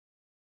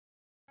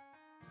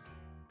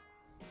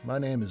My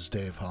name is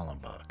Dave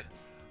Hollenbach,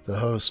 the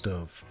host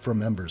of From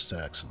Members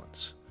to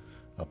Excellence,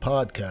 a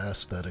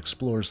podcast that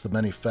explores the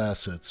many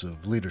facets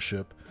of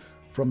leadership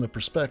from the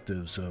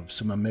perspectives of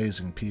some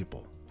amazing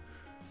people.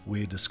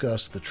 We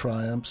discuss the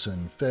triumphs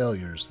and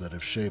failures that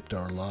have shaped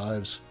our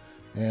lives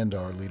and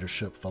our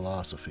leadership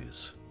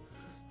philosophies.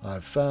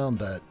 I've found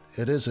that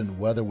it isn't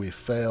whether we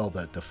fail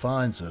that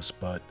defines us,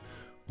 but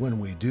when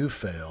we do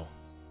fail,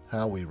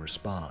 how we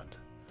respond.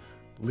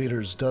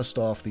 Leaders dust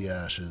off the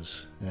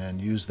ashes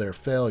and use their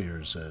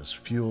failures as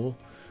fuel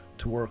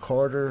to work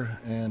harder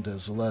and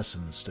as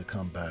lessons to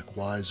come back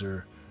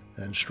wiser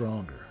and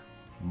stronger,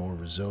 more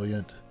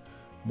resilient,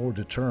 more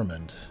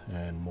determined,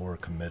 and more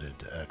committed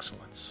to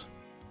excellence.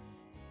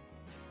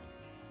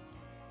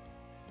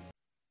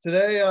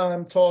 Today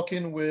I'm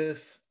talking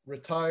with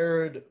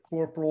retired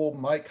Corporal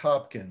Mike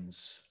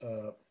Hopkins.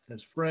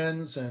 His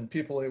friends and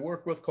people they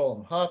work with call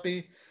him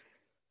Hoppy.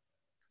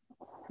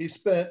 He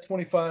spent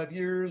 25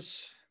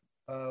 years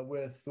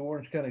with the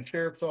Orange County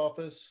Sheriff's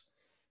Office.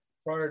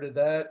 Prior to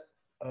that,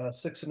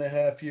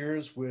 6.5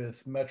 years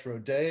with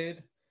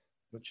Metro-Dade,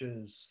 which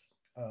is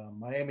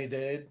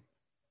Miami-Dade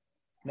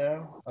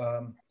now.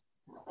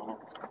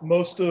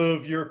 Most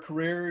of your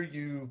career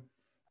you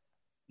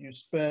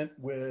spent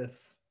with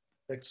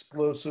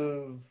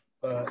explosives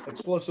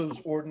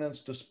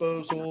ordnance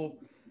disposal,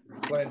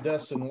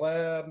 clandestine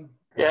lab.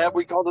 Yeah,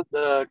 we called it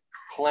the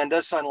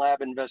clandestine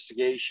lab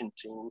investigation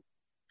team.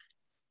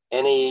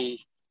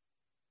 Any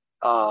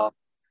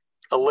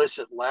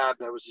illicit lab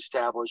that was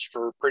established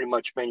for pretty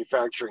much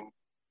manufacturing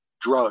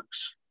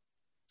drugs,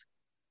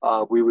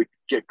 we would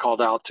get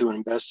called out to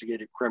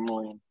investigate it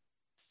criminally and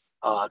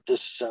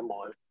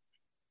disassemble it.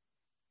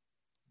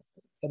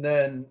 And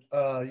then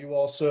you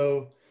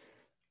also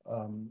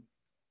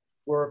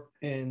work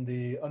in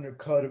the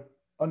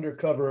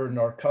undercover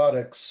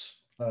narcotics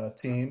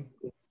team.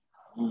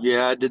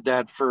 Yeah, I did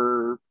that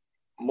for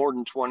more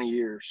than 20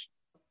 years.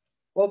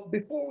 Well,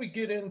 before we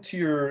get into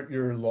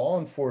your law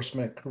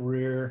enforcement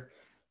career,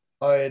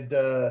 I'd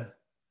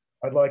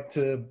like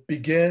to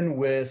begin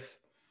with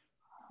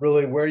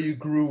really where you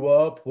grew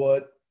up,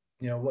 what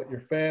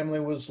your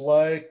family was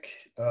like.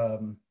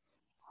 Did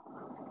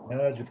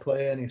you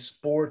play any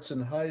sports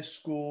in high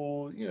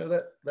school?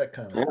 That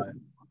kind of thing.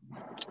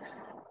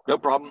 No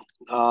problem.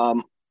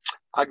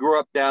 I grew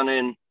up down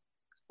in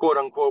quote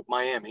unquote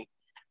Miami,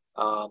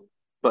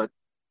 but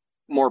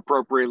more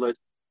appropriately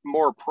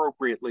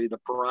the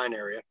Perrine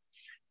area,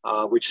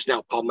 which is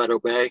now Palmetto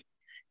Bay,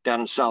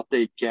 down in South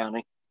Dade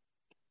County.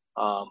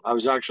 I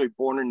was actually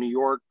born in New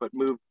York, but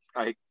moved.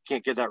 I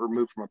can't get that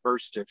removed from a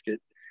birth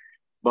certificate,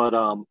 but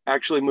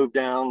actually moved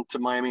down to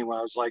Miami when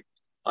I was like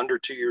under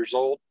 2 years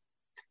old.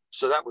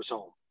 So that was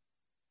home.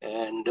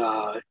 And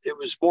it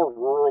was more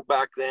rural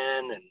back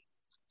then and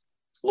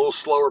a little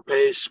slower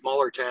pace,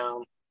 smaller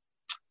town.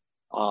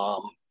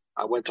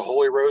 I went to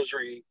Holy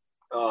Rosary,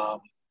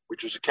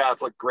 which was a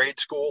Catholic grade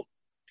school,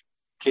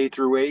 K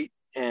through 8.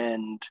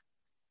 And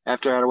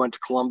after that, I went to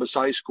Columbus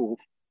High School.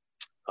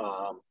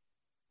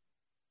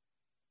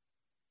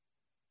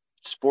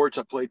 Sports,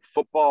 I played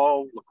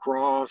football,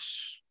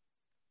 lacrosse,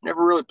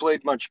 never really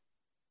played much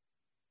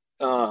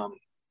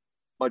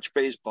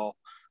baseball.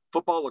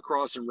 Football,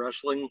 lacrosse, and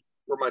wrestling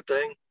were my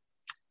thing.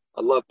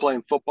 I loved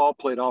playing football,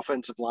 played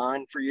offensive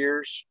line for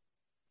years.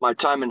 My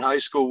time in high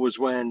school was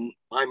when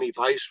Miami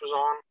Vice was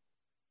on.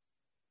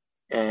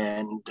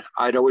 And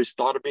I'd always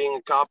thought of being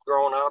a cop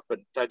growing up,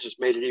 and that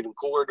just made it even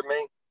cooler to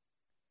me.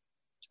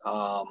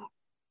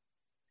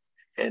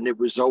 And it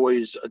was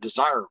always a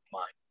desire of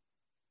mine.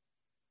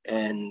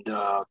 And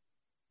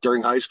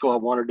during high school, I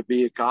wanted to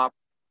be a cop.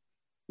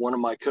 One of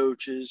my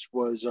coaches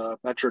was a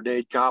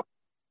Metro-Dade cop,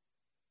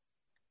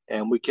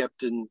 and we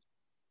kept in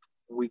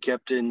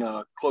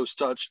close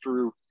touch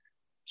through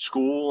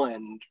school.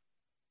 And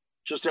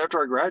just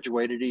after I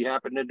graduated, he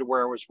happened into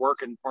where I was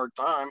working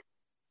part-time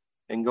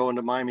and going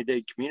to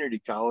Miami-Dade Community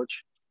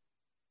College.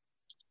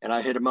 And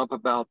I hit him up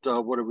about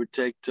what it would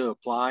take to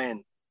apply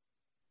and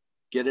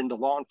get into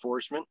law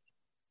enforcement.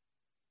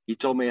 He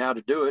told me how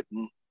to do it,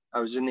 and I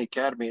was in the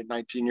academy at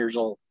 19 years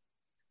old.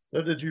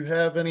 So did you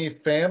have any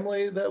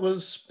family that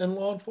was in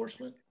law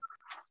enforcement?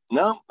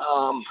 No.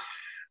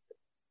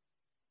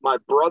 My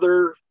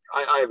brother,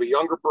 I have a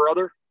younger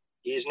brother.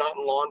 He's not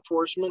in law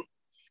enforcement.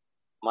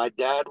 My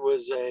dad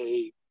was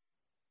a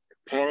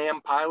Pan Am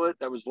pilot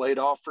that was laid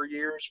off for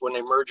years when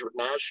they merged with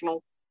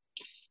National.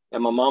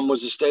 And my mom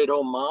was a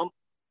stay-at-home mom,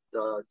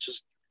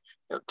 just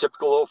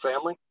typical old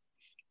family.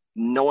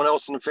 No one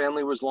else in the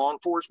family was law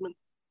enforcement.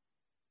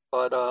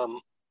 But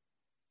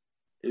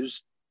it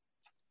was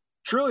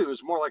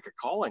more like a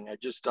calling. I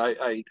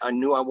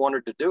knew I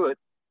wanted to do it,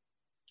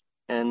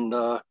 and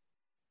I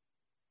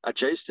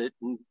chased it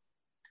and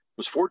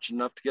was fortunate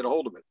enough to get a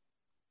hold of it.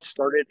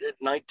 Started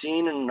at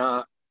 19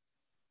 and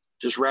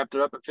just wrapped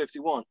it up at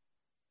 51.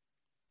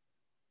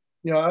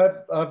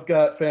 I've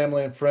got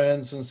family and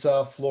friends in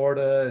South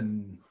Florida,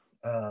 and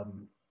I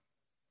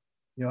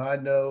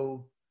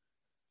know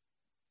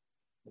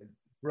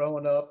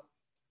growing up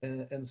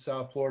in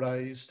South Florida, I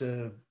used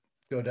to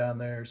go down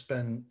there,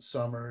 spend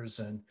summers,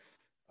 and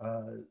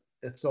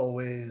it's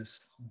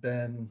always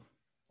been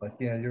like,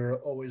 you're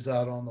always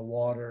out on the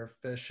water,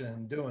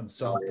 fishing, doing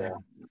Oh yeah.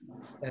 something.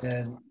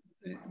 And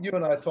you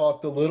and I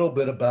talked a little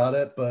bit about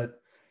it, but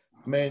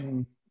I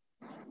mean,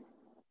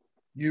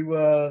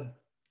 you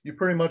you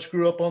pretty much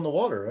grew up on the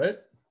water, right?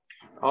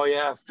 Oh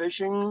yeah,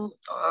 fishing,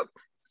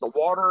 the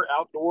water,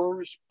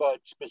 outdoors, but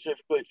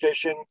specifically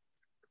fishing,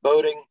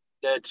 boating.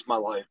 That's my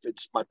life.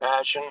 It's my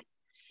passion.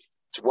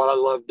 It's what I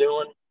love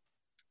doing.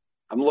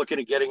 I'm looking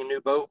at getting a new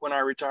boat when I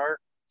retire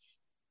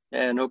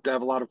and hope to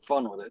have a lot of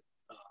fun with it.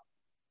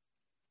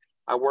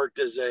 I worked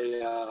as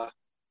a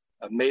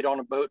mate on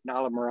a boat in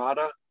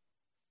Islamorada.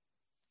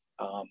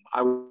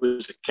 I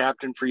was a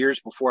captain for years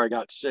before I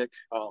got sick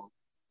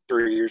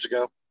 3 years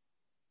ago.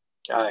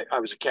 I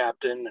was a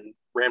captain and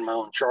ran my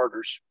own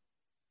charters.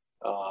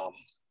 Um,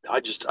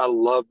 I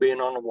love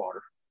being on the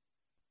water.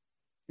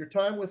 Your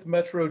time with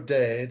Metro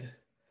Dade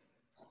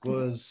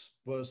was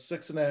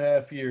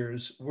 6.5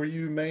 years. Were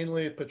you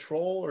mainly a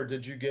patrol, or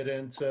did you get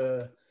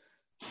into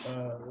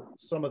uh,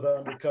 some of the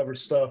undercover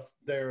stuff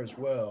there as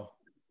well?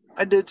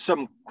 I did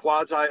some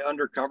quasi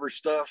undercover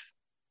stuff,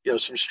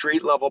 some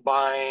street level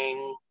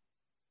buying,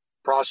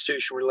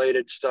 prostitution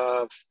related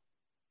stuff,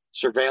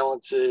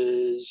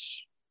 surveillances,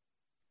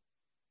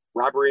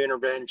 robbery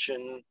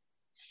intervention.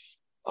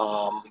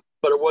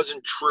 But it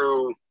wasn't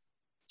true.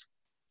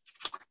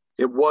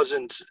 It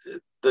wasn't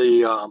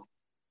the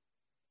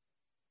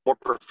more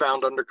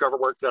profound undercover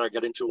work that I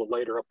got into a little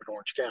later up in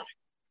Orange County.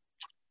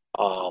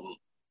 Um,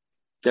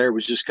 there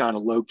was just kind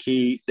of low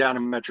key. Down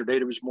in Metro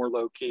Dade, it was more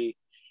low key.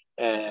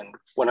 And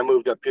when I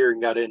moved up here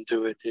and got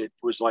into it, it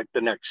was like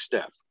the next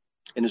step.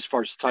 And as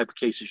far as the type of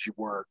cases you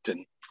worked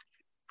and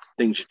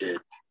things you did.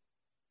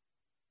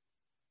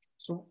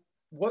 So,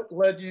 what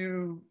led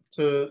you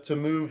to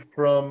move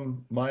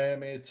from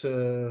Miami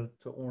to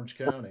Orange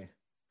County?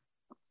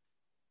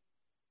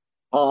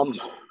 Um,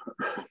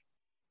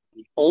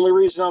 the only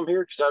reason I'm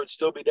here, because I would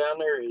still be down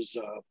there, is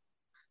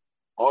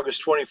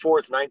August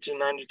 24th,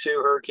 1992,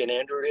 Hurricane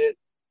Andrew hit.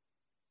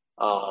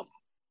 I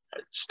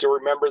still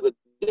remember the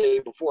day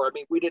before. I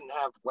mean, we didn't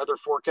have weather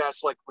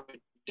forecasts like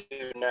we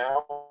do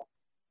now.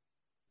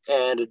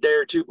 And a day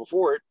or two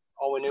before it,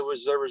 all we knew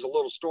was there was a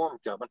little storm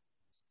coming,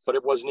 but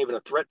it wasn't even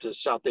a threat to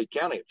South Dade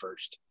County at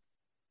first,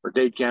 or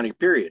Dade County,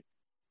 period.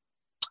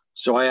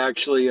 So I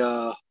actually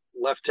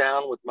left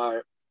town with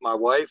my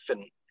wife,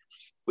 and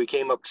we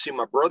came up to see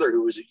my brother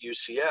who was at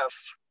UCF.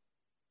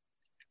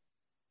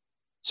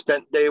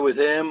 Spent the day with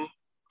him,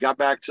 got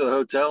back to the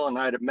hotel, and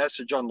I had a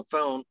message on the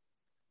phone.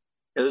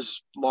 It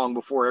was long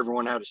before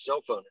everyone had a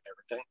cell phone and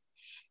everything.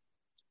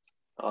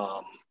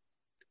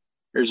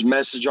 There's a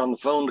message on the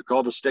phone to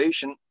call the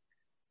station.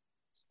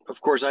 Of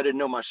course, I didn't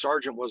know my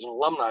sergeant was an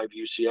alumni of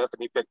UCF,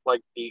 and he picked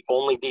like the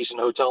only decent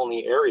hotel in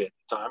the area at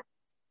the time.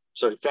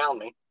 So he found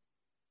me,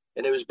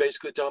 and it was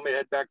basically telling me to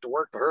head back to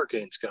work. The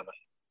hurricane's coming.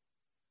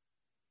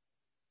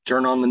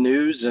 Turn on the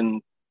news,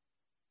 and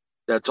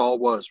that's all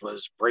it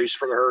was brace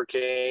for the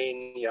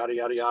hurricane, yada,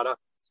 yada, yada.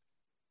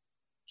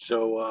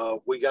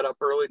 So we got up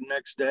early the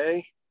next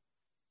day.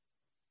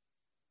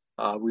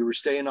 We were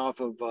staying off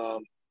of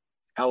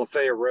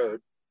Alafaya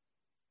Road.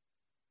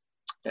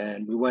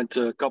 And we went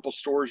to a couple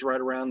stores right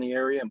around the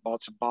area and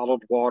bought some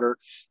bottled water,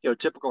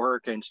 typical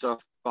hurricane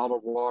stuff,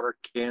 bottled water,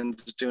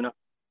 cans of tuna,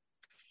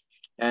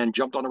 and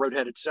jumped on the road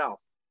headed south.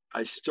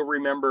 I still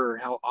remember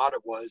how odd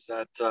it was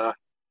that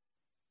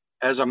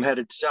as I'm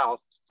headed south,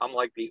 I'm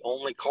like the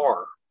only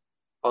car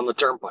on the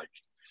turnpike.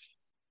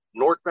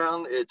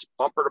 Northbound, it's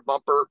bumper to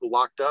bumper,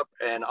 locked up,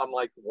 and I'm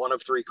like one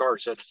of three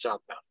cars headed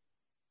southbound.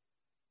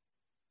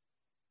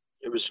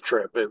 It was a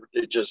trip.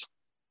 It just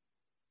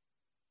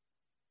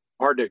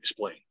hard to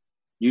explain.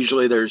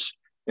 Usually there's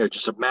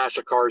just a mass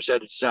of cars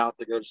headed south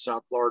to go to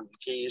South Florida and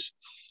Keys,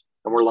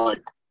 and we're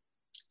like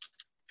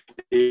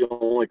the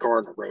only car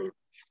on the road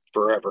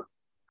forever.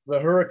 The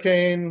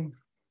hurricane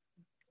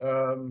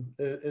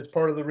is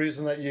part of the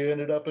reason that you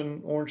ended up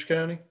in Orange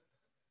County.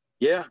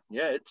 Yeah,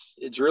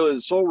 it's really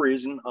the sole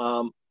reason.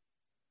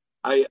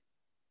 I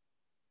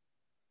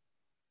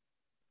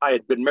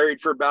had been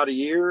married for about a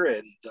year,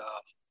 and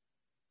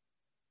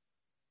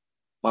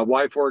my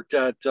wife worked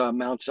at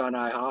Mount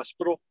Sinai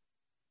Hospital,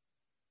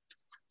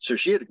 so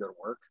she had to go to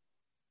work.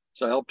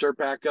 So I helped her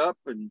pack up,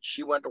 and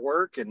she went to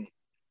work, and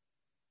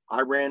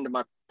I ran to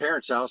my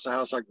parents' house, the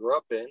house I grew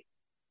up in.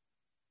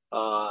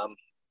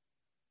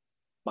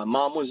 My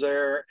mom was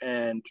there,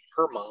 and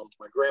her mom,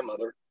 my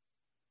grandmother,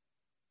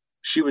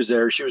 she was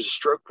there. She was a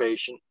stroke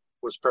patient,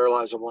 was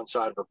paralyzed on one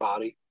side of her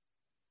body.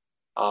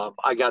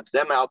 I got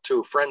them out to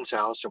a friend's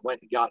house and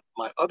went and got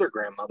my other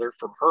grandmother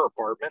from her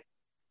apartment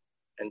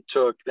and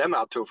took them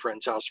out to a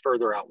friend's house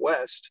further out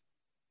west.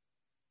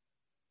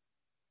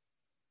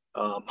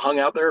 Hung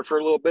out there for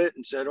a little bit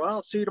and said, well,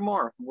 I'll see you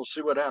tomorrow. We'll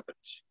see what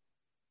happens.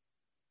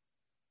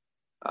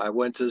 I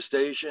went to the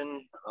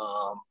station,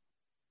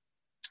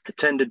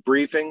 attended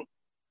briefing.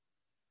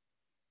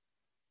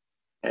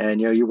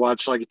 And, you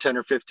watch like a 10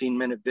 or 15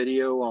 minute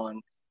video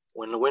on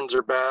when the winds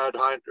are bad,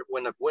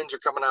 when the winds are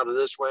coming out of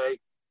this way,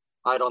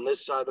 hide on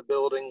this side of the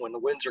building. When the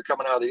winds are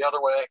coming out the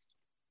other way,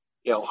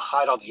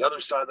 hide on the other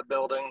side of the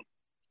building.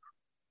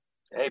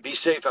 Hey, be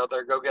safe out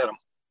there. Go get them.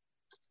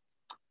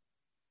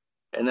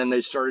 And then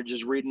they started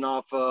just reading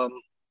off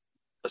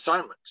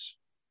assignments.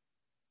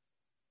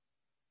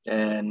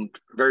 And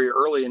very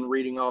early in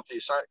reading off the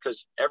assignment,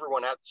 because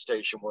everyone at the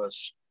station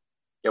was,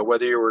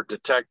 whether you were a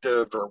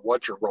detective or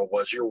what your role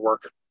was, you're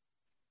working.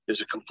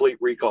 There's a complete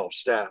recall of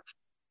staff.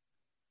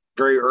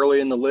 Very early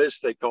in the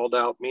list, they called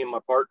out me and my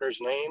partner's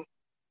name.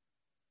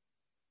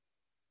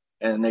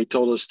 And they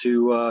told us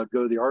to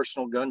go to the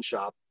Arsenal Gun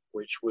Shop,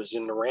 which was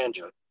in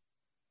Naranja,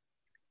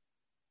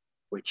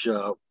 which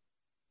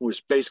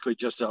was basically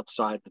just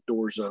outside the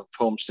doors of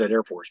Homestead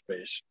Air Force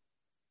Base.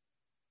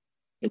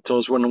 It told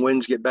us when the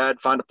winds get bad,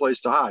 find a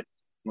place to hide.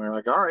 And we're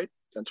like, all right,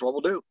 that's what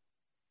we'll do.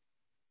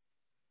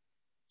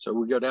 So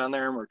we go down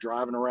there and we're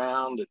driving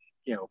around and,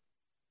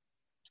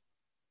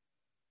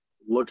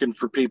 looking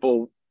for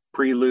people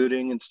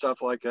preluding and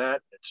stuff like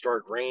that. It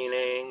started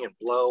raining and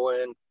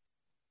blowing.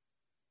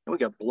 And we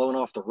got blown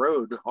off the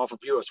road off of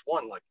US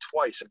 1 like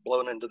twice and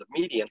blown into the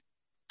median.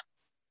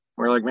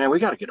 We're like, man, we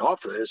got to get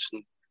off of this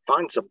and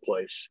find some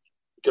place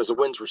because the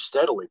winds were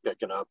steadily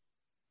picking up.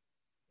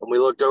 And we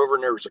looked over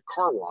and there was a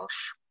car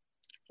wash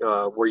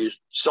where you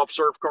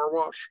self-serve car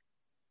wash.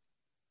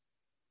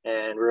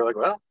 And we were like,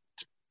 well,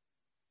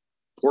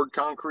 poured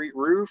concrete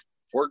roof,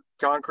 poured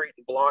concrete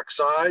and block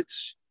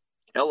sides,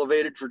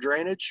 elevated for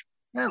drainage.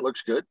 Yeah, it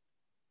looks good.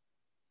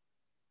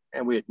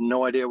 And we had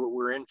no idea what we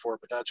were in for,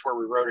 but that's where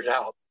we wrote it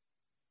out.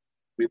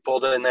 We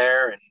pulled in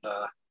there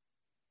and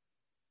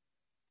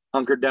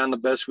hunkered down the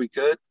best we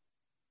could.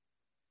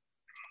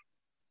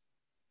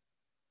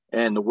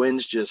 And the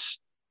winds just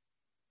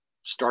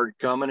started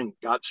coming and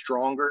got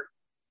stronger.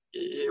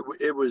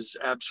 It was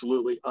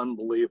absolutely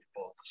unbelievable,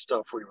 the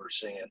stuff we were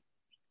seeing.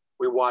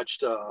 We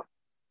watched a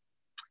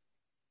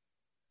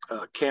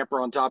camper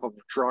on top of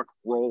a truck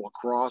roll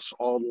across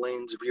all the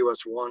lanes of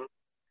US 1,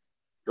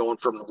 going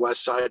from the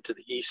west side to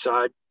the east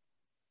side.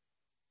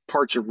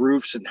 Parts of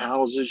roofs and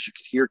houses, you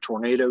could hear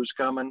tornadoes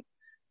coming.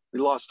 We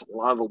lost a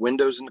lot of the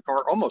windows in the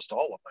car, almost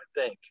all of them,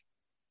 I think.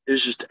 It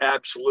was just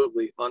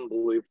absolutely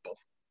unbelievable.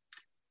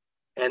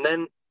 And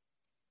then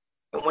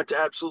it went to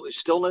absolutely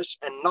stillness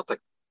and nothing.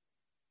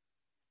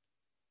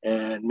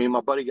 And me and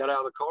my buddy got out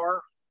of the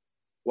car,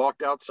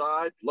 walked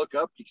outside, look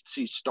up, you could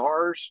see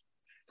stars.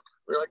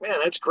 We were like, man,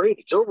 that's great.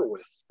 It's over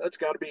with. That's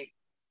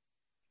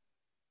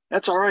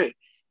all right.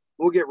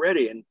 We'll get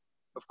ready. And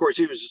of course,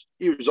 he was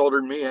older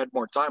than me, had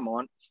more time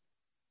on.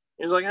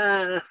 He was like,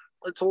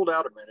 let's hold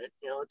out a minute.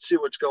 Let's see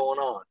what's going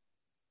on.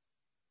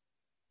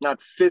 Not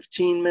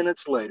 15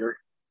 minutes later,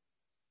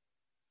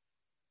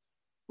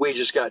 we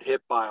just got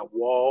hit by a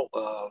wall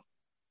of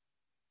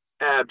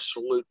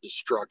absolute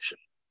destruction.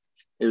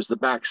 It was the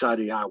backside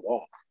of the eye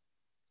wall.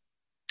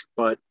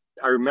 But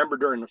I remember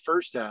during the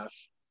first half,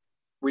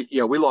 we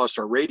lost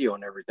our radio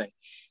and everything.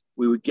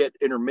 We would get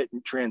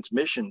intermittent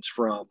transmissions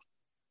from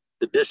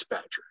the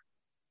dispatcher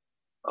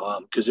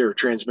because they were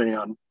transmitting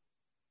on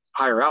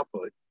higher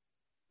output.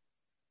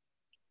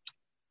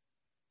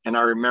 And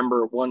I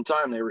remember one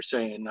time they were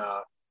saying,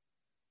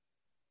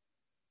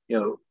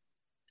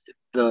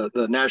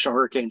 the National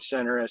Hurricane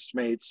Center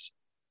estimates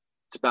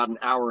it's about an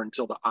hour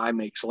until the eye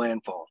makes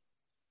landfall.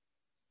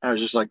 I was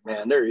just like,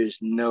 man, there is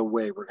no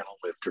way we're going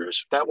to live through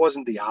this. If that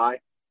wasn't the eye,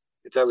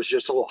 if that was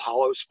just a little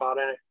hollow spot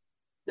in it,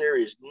 there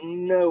is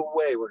no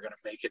way we're going to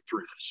make it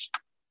through this.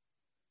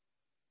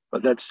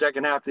 But that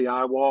second half of the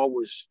eye wall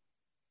was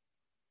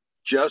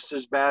just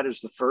as bad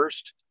as the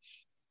first,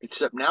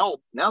 except now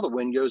the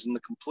wind goes in the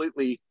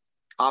completely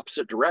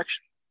opposite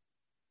direction.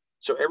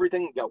 So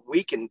everything got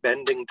weak and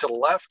bending to the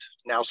left,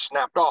 now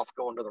snapped off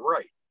going to the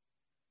right.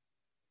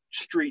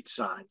 Street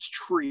signs,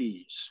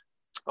 trees.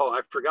 Oh,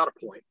 I forgot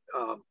a point.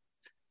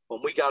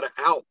 When we got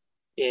out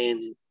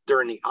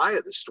during the eye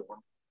of the storm,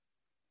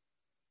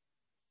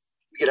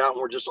 we get out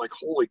and we're just like,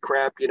 holy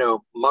crap,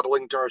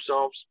 muddling to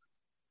ourselves.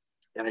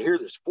 And I hear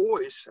this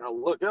voice and I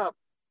look up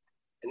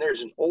and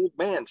there's an old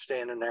man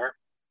standing there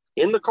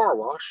in the car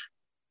wash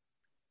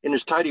in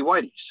his tidy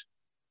whities.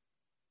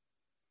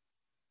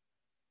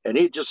 And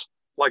he just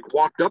like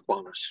walked up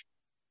on us.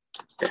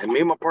 And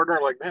me and my partner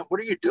are like, man, what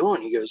are you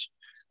doing? He goes,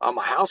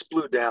 my house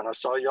blew down. I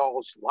saw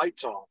y'all's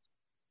lights on.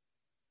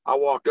 I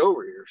walked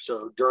over here.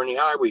 So during the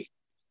eye, we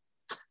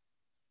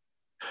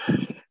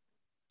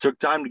took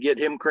time to get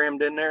him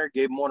crammed in there,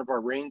 gave him one of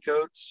our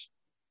raincoats,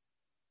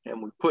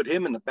 and we put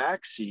him in the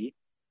back seat.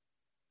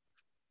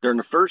 During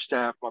the first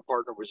half, my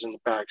partner was in the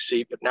back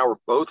seat, but now we're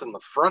both in the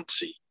front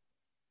seat.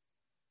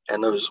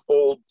 And those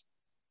old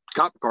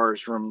cop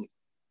cars from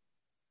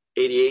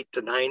 88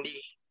 to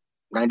 90,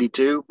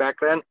 92 back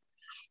then,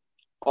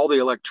 all the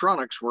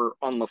electronics were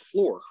on the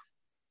floor.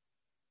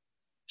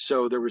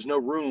 So there was no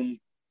room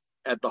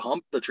at the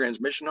hump, the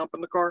transmission hump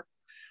in the car.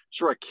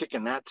 So we're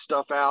kicking that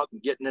stuff out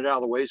and getting it out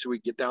of the way so we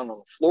get down on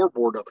the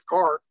floorboard of the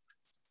car.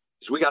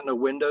 Because we got no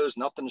windows,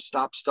 nothing to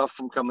stop stuff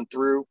from coming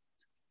through.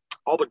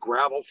 All the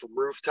gravel from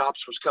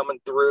rooftops was coming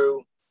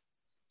through.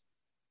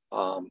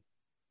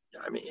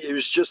 I mean, it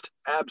was just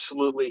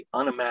absolutely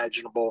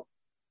unimaginable,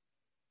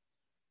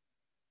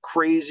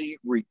 crazy,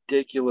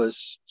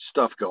 ridiculous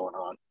stuff going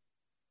on.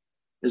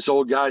 This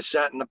old guy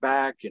sat in the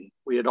back, and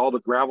we had all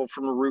the gravel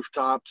from the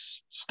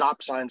rooftops,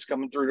 stop signs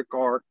coming through the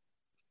car.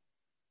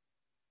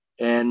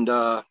 And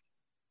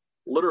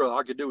literally all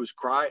I could do was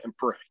cry and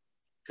pray,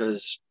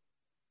 because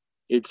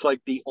it's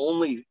like the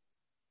only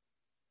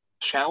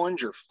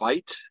challenge or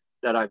fight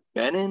that I've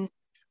been in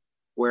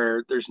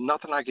where there's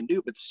nothing I can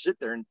do but sit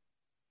there and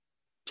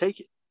take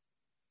it.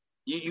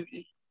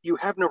 You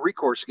have no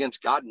recourse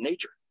against God and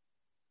nature.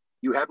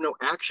 You have no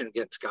action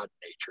against God and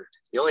nature.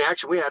 The only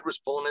action we had was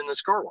pulling in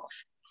this car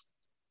wash.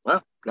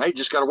 Well, now you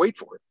just got to wait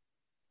for it.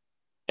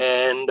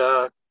 And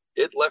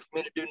it left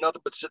me to do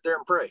nothing but sit there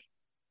and pray.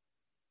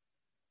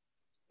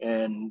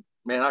 And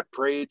man, I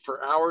prayed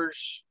for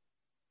hours.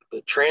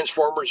 The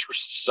transformers,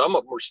 some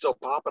of them were still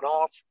popping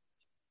off.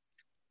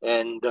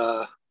 And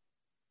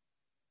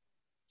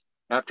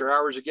after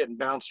hours of getting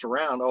bounced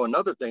around,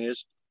 another thing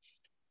is,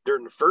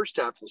 during the first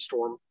half of the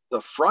storm,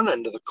 the front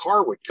end of the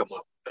car would come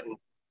up and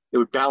it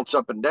would bounce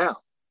up and down.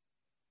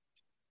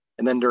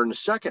 And then during the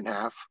second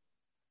half,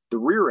 the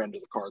rear end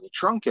of the car, the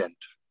trunk end,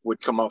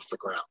 would come off the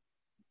ground.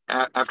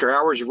 After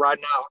hours of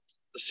riding out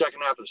the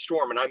second half of the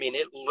storm, and I mean,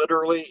 it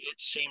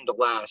seemed to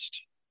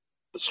last,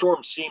 the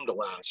storm seemed to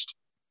last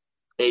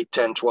 8,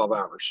 10, 12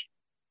 hours.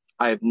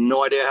 I have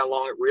no idea how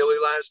long it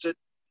really lasted.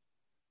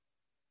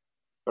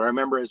 But I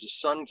remember as the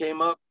sun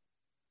came up,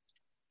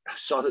 I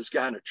saw this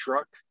guy in a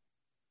truck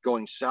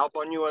going south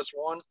on US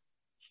 1.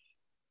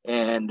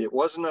 And it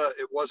wasn't an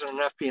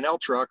FP&L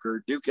truck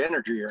or Duke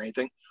Energy or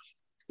anything.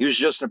 He was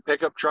just in a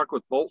pickup truck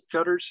with bolt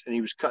cutters, and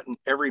he was cutting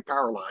every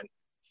power line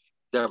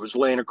that was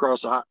laying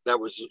across, that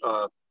was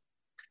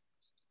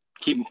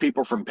keeping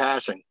people from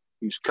passing.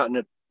 He was cutting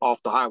it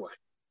off the highway.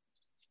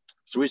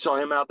 So we saw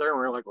him out there, and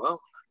we were like, well,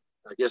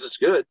 I guess it's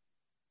good.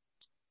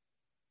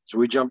 So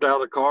we jumped out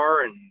of the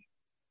car and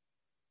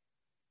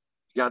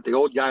got the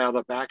old guy out of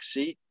the back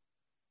seat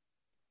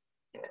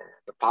and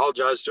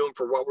apologized to him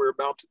for what we were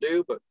about to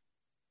do, but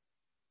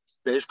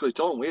basically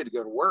told him we had to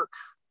go to work.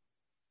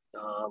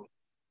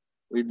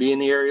 We'd be in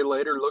the area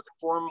later looking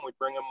for him. We'd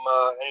bring him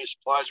any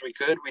supplies we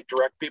could. We'd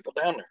direct people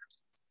down there.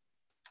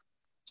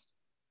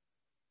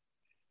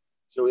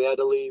 So we had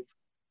to leave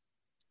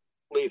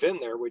him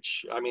there,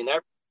 which, I mean,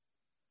 that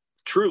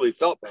truly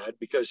felt bad,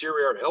 because here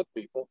we are to help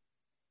people.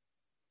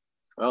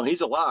 Well,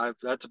 he's alive.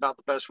 That's about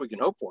the best we can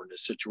hope for in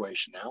this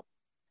situation now.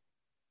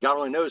 God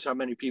only knows how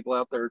many people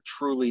out there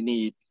truly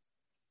need,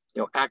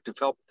 active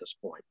help at this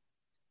point.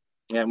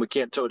 And we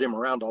can't tote him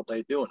around all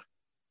day doing it.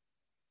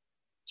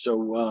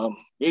 So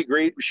he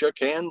agreed. We shook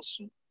hands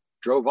and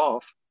drove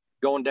off.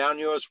 Going down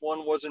US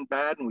 1 wasn't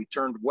bad, and we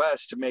turned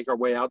west to make our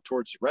way out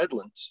towards the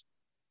Redlands.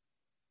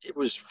 It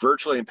was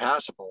virtually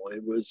impassable.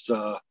 It was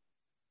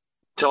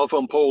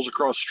telephone poles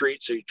across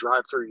streets, so you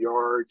drive through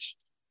yards.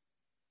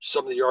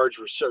 Some of the yards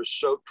were so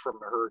soaked from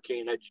the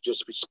hurricane that you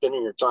just be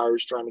spinning your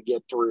tires trying to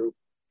get through.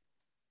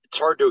 It's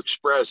hard to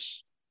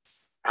express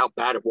how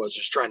bad it was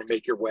just trying to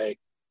make your way.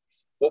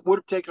 What would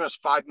have taken us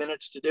 5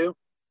 minutes to do,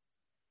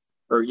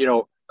 or,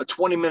 a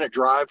 20-minute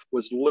drive,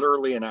 was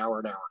literally an hour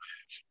and a half.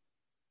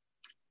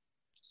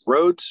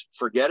 Roads,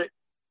 forget it.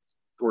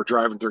 We're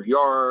driving through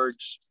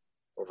yards,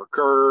 over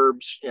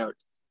curbs,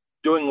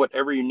 doing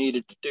whatever you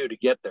needed to do to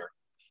get there.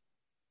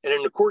 And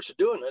in the course of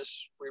doing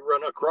this, we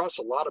run across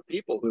a lot of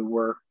people who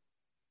were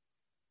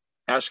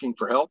asking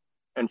for help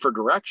and for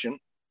direction.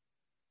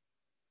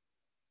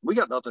 We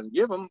got nothing to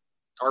give them.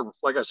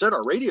 Like I said,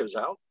 our radio's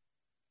out.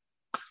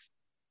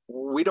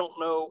 We don't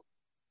know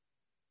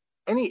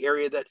any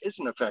area that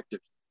isn't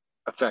affected.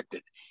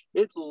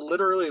 It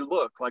literally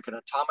looked like an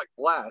atomic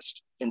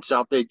blast in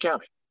South Dade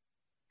County.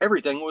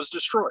 Everything was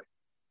destroyed.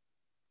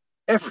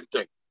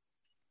 Everything.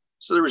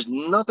 So there was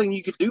nothing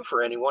you could do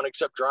for anyone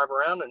except drive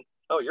around and,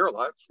 oh, you're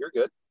alive. You're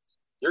good.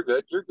 You're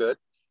good. You're good.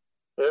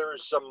 There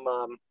was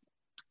some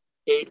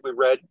aid we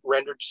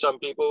rendered to some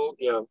people,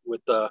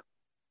 with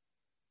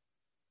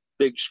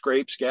big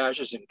scrapes,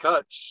 gashes, and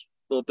cuts,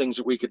 little things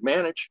that we could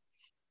manage.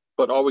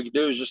 But all we could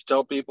do is just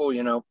tell people,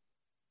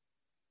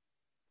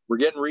 we're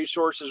getting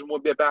resources and we'll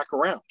be back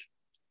around.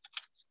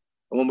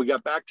 And when we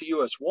got back to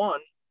US 1,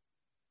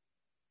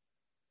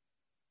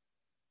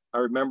 I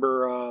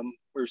remember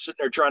we were sitting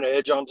there trying to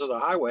edge onto the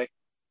highway,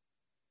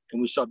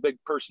 and we saw a big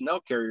personnel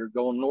carrier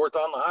going north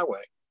on the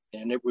highway.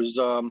 And it was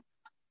a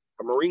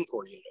Marine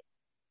Corps unit.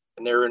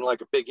 And they were in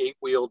like a big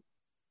 8-wheeled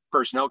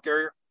personnel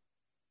carrier.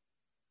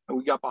 And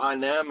we got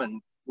behind them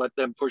and let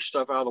them push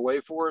stuff out of the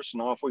way for us,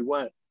 and off we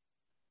went.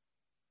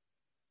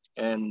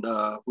 And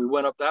we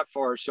went up that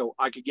far so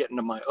I could get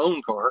into my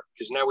own car,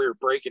 because now we were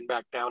breaking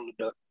back down to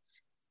the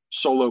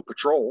solo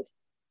patrol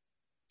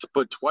to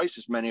put twice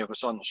as many of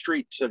us on the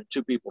street instead of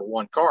 2 people to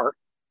 1 car.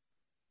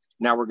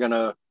 Now we're going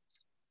to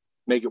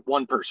make it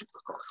 1 person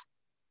per car.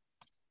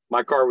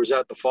 My car was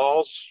at the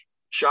Falls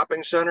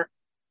Shopping Center.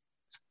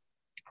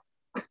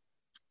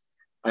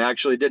 I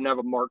actually didn't have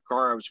a marked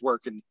car. I was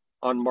working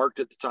unmarked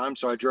at the time,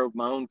 so I drove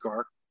my own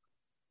car.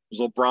 was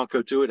a little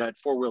Bronco too. It had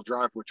 4-wheel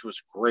drive, which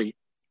was great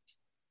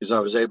because I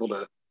was able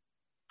to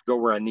go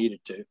where I needed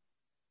to.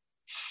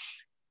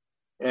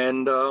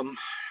 And I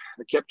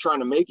kept trying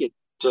to make it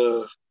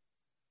to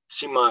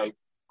see my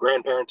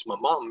grandparents, my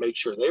mom, make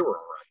sure they were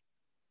all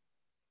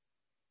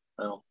right.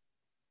 Well,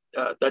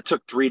 that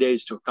took 3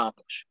 days to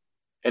accomplish.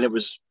 And it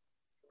was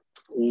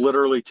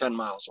literally 10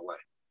 miles away.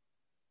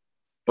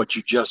 But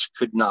you just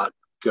could not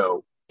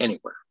go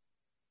anywhere.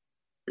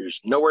 There's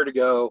nowhere to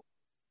go.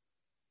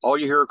 All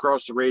you hear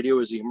across the radio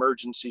is the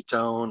emergency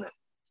tone and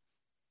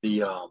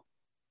the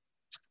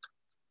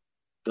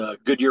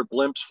Goodyear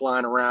blimps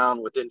flying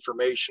around with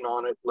information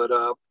on it lit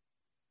up.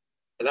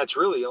 And that's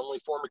really the only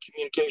form of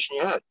communication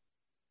you had.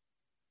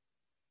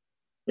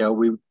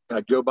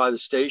 I'd go by the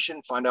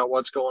station, find out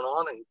what's going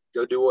on, and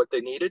go do what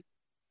they needed,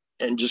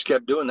 and just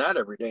kept doing that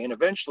every day. And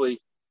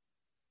eventually,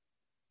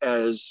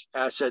 as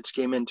assets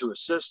came in to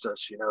assist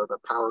us, the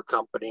power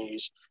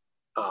companies,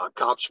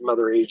 cops from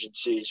other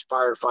agencies,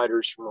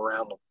 firefighters from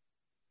around them,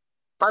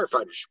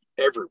 firefighters from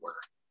everywhere.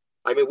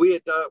 I mean, we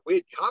had cops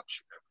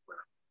from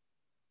everywhere.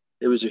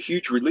 It was a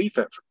huge relief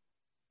effort.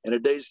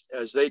 And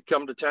as they'd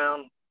come to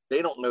town,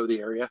 they don't know the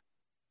area.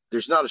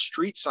 There's not a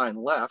street sign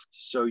left,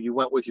 so you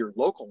went with your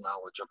local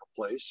knowledge of a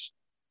place.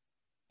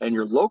 And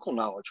your local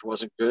knowledge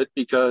wasn't good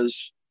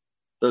because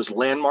those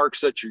landmarks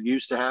that you're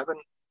used to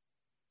having,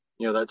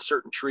 that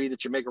certain tree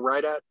that you make a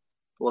right at,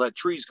 well, that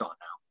tree's gone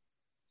now.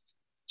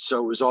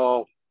 So it was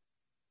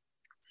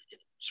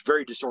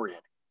very disorienting.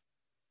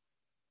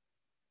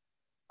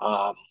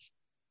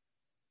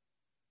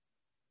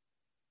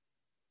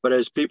 But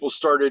as people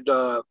started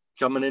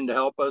coming in to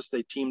help us,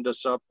 they teamed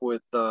us up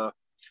with,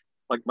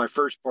 like my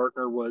first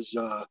partner was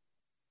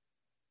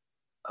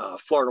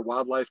Florida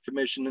Wildlife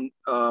Commission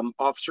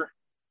officer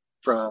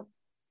from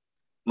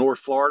North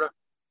Florida.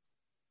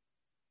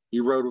 He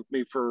rode with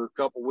me for a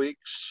couple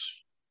weeks.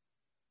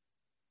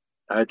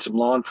 I had some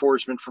law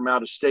enforcement from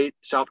out of state,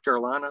 South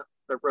Carolina,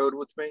 that rode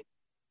with me.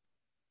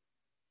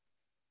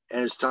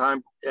 And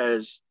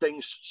as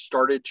things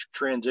started to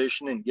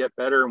transition and get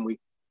better, and we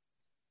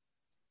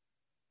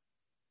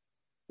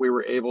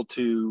were able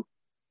to,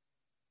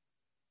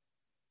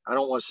 I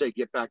don't want to say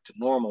get back to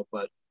normal,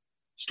 but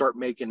start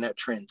making that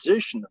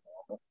transition to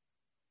normal.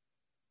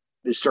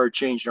 They started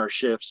changing our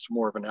shifts to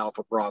more of an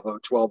Alpha Bravo,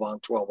 12 on,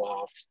 12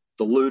 off.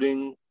 The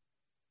looting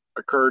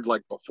occurred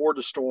like before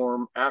the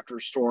storm, after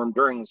the storm,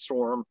 during the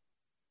storm.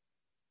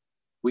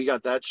 We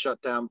got that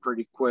shut down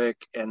pretty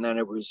quick, and then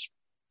it was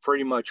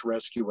pretty much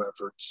rescue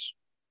efforts.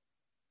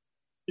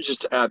 It's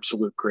just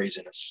absolute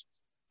craziness.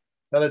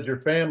 How did your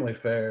family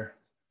fare?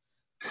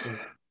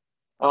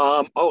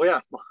 Oh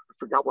yeah, I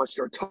forgot what I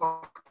started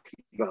talking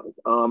about it.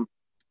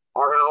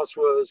 Our house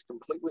was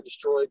completely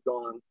destroyed,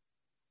 gone.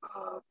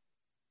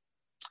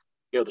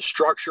 The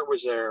structure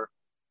was there,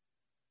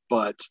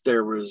 but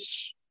there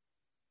was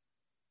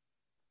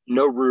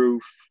no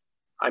roof.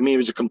 I mean, it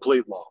was a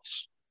complete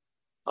loss.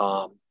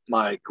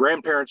 My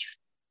grandparents,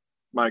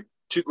 my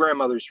two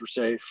grandmothers were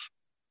safe,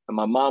 and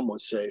my mom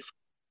was safe.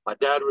 My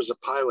dad was a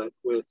pilot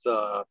with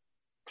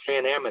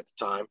Pan Am at the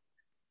time,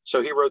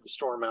 so he rode the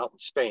storm out in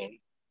Spain.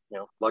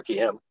 Lucky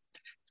him.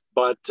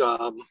 But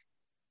all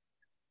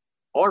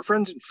our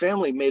friends and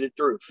family made it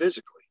through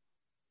physically.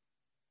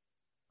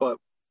 But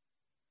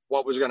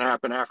what was going to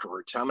happen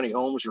afterwards? How many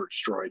homes were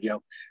destroyed?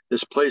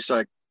 This place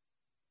I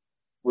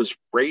was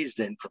raised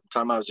in from the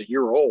time I was a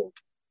year old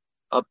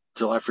up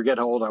till I forget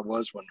how old I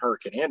was when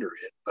Hurricane Andrew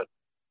hit. But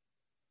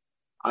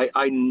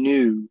I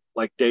knew,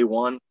 like day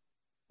one,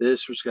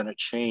 this was going to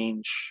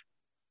change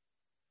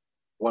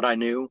what I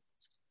knew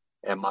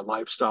and my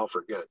lifestyle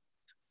for good.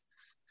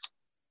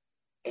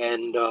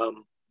 And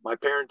my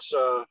parents,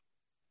 I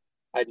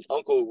had an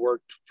uncle who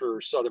worked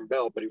for Southern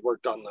Bell, but he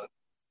worked on the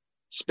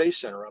Space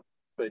Center up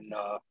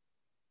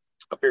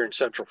here in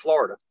Central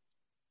Florida.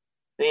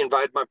 They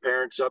invited my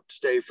parents up to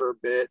stay for a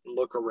bit and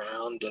look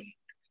around, and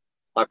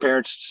my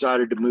parents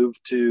decided to move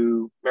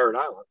to Merritt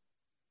Island.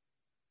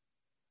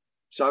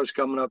 So I was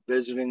coming up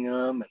visiting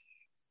them, and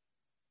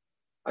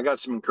I got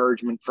some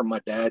encouragement from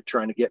my dad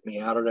trying to get me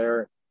out of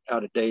there,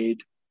 out of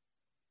Dade.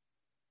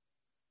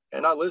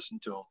 And I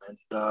listened to him,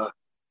 and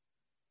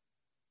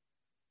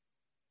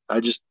I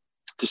just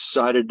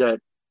decided that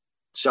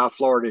South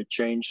Florida had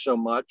changed so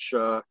much,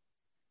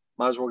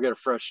 might as well get a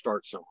fresh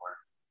start somewhere.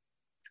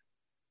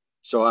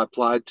 So I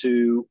applied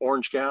to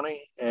Orange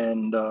County,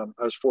 and I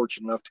was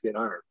fortunate enough to get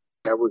hired.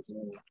 That was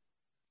in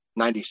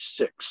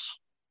 96.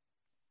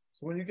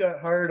 So when you got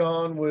hired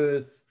on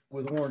with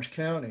Orange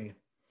County,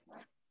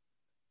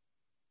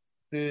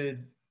 I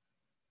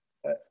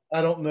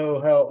don't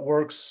know how it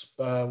works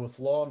with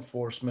law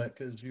enforcement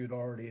because you'd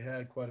already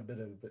had quite a bit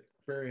of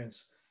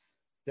experience.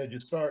 Did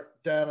you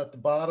start down at the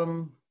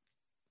bottom?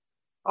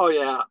 Oh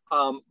yeah,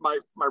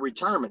 my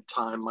retirement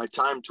time, my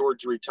time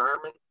towards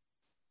retirement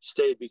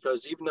stayed,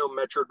 because even though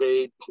Metro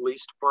Dade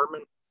Police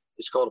Department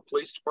is called a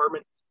police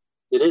department,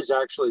 it is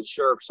actually the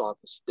sheriff's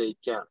office, Dade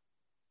County.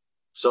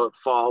 So it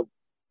fell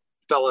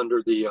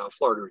under the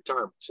Florida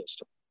retirement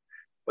system.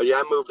 But yeah,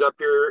 I moved up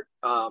here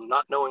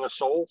not knowing a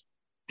soul.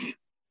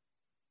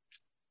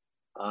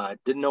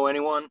 Didn't know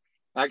anyone.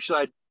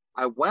 Actually,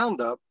 I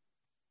wound up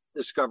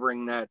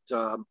discovering that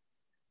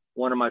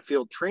one of my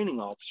field training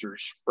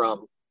officers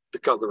from the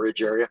Cutler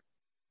Ridge area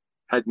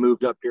had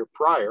moved up here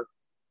prior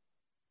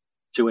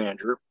to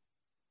Andrew,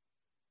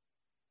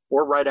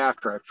 or right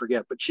after, I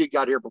forget, but she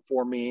got here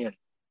before me. And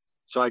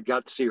so I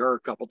got to see her a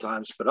couple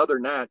times. But other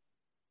than that,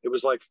 it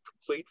was like a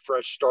complete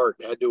fresh start.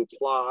 I had to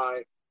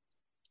apply. It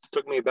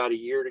took me about a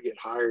year to get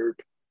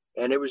hired.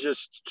 And it was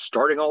just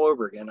starting all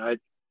over again. I'd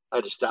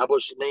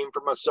established a name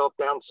for myself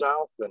down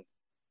south and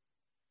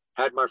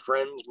had my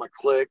friends, my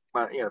clique,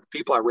 the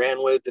people I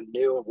ran with and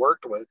knew and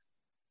worked with.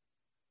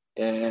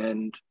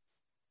 And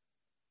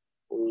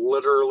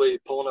literally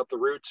pulling up the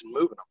roots and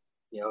moving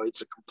them.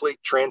 It's a complete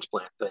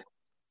transplant thing.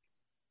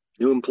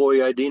 New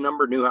employee ID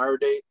number, new hire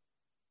date,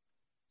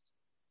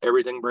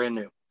 everything brand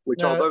new,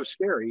 which now, although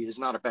scary is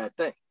not a bad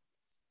thing.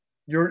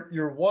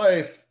 Your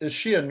wife, is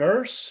she a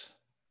nurse?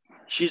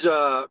 She's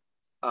a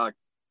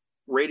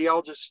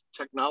radiologist,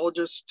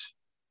 technologist.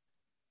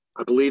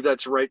 I believe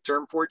that's the right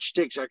term for it. She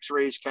takes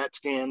x-rays, CAT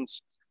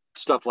scans,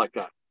 stuff like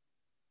that.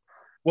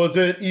 Was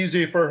it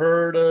easy for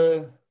her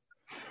to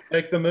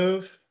make the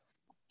move?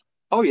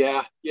 Oh,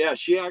 yeah. Yeah,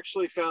 she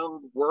actually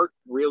found work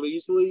real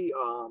easily.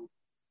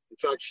 In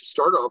fact, she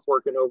started off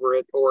working over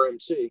at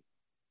ORMC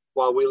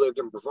while we lived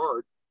in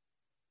Brevard.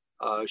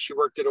 She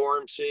worked at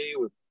ORMC,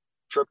 would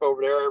trip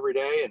over there every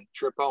day and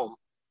trip home.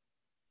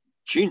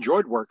 She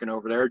enjoyed working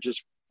over there.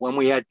 Just when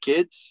we had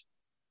kids,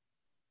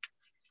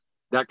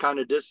 that kind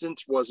of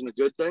distance wasn't a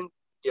good thing.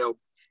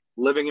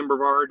 Living in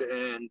Brevard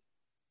and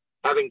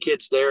having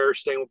kids there,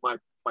 staying with my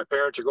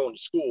parents are going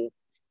to school,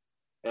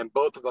 and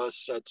both of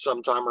us at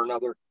some time or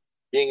another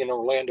being in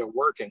Orlando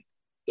working,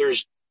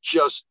 there's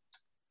just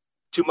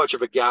too much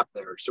of a gap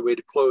there. So we had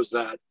to close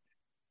that.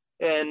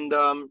 And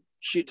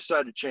she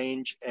decided to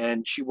change,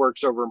 and she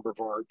works over in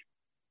Brevard.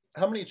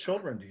 How many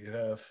children do you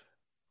have?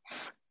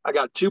 I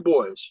got 2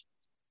 boys.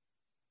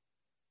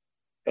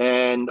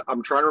 And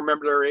I'm trying to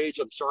remember their age.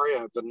 I'm sorry, I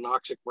have an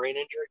anoxic brain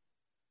injury.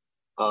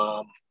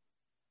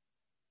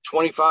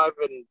 24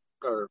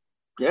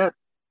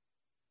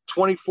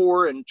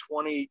 and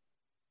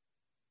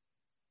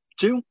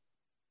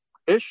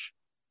 22-ish.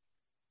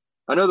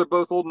 I know they're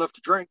both old enough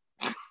to drink.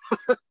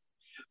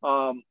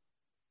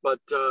 But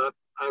I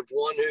have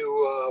one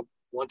who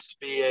wants to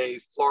be a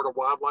Florida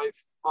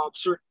wildlife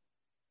officer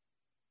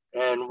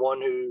and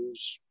one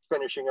who's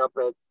finishing up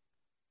at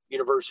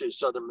University of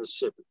Southern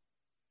Mississippi.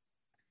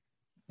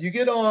 You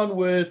get on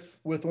with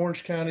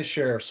Orange County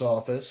Sheriff's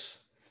Office.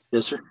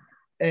 Yes, sir.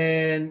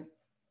 And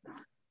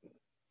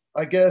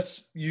I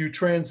guess you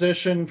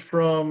transitioned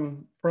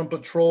from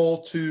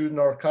patrol to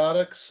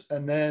narcotics,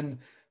 and then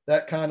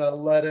that kind of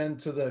led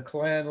into the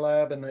Clan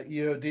Lab and the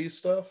EOD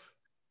stuff.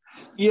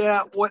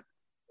 Yeah, what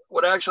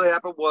actually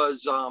happened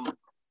was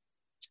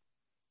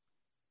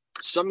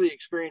some of the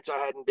experience I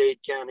had in Dade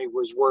County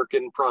was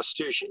working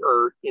prostitution,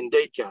 or in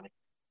Dade County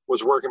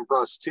was working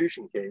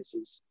prostitution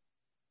cases.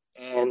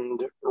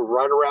 And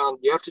right around,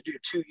 you have to do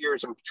 2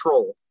 years in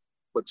patrol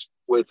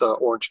with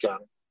Orange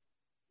County.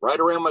 Right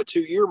around my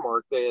 2-year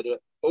mark, they had an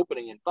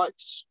opening in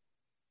Vice.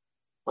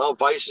 Well,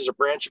 Vice is a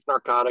branch of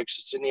narcotics.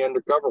 It's in the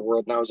undercover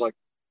world. And I was like,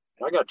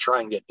 I got to try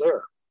and get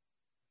there.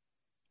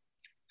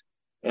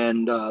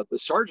 And the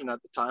sergeant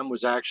at the time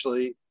was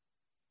actually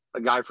a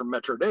guy from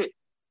Metro Dade.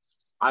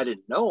 I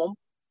didn't know him.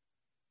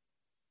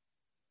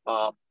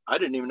 I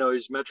didn't even know he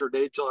was Metro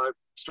Dade till I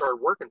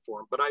started working for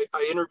him. But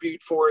I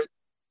interviewed for it,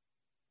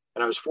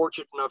 and I was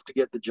fortunate enough to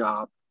get the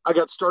job. I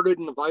got started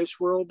in the Vice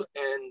world,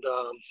 and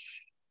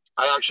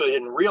I actually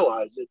didn't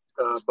realize it,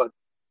 but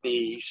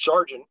the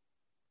sergeant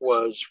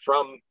was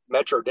from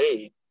Metro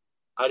Dade.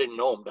 I didn't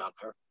know him down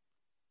there.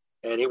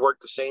 And he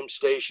worked the same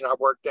station. I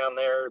worked down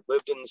there,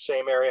 lived in the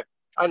same area.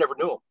 I never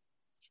knew him.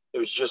 It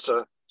was just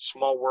a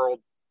small world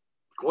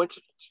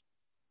coincidence.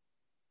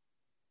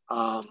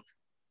 I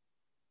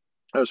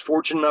was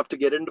fortunate enough to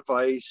get into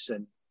Vice,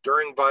 and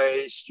during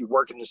Vice, you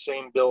work in the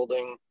same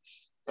building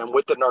and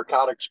with the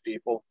narcotics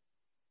people.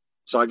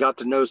 So I got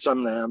to know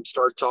some of them,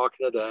 started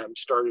talking to them,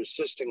 started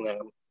assisting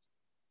them.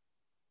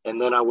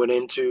 And then I went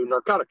into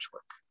narcotics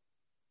work,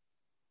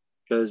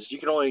 because you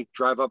can only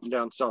drive up and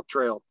down South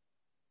Trail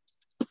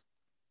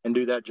and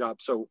do that job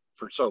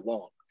for so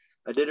long.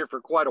 I did it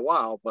for quite a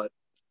while, but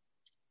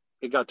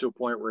it got to a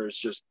point where it's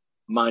just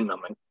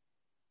mind-numbing.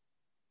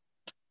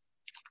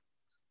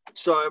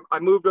 So I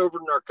moved over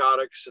to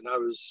narcotics, and I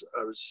was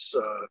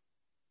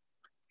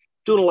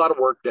doing a lot of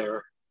work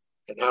there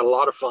and had a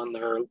lot of fun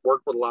there,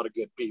 worked with a lot of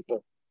good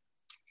people.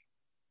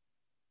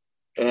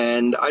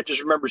 And I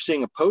just remember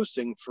seeing a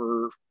posting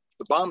for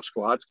the bomb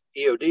squad,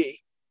 EOD.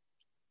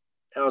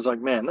 And I was like,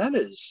 man, that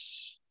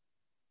is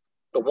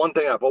the one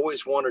thing I've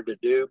always wanted to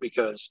do,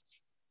 because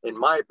in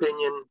my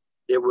opinion,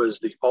 it was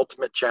the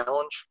ultimate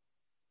challenge.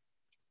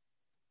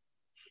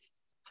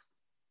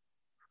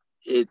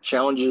 It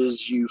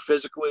challenges you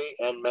physically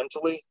and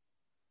mentally.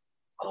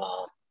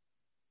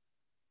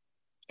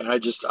 And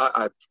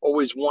I've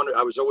always wanted,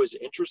 I was always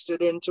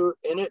interested in it.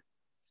 And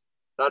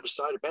I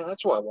decided, man,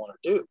 that's what I want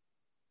to do.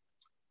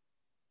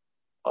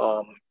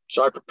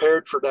 So I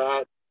prepared for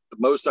that the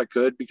most I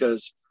could,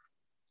 because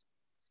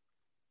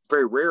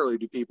very rarely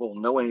do people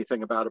know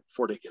anything about it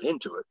before they get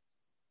into it,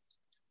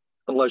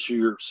 unless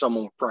you're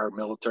someone with prior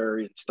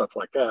military and stuff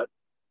like that.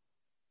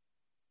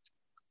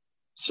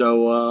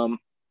 So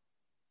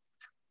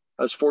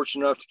I was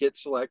fortunate enough to get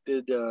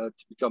selected to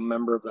become a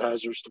member of the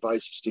hazardous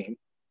devices team.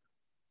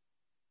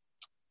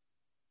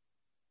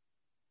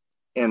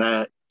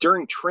 And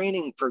during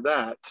training for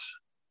that,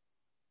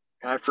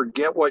 I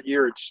forget what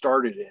year it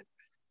started in,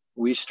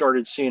 we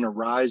started seeing a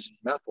rise in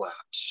meth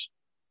labs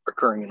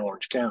occurring in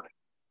Orange County.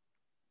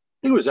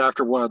 I think it was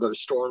after one of those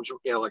storms,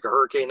 like a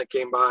hurricane that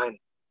came by and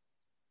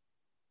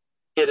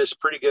hit us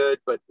pretty good,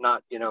 but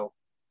not,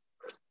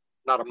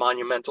 not a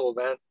monumental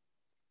event.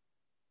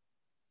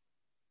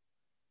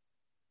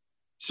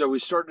 So we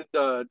started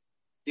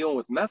dealing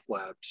with meth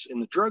labs in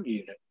the drug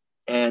unit,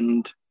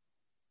 and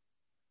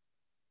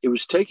it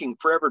was taking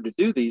forever to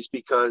do these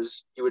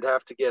because you would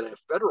have to get a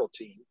federal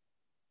team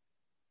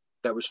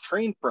that was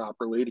trained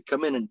properly to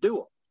come in and do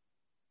them.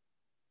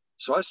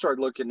 So I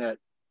started looking at,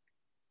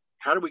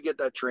 how do we get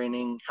that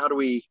training? How do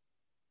we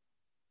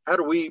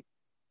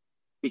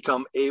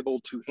become able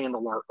to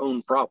handle our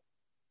own problem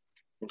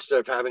instead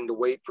of having to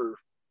wait for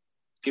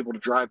people to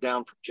drive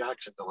down from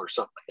Jacksonville or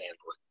something to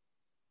handle it?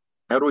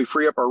 How do we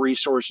free up our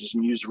resources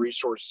and use the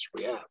resources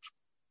we have?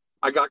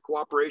 I got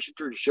cooperation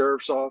through the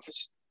sheriff's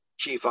office,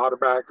 Chief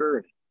Otterbacker,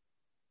 and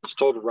was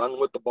told to run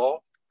with the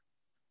ball.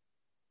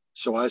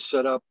 So I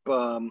set up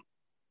our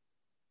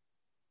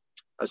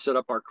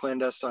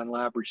clandestine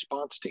lab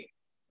response team.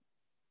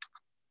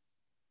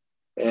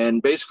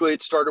 And basically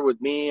it started with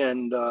me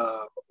and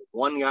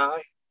one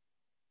guy,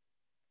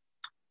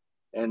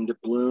 and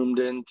it bloomed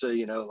into,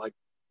 like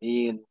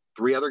me and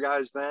 3 other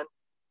guys then.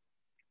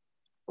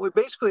 We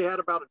basically had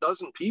about a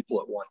dozen people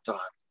at one time.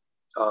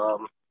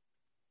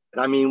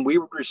 And I mean, we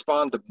would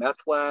respond to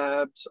meth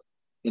labs.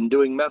 In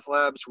doing meth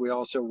labs, we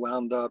also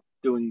wound up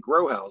doing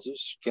grow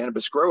houses,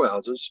 cannabis grow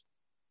houses,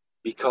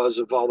 because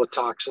of all the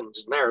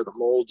toxins in there, the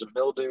molds and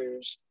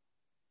mildews.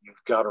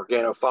 You've got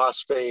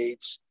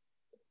organophosphates.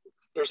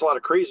 There's a lot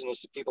of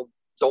craziness that people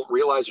don't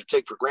realize or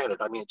take for granted.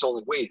 I mean, it's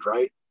only weed,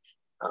 right?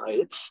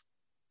 It's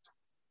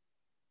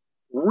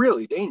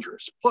really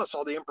dangerous. Plus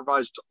all the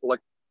improvised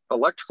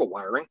electrical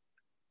wiring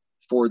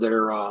for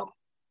their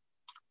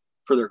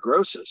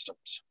grow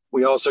systems.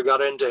 We also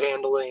got into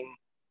handling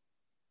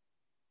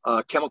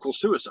chemical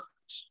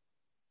suicides.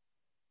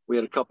 We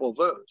had a couple of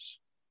those.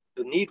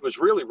 The need was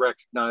really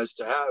recognized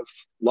to have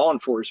law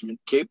enforcement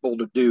capable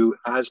to do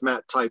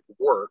hazmat type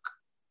work,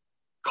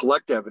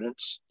 collect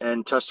evidence,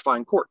 and testify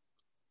in court.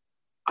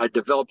 I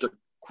developed a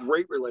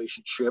great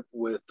relationship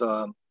with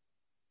the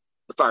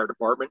fire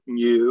department and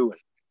you and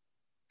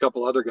a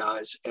couple other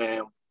guys,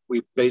 and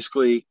we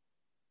basically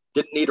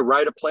didn't need to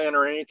write a plan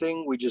or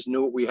anything. We just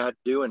knew what we had to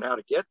do and how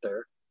to get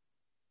there.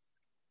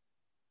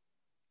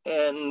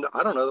 And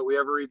I don't know that we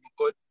ever even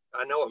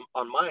I know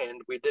on my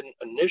end, we didn't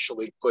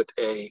initially put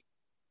a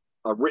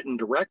written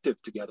directive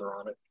together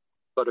on it,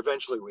 but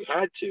eventually we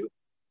had to,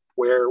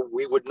 where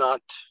we would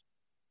not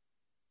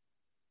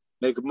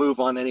make a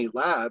move on any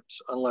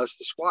labs unless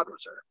the squad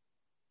was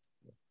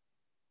there.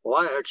 Well,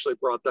 I actually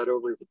brought that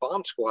over to the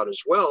bomb squad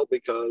as well,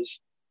 because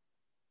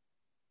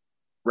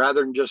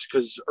rather than just,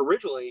 because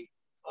originally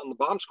on the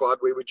bomb squad,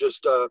 we would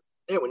just,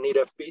 we need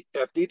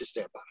FD to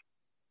stand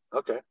by.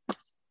 Okay.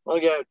 Well,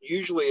 yeah,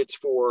 usually it's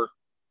for,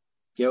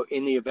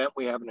 in the event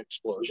we have an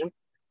explosion,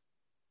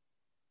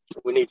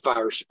 we need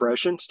fire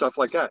suppression, stuff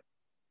like that.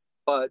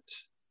 But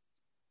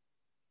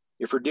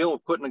if we're dealing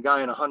with putting a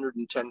guy in a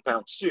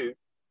 110-pound suit,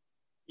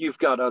 you've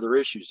got other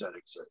issues that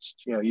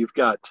exist. You've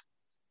got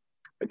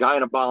a guy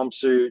in a bomb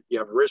suit, you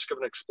have a risk of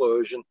an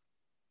explosion,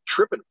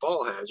 trip and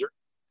fall hazard,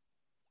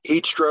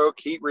 heat stroke,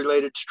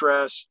 heat-related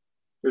stress.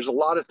 There's a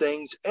lot of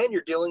things, and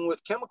you're dealing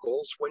with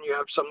chemicals when you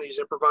have some of these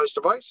improvised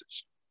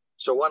devices.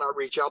 So why not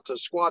reach out to the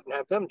squad and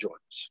have them join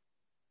us?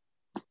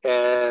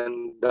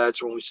 And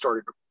that's when we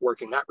started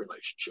working that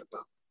relationship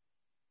up.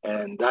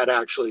 And that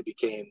actually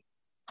became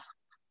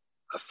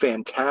a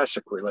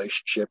fantastic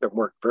relationship and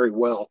worked very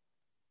well,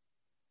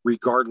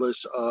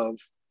 regardless of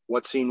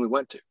what scene we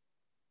went to.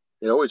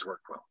 It always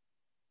worked well.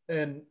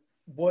 And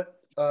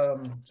what,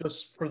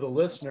 just for the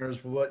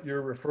listeners, what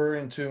you're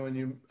referring to when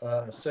you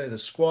say the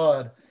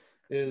squad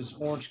is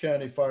Orange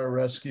County Fire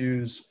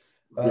Rescue's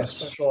Yes.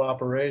 special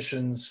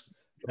operations.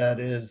 That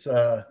is,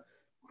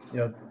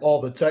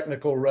 all the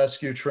technical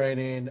rescue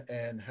training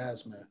and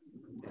hazmat.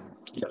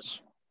 Yes.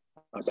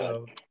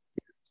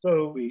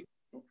 So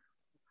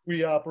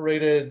we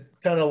operated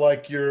kind of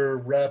like your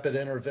rapid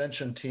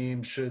intervention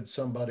team should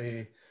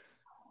somebody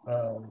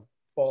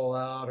fall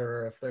out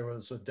or if there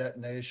was a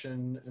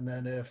detonation. And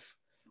then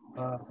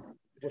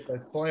with the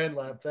plan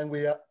lab, then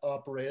we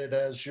operated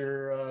as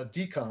your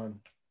decon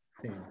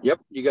team. Yep.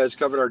 You guys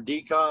covered our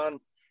decon.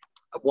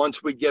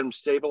 Once we get them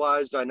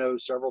stabilized, I know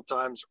several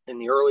times in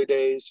the early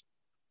days,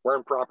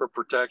 wearing proper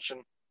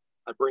protection,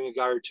 I'd bring a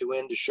guy or two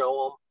in to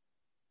show them.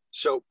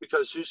 So,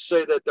 because who's to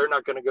say that they're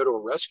not going to go to a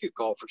rescue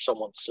call for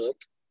someone sick,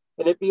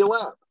 and it'd be a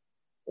lab.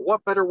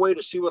 what better way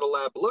to see what a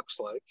lab looks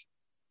like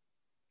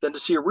than to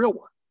see a real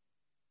one?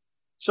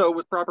 So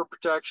with proper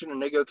protection,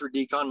 and they go through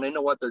decon, and they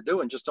know what they're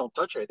doing, just don't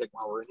touch anything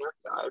while we're in there.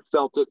 I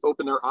felt it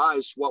open their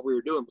eyes to what we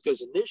were doing,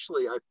 because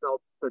initially I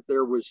felt that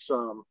there was,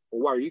 well,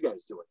 why are you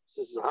guys doing this?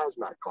 This is a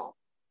hazmat call.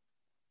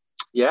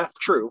 Yeah,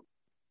 true.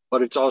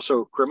 But it's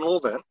also a criminal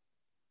event,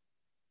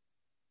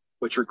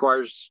 which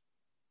requires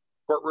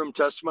courtroom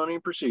testimony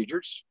and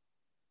procedures,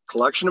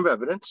 collection of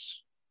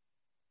evidence.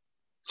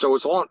 So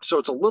it's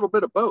a little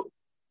bit of both.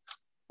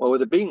 Well,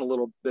 with it being a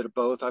little bit of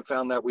both, I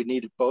found that we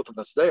needed both of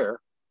us there,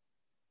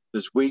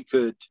 because we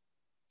could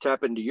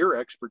tap into your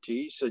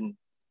expertise and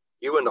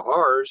you into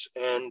ours.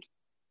 And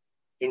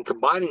in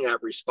combining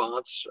that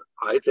response,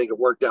 I think it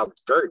worked out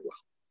very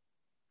well.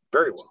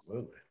 Very well.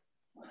 Absolutely.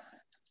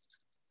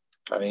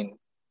 I mean,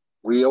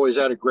 we always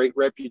had a great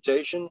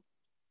reputation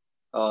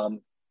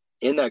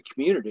in that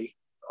community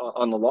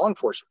on the law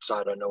enforcement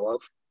side, I know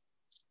of.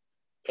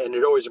 And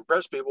it always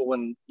impressed people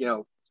when,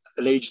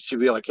 an agency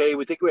would be like, hey,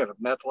 we think we have a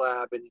meth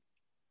lab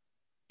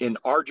in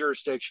our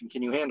jurisdiction.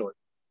 Can you handle it?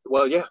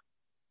 Well, yeah.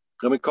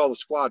 Let me call the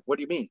squad. What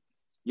do you mean?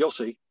 You'll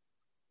see.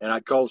 And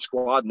I'd call the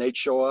squad, and they'd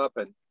show up,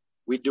 and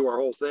we'd do our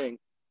whole thing.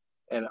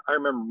 And I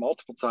remember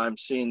multiple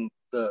times seeing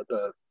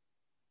the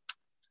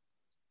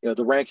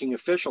ranking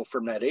official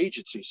from that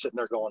agency sitting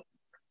there going,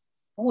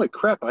 holy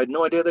crap, I had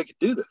no idea they could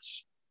do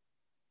this.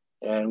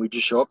 And we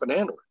just show up and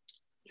handle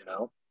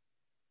it,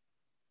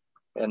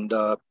 And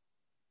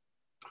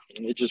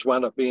it just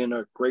wound up being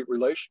a great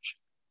relationship.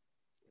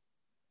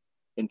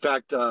 In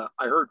fact, I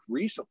heard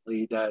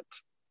recently that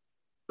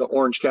the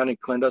Orange County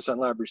Clandestine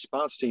Lab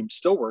Response Team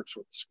still works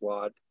with the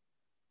squad,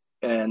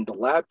 and the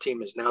lab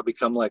team has now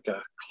become like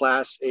a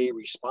Class A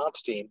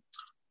response team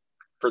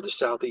for the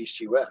Southeast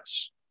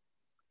U.S.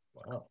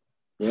 Wow.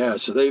 Yeah,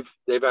 so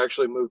they've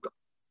actually moved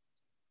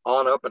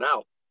on up and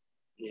out,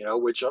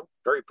 which I'm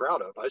very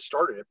proud of. I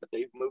started it, but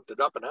they've moved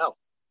it up and out.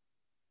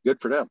 Good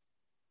for them.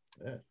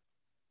 Yeah.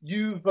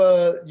 You've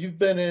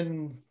been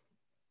in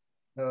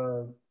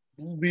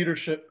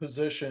leadership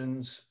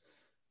positions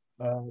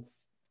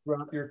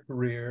throughout your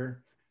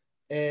career,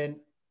 and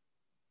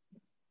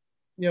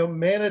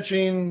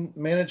managing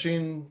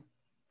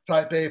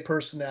type A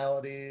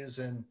personalities,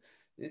 and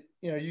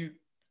you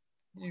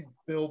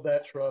build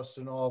that trust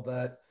and all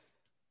that.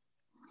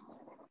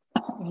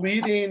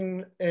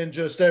 Leading in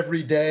just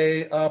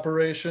everyday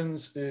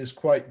operations is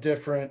quite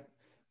different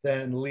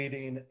than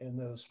leading in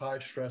those high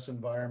stress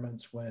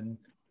environments when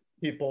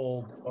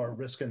people are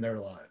risking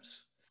their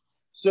lives.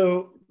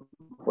 So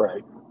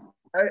right.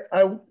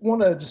 I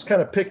want to just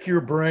kind of pick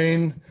your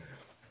brain,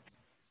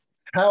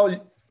 how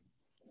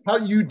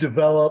you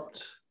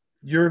developed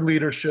your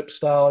leadership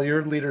style,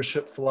 your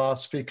leadership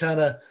philosophy,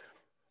 kind of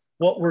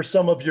what were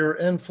some of your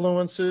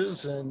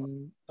influences,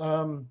 and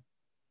kind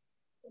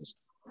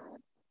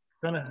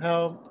of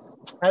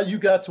how you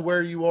got to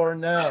where you are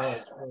now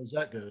as far as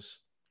that goes.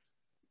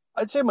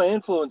 I'd say my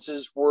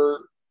influences were,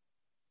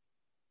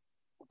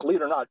 believe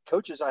it or not,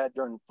 coaches I had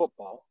during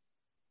football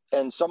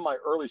and some of my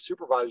early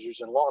supervisors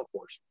in law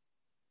enforcement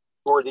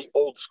who are the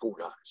old school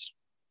guys.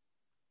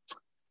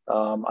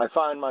 I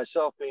find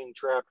myself being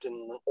trapped in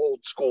an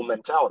old school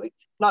mentality,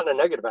 not in a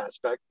negative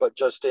aspect, but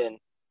just in,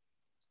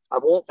 I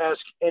won't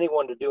ask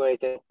anyone to do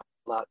anything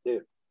I'll not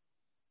do.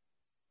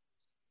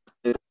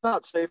 If it's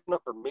not safe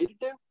enough for me to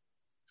do,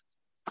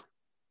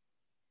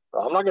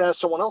 I'm not going to ask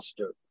someone else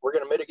to do it. We're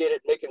going to mitigate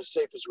it, make it as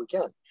safe as we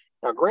can.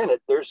 Now, granted,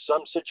 there's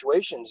some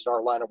situations in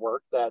our line of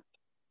work that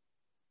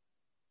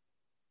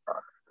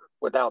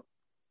without,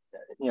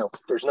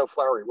 there's no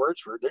flowery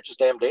words for it. They're just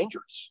damn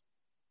dangerous.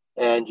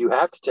 And you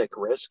have to take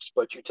risks,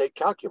 but you take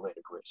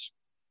calculated risks.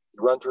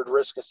 You run through the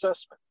risk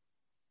assessment.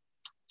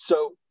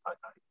 So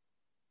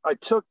I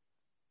took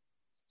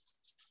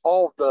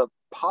all the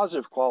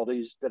positive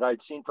qualities that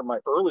I'd seen from my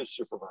early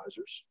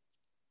supervisors.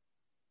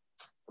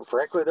 And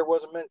frankly, there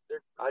wasn't many,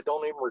 I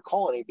don't even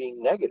recall any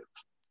being negative.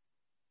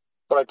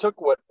 But I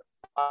took what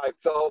I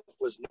felt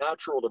was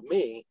natural to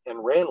me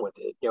and ran with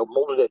it,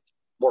 molded it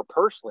more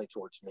personally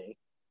towards me,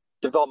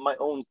 developed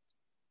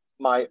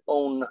my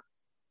own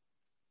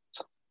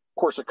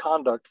course of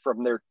conduct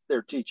from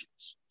their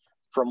teachings,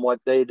 from what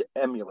they'd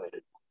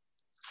emulated.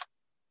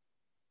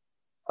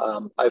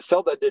 I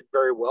felt that did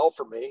very well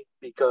for me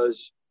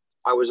because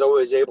I was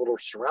always able to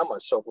surround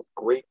myself with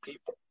great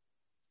people.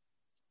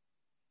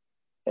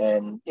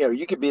 And,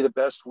 you could be the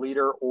best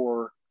leader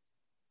or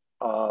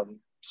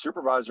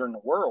supervisor in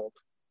the world,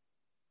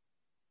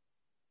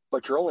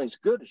 but you're only as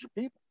good as your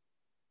people.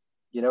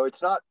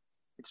 It's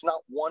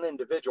not one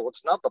individual.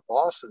 It's not the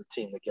boss of the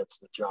team that gets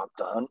the job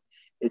done.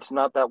 It's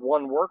not that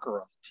one worker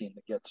on the team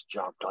that gets the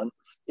job done.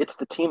 It's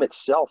the team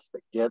itself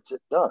that gets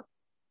it done.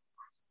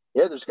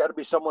 Yeah, there's got to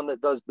be someone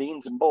that does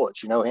beans and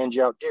bullets, hands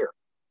you out gear.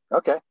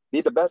 Okay,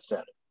 be the best at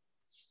it.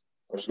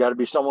 There's got to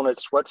be someone that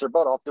sweats their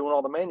butt off doing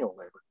all the manual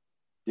labor.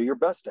 Do your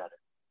best at it.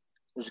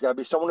 There's got to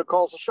be someone who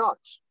calls the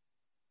shots.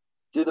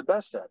 Do the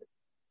best at it.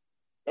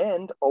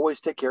 And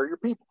always take care of your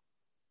people.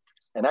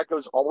 And that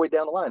goes all the way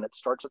down the line. It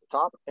starts at the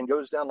top and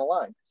goes down the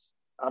line.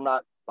 I'm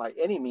not by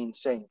any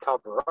means saying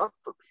cover up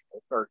for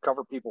people or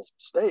cover people's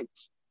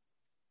mistakes.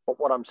 But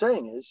what I'm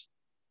saying is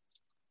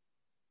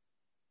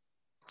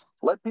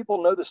let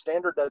people know the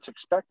standard that's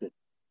expected.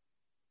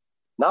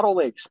 Not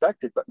only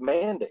expected, but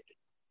mandated.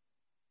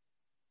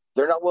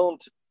 They're not willing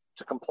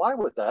to comply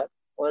with that.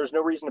 Well, there's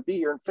no reason to be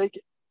here and fake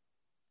it.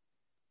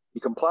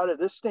 You comply to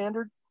this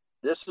standard.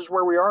 This is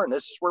where we are and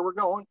this is where we're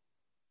going.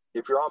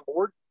 If you're on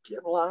board, get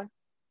in line.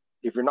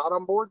 If you're not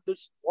on board,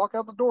 just walk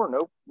out the door.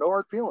 No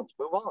hard feelings.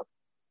 Move on.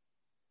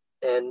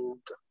 And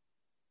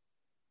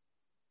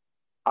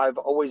I've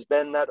always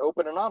been that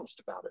open and honest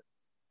about it.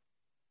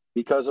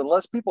 Because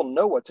unless people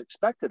know what's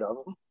expected of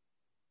them,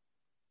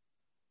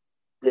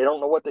 they don't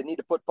know what they need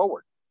to put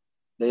forward.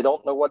 They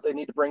don't know what they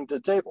need to bring to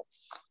the table.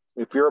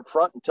 If you're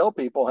upfront and tell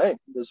people, hey,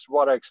 this is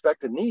what I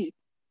expect and need,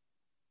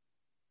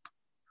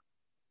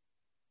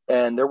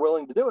 and they're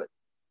willing to do it,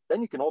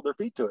 then you can hold their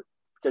feet to it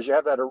because you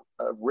have that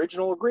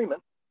original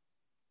agreement.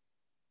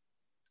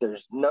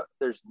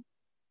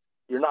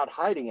 You're not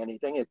hiding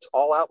anything. It's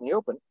all out in the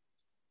open.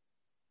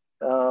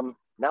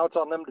 Now it's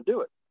on them to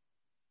do it.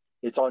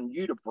 It's on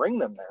you to bring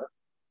them there.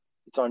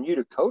 It's on you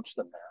to coach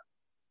them there,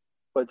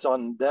 but it's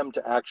on them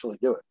to actually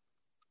do it.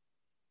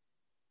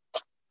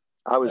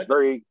 I was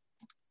very,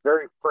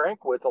 very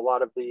frank with a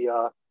lot of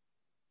the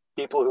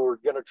people who were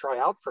going to try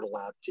out for the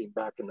lab team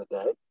back in the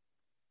day,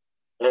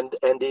 and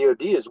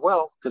EOD as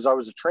well, because I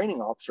was a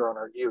training officer on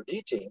our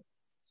EOD team.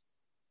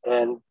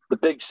 And the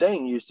big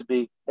saying used to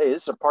be, hey,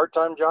 this is a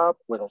part-time job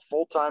with a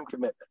full-time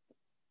commitment.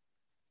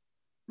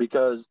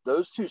 Because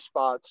those two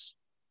spots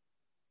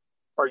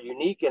are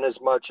unique in as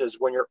much as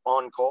when you're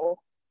on call,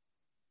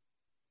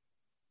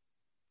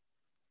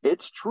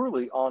 it's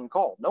truly on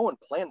call. No one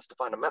plans to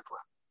find a meth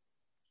lab.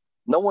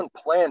 No one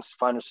plans to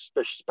find a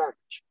suspicious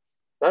package.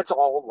 That's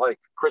all like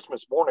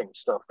Christmas morning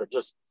stuff that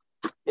just,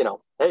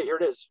 hey, here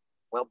it is.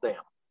 Well,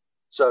 damn.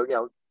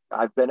 So,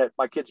 I've been at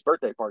my kid's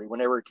birthday party when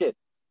they were a kid.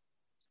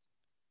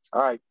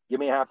 All right, give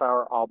me a half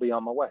hour. I'll be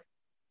on my way.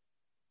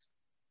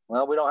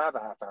 Well, we don't have a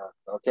half hour.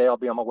 Okay, I'll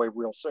be on my way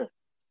real soon.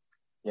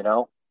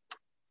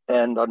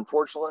 And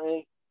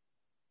unfortunately,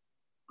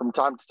 from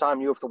time to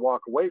time, you have to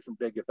walk away from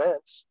big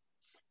events.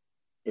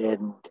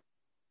 And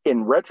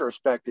in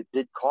retrospect, it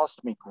did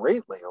cost me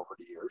greatly over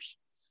the years.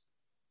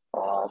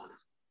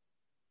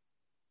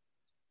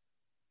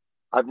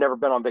 I've never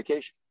been on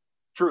vacation,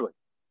 truly.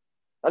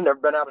 I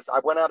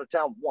went out of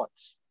town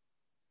once.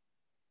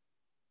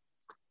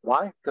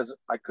 Why? Because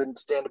I couldn't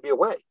stand to be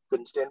away.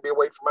 Couldn't stand to be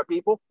away from my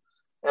people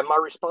and my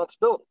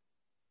responsibility.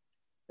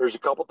 There's a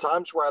couple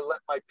times where I let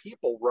my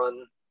people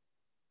run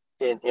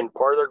in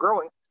part of their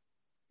growing.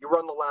 You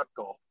run the lab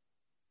call.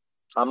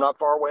 I'm not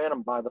far away and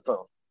I'm by the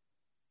phone.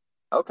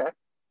 Okay.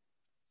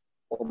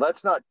 Well,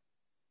 that's not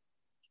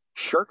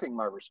shirking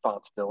my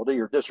responsibility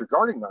or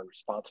disregarding my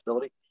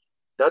responsibility.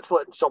 That's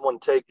letting someone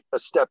take a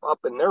step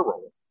up in their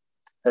role.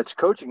 That's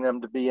coaching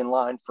them to be in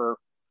line for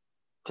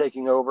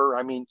taking over.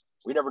 I mean,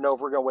 we never know if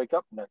we're going to wake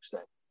up the next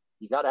day.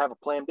 You got to have a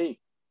plan B.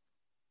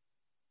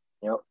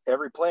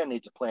 Every plan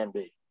needs a plan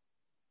B.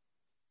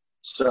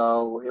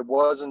 So it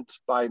wasn't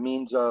by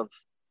means of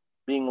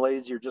being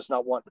lazy or just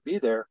not wanting to be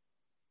there.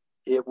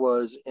 It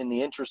was in the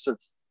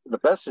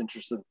best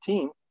interest of the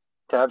team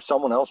to have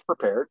someone else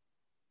prepared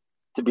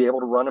to be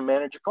able to run and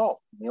manage a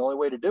call. And the only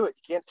way to do it,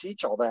 you can't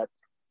teach all that.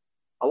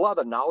 A lot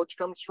of the knowledge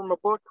comes from a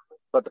book,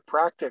 but the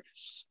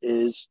practice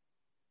is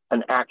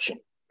an action.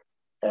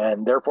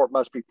 And therefore it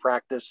must be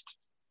practiced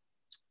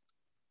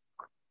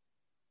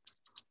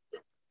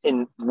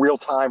in real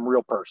time,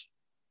 real person,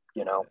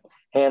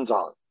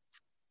 hands-on.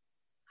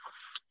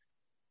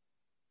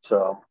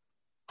 So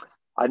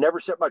I never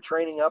set my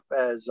training up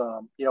as,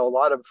 a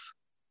lot of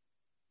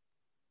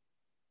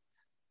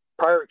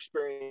prior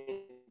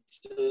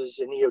experiences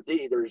in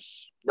EOD,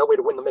 there's no way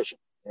to win the mission.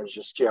 It's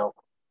just,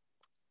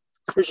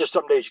 there's just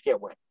some days you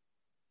can't win.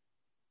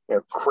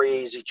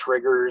 Crazy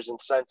triggers and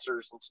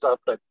sensors and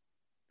stuff that,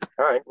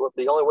 all right, well,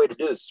 the only way to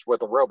do this is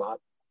with a robot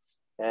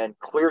and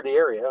clear the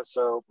area.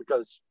 So,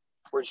 because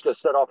we're just going to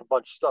set off a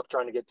bunch of stuff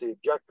trying to get to the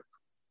objective.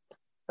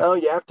 No,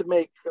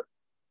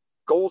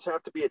 goals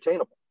have to be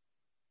attainable.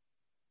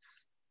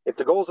 If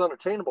the goal is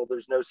unattainable,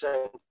 there's no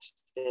sense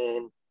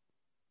in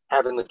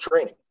having the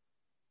training.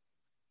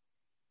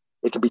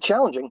 It can be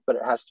challenging, but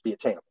it has to be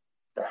attainable.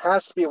 There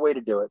has to be a way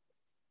to do it.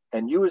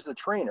 And you as the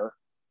trainer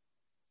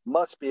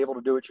must be able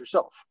to do it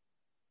yourself.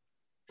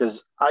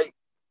 Because I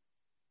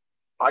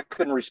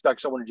couldn't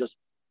respect someone who just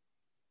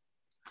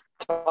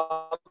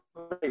taught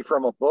me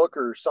from a book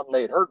or something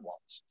they had heard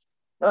once.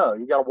 No,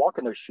 you got to walk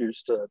in those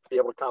shoes to be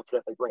able to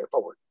confidently bring it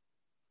forward.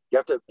 You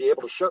have to be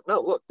able to show, no,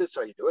 look, this is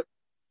how you do it.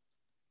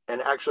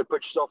 And actually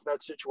put yourself in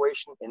that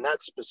situation, in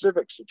that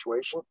specific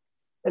situation,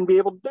 and be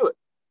able to do it.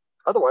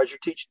 Otherwise, you're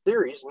teaching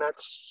theories, and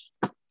that's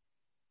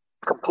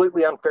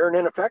completely unfair and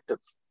ineffective.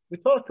 We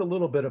talked a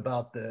little bit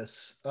about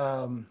this,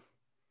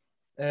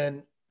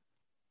 and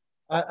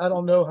I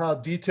don't know how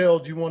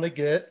detailed you want to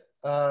get,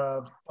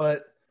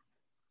 but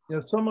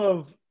some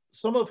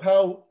of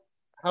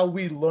how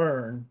we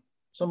learn,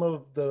 some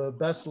of the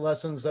best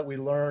lessons that we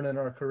learn in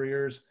our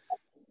careers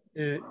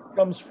it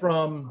comes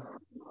from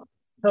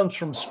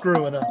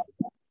screwing up.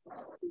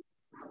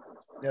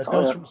 Yeah, it Oh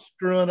comes yeah. from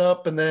screwing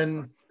up, and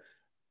then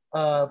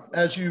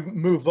as you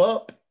move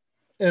up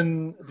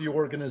in the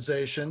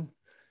organization,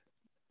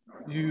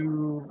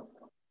 you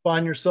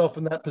find yourself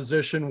in that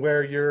position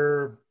where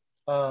you're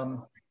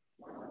um,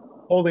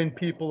 holding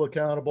people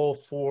accountable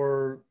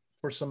for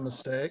some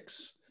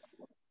mistakes.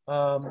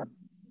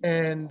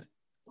 And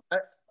I,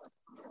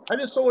 I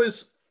just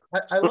always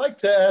I like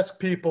to ask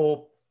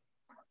people,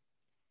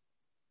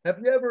 have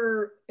you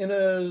ever in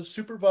a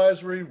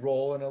supervisory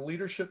role in a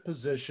leadership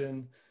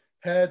position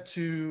had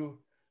to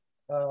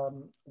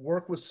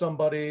work with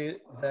somebody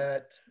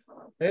that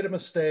made a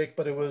mistake,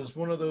 but it was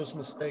one of those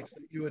mistakes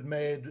that you had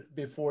made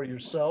before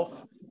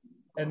yourself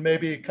and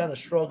maybe kind of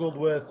struggled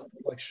with,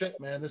 like, shit,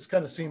 man, this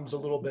kind of seems a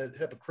little bit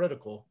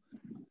hypocritical.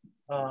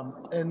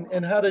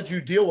 And how did you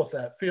deal with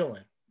that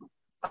feeling?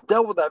 I've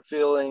dealt with that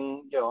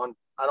feeling, on,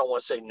 I don't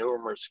want to say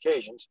numerous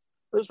occasions.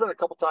 There's been a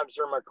couple times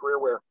during my career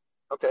where,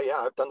 okay, yeah,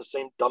 I've done the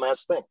same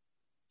dumbass thing.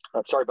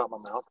 I'm sorry about my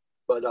mouth,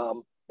 but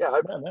yeah,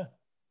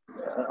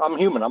 I'm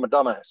human. I'm a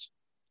dumbass.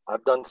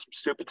 I've done some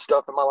stupid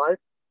stuff in my life,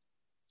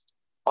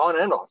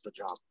 on and off the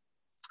job.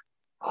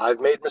 I've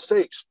made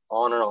mistakes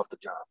on and off the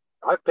job.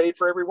 I've paid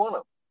for every one of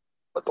them.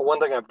 But the one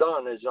thing I've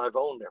done is I've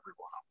owned every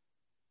one of them.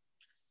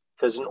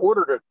 Because in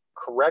order to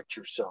correct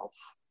yourself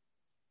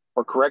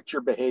or correct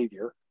your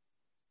behavior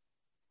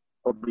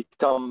or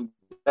become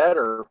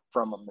better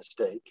from a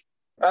mistake,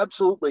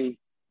 absolutely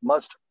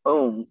must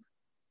own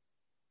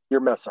your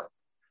mess up.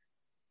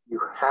 You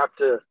have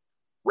to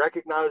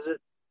recognize it,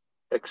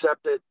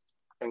 accept it,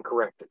 and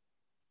correct it.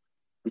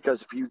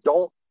 Because if you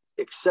don't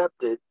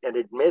accept it and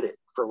admit it,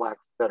 for lack of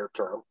a better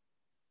term,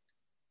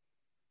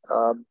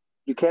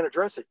 you can't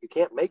address it. You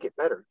can't make it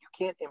better. You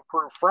can't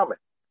improve from it.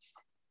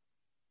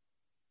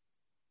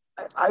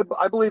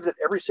 I believe that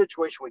every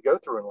situation we go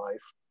through in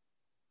life,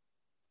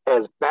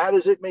 as bad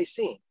as it may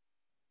seem,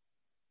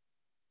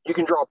 you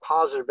can draw a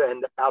positive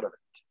end out of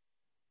it.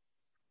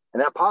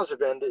 And that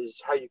positive end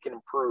is how you can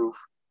improve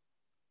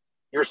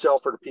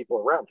yourself or the people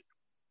around you.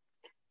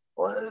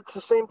 Well, it's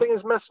the same thing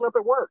as messing up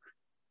at work.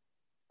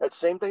 That's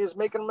the same thing as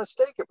making a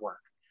mistake at work.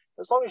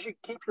 As long as you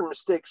keep your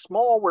mistakes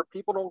small where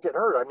people don't get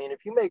hurt. I mean,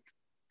 if you make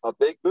a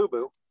big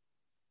boo-boo,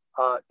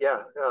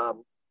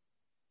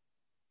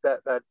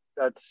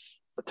 that's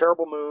a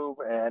terrible move,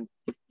 and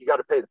you got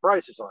to pay the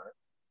prices on it.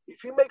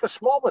 If you make a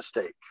small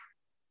mistake,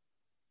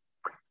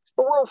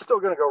 the world's still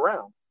going to go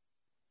round.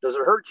 Does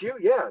it hurt you?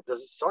 Yeah.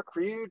 Does it suck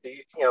for you? Do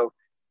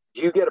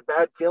you get a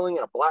bad feeling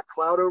and a black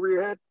cloud over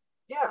your head?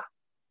 Yeah.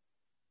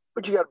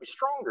 But you got to be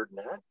stronger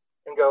than that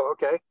and go,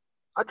 okay,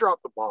 I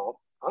dropped the ball.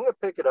 I'm going to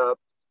pick it up.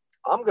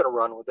 I'm going to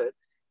run with it,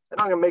 and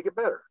I'm going to make it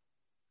better.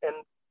 And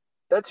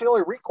that's the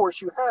only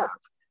recourse you have.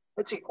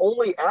 That's the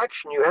only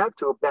action you have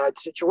to a bad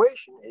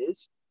situation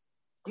is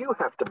you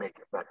have to make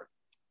it better.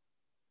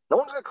 No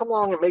one's going to come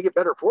along and make it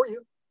better for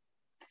you.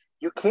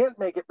 You can't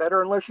make it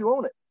better unless you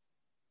own it.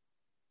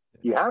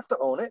 You have to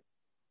own it.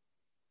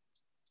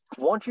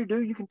 Once you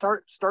do, you can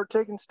start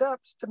taking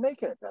steps to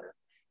making it better.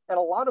 And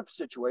a lot of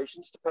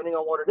situations, depending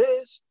on what it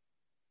is,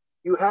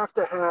 you have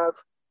to have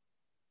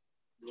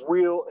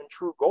real and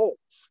true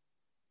goals.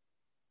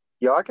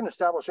 Yeah, I can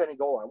establish any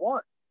goal I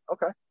want.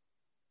 Okay.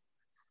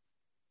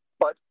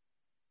 But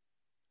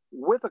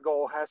with a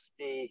goal has to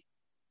be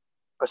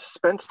a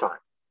suspense time,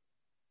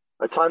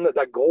 a time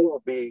that goal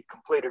will be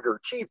completed or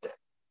achieved in.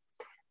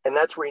 And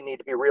that's where you need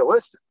to be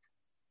realistic.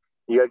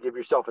 You got to give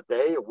yourself a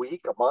day, a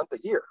week, a month, a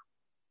year.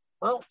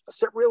 Well,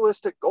 set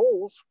realistic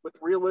goals with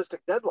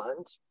realistic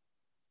deadlines,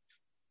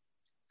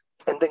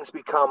 and things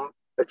become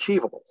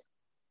achievable.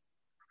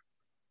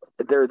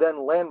 There are then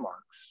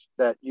landmarks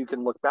that you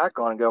can look back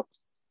on and go,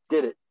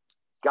 did it,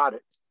 got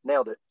it,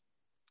 nailed it,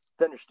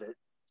 finished it.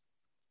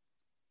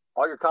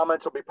 All your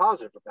comments will be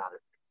positive about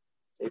it.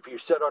 If you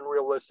set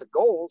unrealistic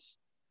goals,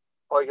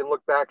 all you can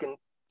look back and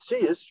see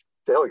is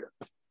failure.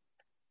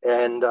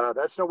 And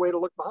that's no way to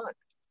look behind.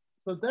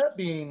 So that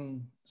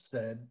being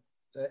said,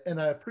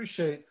 and I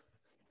appreciate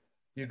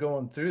you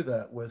going through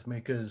that with me,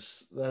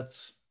 because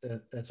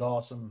it's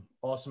awesome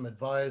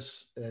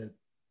advice. It's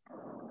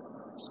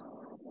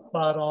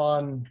spot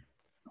on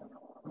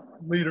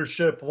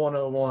leadership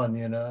 101,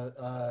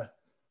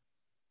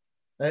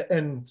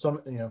 and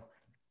some,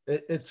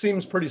 it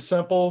seems pretty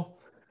simple,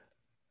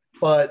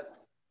 but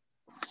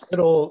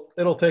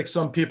it'll take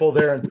some people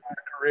their entire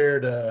career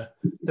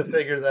to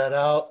figure that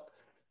out,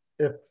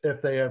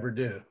 if they ever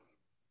do.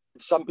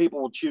 Some people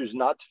will choose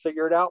not to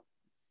figure it out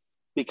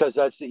because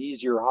that's the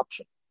easier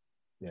option.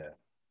 Yeah.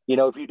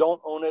 If you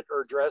don't own it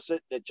or address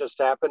it, it just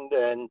happened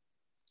and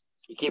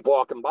you keep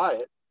walking by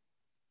it.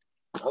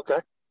 Okay.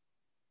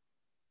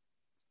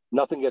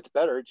 Nothing gets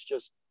better.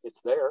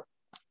 It's there.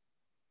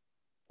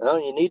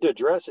 Well, you need to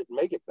address it and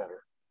make it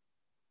better.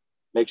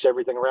 Makes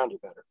everything around you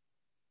better.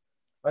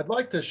 I'd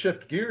like to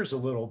shift gears a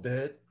little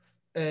bit.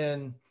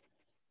 And,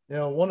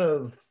 one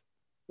of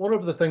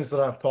the things that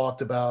I've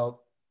talked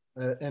about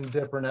in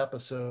different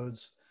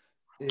episodes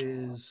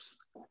is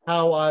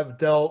how I've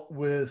dealt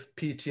with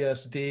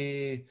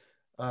PTSD,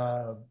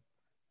 uh,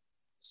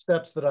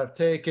 steps that I've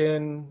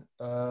taken,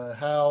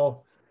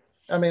 how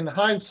I mean,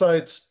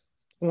 hindsight's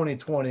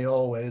 2020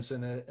 always,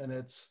 and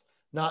it's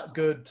not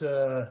good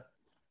to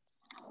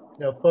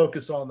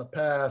focus on the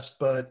past,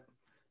 but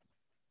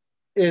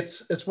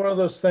it's one of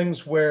those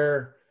things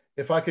where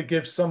if I could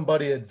give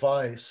somebody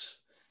advice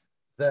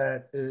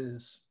that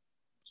is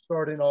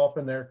starting off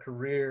in their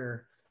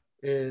career,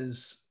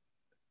 is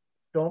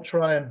don't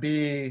try and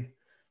be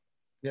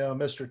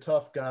Mr.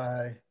 Tough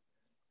Guy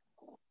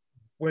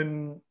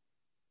when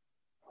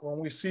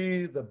we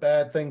see the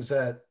bad things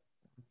that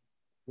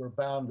we're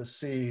bound to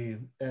see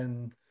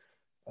in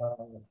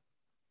uh,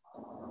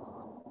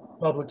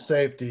 public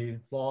safety,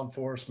 law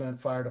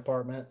enforcement, fire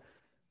department.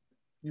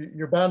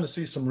 You're bound to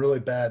see some really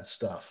bad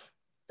stuff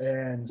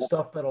and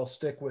stuff that'll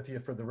stick with you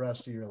for the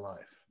rest of your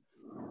life.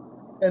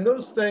 And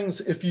those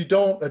things, if you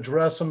don't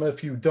address them,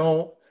 if you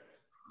don't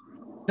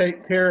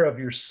take care of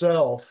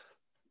yourself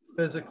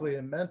physically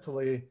and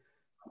mentally,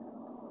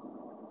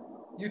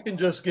 you can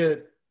just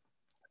get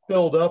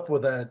filled up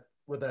with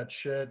that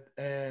shit,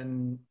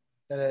 and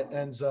it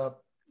ends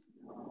up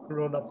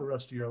screwing up the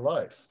rest of your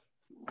life,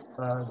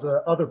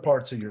 the other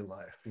parts of your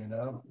life,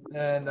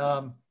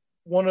 And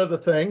one of the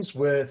things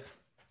with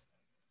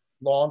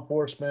law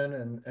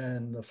enforcement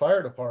and the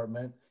fire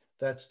department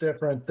that's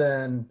different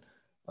than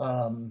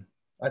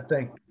I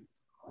think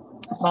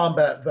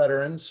combat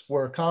veterans,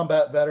 where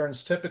combat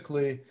veterans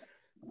typically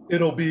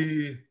it'll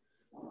be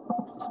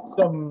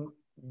some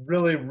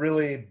really,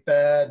 really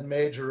bad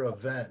major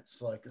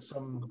events, like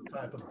some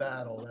type of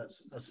battle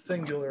that's a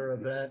singular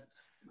event.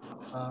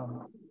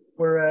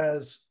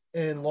 Whereas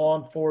in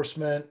law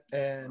enforcement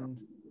and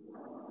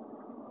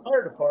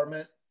fire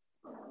department,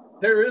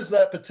 there is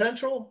that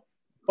potential,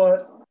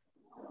 but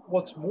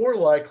what's more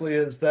likely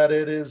is that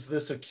it is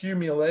this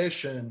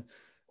accumulation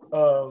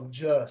of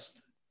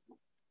just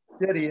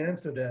shitty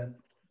incident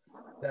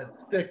that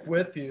stick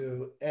with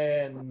you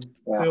and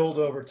build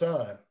over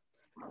time.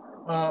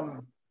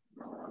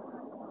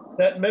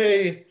 That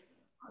may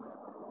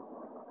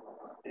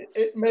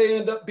it may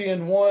end up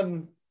being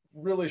one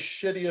really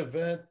shitty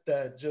event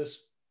that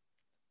just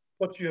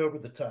puts you over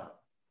the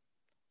top.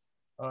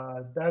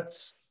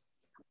 That's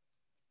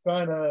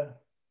kind of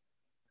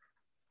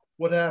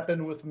what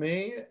happened with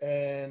me,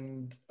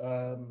 and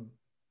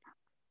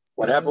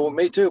what happened with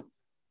me too.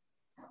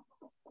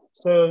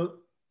 So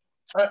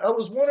I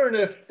was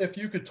wondering if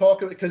you could talk,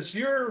 because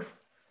you've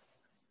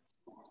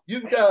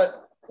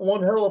got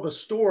one hell of a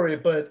story,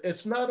 but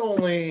it's not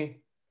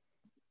only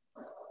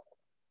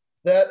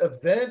that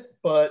event,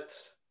 but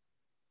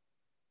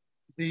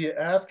the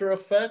after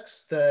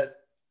effects that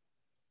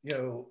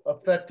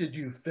affected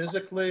you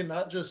physically,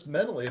 not just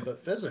mentally,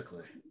 but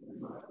physically.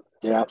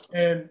 Yeah.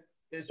 And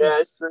it's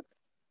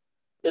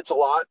it's a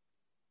lot.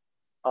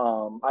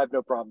 I have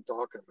no problem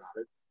talking about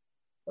it.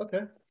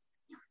 Okay.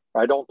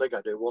 I don't think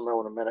I do. We'll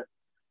know in a minute.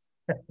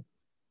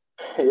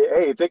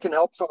 Hey, if it can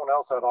help someone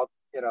else out, I'll,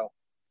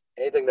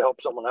 anything to help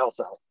someone else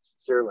out.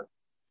 Seriously.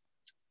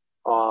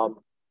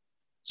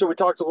 So we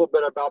talked a little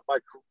bit about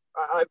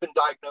I've been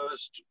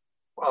diagnosed.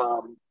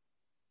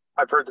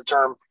 I've heard the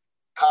term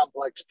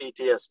complex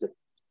PTSD,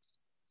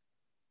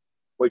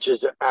 which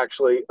is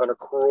actually an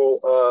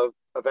accrual of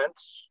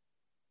events.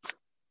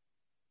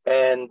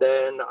 And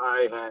then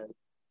I had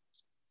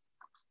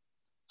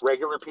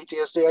regular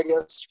PTSD, I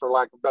guess, for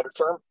lack of a better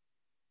term,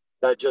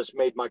 that just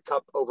made my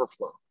cup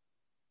overflow.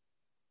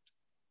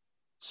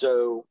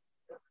 So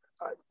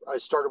I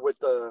started with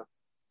the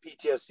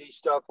PTSD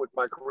stuff with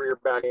my career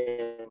back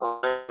in.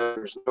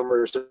 There's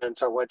numerous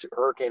events. I went to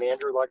Hurricane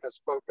Andrew, like I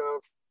spoke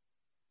of.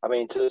 I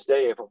mean, to this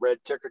day, if a red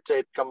ticker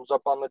tape comes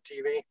up on the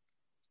TV,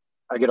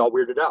 I get all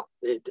weirded out.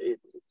 It's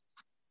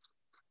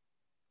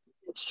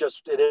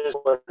just, it is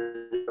what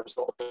it is.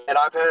 And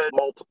I've had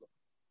multiple.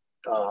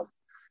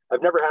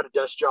 I've never had a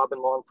desk job in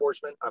law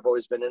enforcement. I've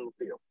always been in the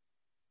field.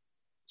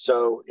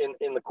 So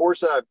in the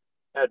course, I've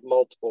had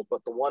multiple,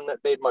 but the one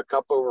that made my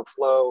cup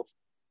overflow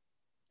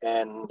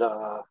and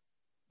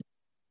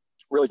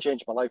really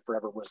changed my life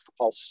forever was the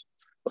Pulse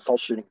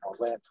shooting in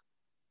Orlando.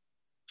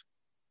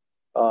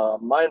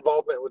 My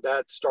involvement with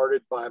that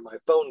started by my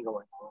phone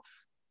going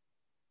off.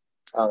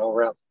 I don't know,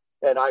 around,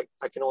 and I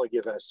can only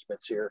give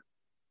estimates here,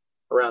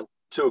 around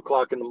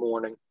 2:00 in the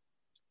morning.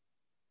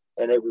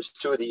 And it was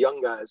two of the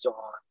young guys on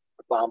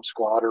the bomb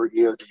squad or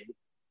EOD.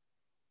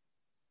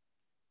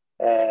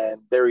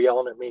 And they were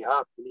yelling at me,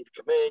 "Hop, you need to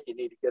come in. You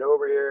need to get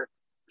over here.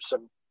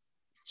 There's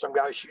some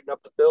guy shooting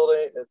up the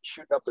building and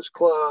shooting up his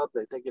club.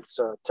 They think it's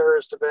a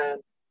terrorist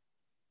event."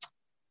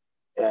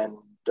 And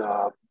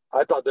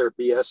I thought they were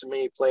BSing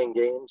me, playing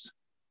games.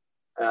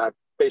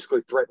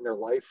 Basically threatened their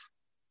life.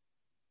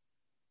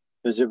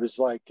 Because it was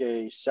like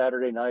a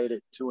Saturday night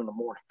at 2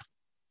 a.m.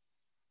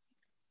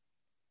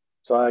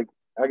 So I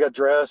got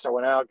dressed. I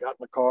went out, got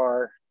in the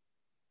car,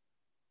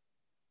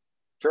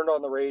 turned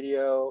on the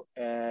radio,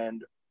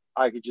 and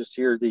I could just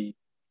hear the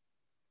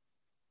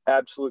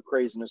absolute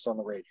craziness on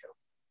the radio.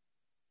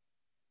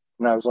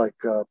 And I was like,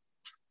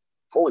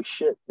 holy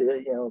shit,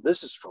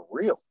 this is for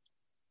real.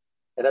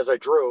 And as I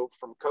drove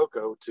from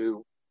Cocoa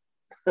to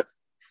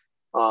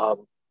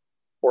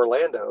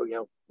Orlando,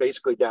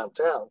 basically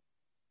downtown,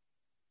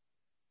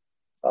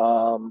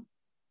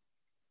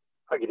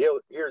 I could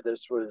hear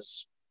this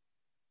was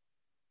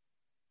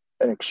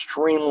an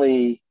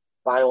extremely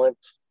violent,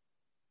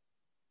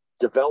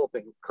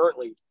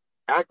 currently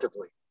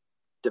actively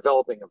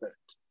developing event.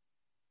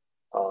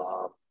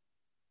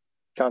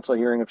 Constantly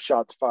hearing of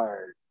shots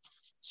fired.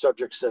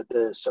 Subject said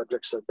this,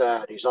 subject said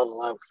that. He's on the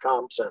line with the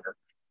comm center.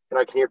 And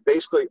I can hear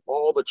basically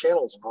all the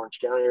channels in Orange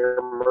County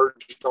are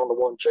merged onto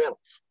one channel.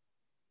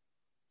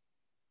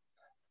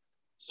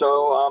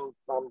 So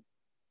I'm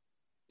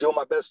doing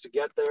my best to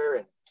get there,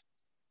 and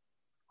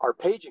our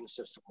paging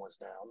system was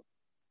down.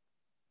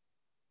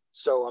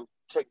 So I'm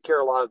taking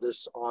care of a lot of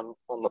this on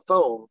the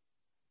phone,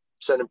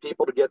 sending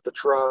people to get the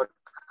truck,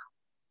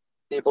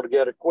 people to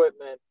get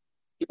equipment,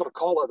 people to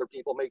call other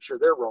people, make sure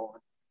they're rolling,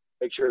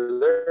 make sure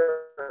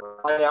they're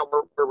finding out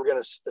where we're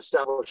going to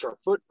establish our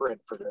footprint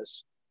for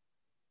this.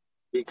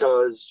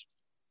 Because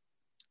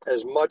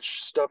as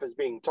much stuff is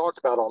being talked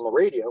about on the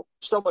radio,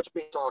 so much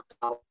being talked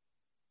about,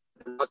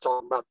 and not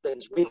talking about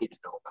things we need to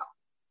know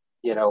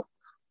about.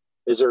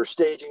 Is there a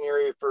staging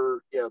area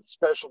for the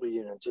specialty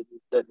units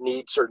that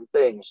need certain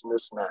things and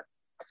this and that?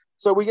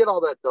 So we get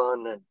all that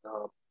done, and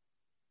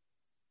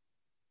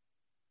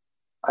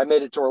I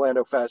made it to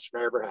Orlando faster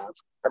than I ever have.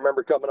 I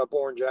remember coming up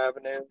Orange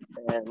Avenue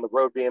and the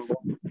road being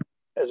blocked.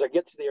 As I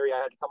get to the area, I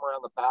had to come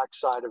around the back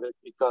side of it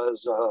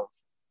because of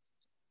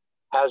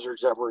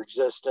hazards that were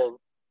existent,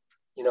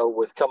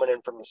 with coming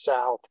in from the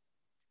south.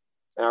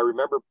 And I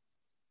remember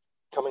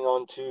coming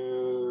on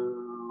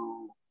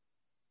to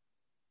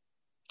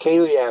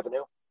Cayley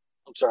Avenue.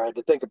 I'm sorry, I had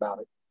to think about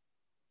it.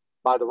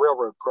 By the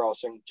railroad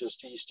crossing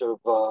just east of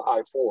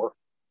I-4.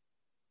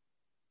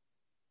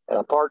 And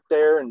I parked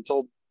there and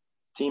told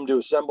the team to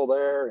assemble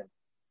there. And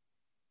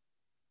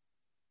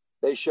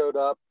they showed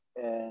up,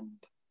 and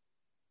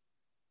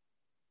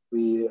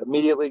we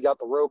immediately got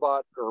the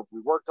robot, or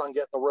we worked on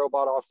getting the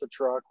robot off the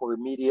truck. We're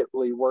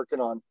immediately working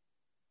on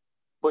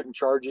putting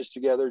charges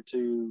together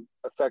to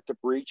effect a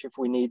breach if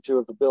we need to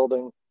of the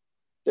building.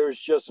 There's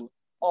just an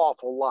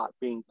awful lot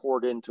being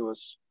poured into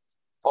us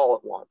all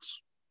at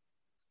once.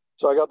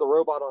 So I got the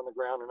robot on the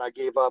ground, and I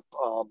gave up.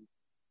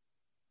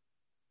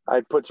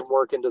 I'd put some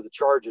work into the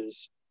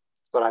charges,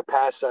 but I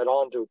passed that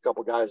on to a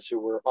couple guys who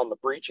were on the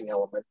breaching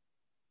element.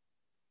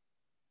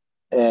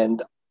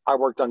 And I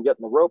worked on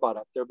getting the robot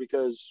up there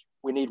because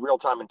we need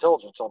real-time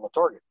intelligence on the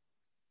target.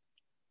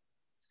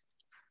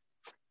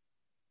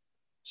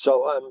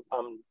 So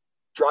I'm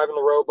driving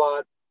the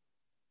robot,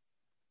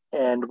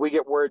 and we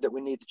get word that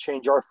we need to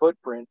change our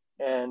footprint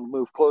and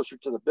move closer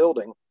to the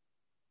building.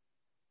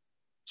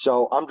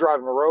 So I'm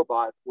driving the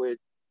robot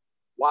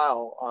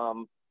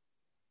while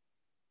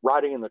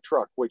riding in the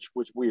truck, which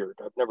was weird.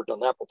 I've never done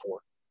that before.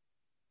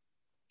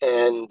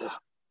 And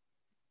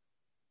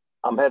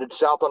I'm headed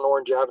south on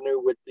Orange Avenue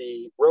with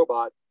the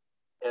robot,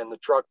 and the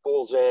truck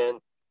pulls in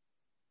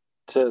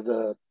to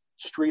the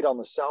street on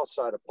the south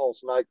side of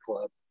Pulse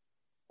Nightclub.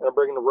 And I'm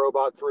bringing the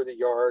robot through the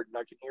yard, and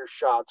I can hear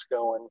shots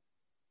going.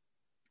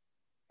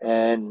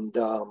 And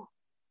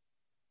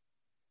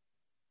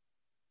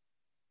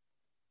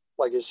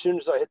as soon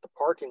as I hit the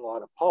parking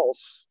lot of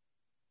Pulse,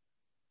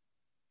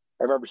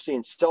 I remember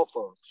seeing cell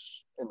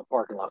phones in the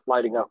parking lot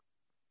lighting up,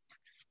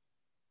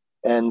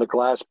 and the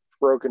glass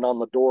broken on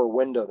the door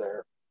window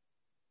there.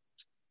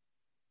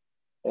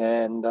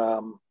 And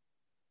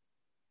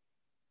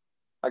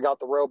I got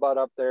the robot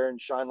up there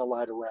and shine the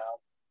light around.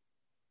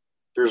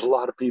 There's a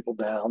lot of people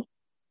down.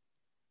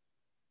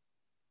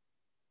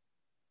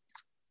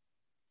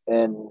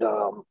 And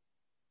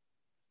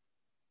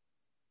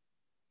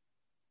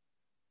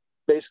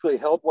basically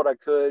held what I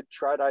could,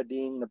 tried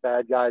IDing the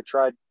bad guy,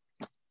 tried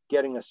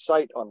getting a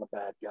sight on the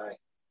bad guy.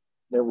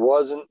 There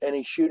wasn't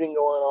any shooting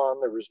going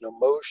on. There was no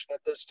motion at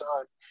this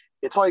time.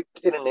 It's like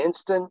in an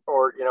instant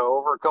or,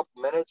 over a couple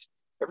minutes,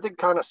 everything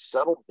kind of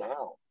settled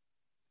down.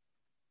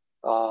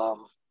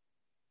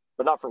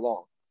 But not for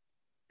long,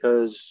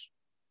 because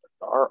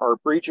our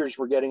breachers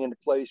were getting into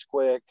place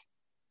quick.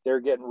 They're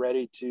getting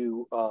ready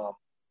to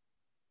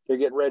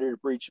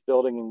breach the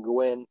building and go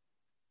in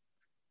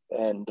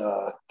and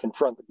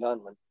confront the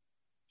gunman.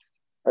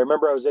 I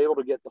remember I was able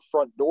to get the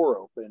front door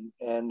open,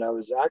 and I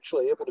was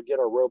actually able to get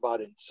our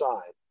robot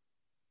inside.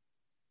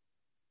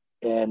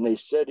 And they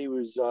said he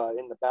was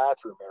in the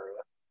bathroom area.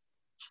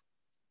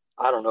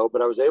 I don't know,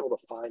 but I was able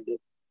to find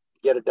it,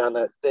 get it down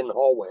that thin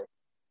hallway.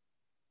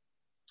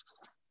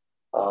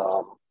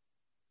 A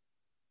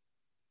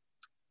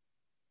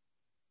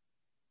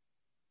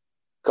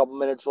couple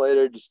minutes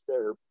later,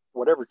 or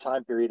whatever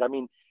time period. I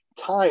mean,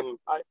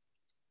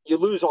 you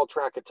lose all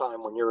track of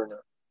time when you're in an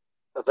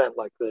event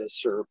like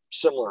this or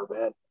similar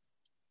event,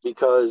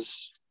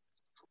 because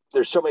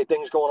there's so many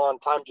things going on.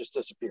 Time just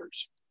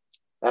disappears.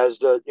 As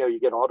you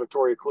get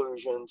auditory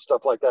occlusion,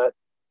 stuff like that.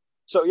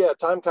 So yeah,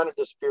 time kind of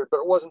disappeared,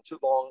 but it wasn't too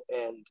long.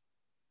 And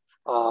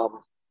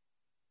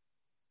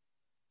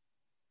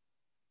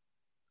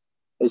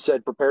They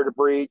said, prepare to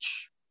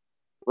breach.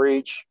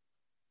 The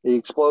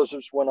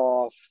explosives went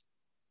off.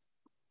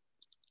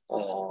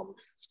 The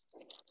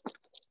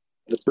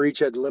breach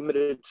had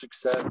limited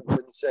success.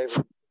 Wouldn't say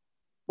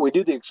we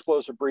do the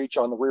explosive breach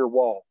on the rear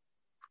wall.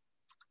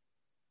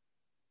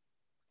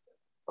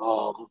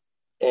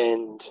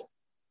 And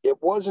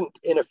it wasn't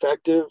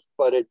ineffective,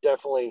 but it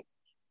definitely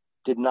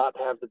did not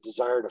have the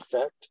desired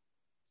effect.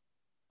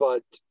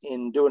 But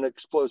in doing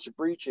explosive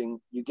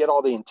breaching, you get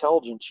all the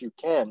intelligence you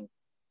can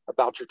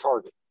about your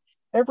target.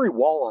 Every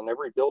wall on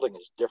every building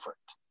is different.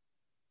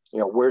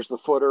 Where's the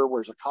footer?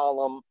 Where's a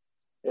column?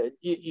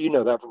 You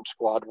know that from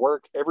squad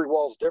work. Every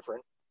wall is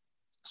different.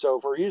 So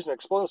if we're using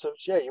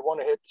explosives, you want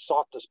to hit the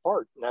softest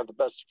part and have the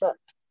best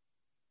effect.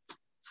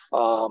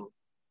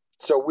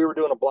 So we were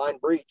doing a blind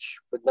breach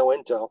with no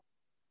intel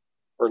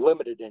or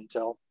limited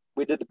intel.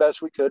 We did the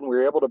best we could, and we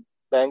were able to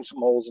bang some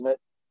holes in it.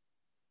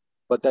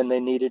 But then they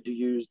needed to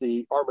use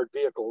the armored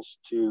vehicles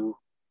to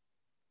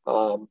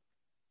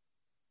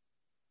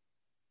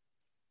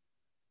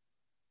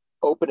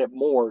open it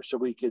more so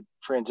we could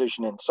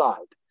transition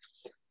inside.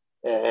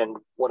 And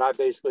what I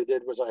basically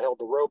did was I held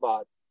the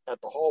robot at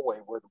the hallway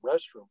where the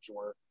restrooms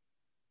were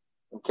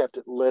and kept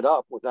it lit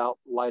up without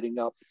lighting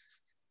up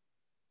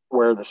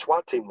where the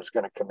SWAT team was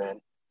going to come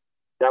in.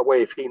 That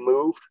way, if he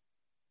moved,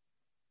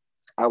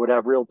 I would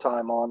have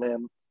real-time on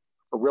him,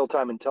 or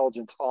real-time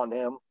intelligence on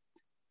him.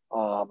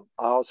 I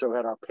also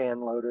had our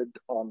pan loaded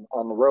on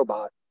the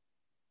robot.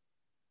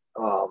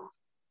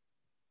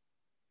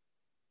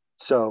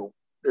 So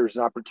there's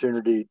an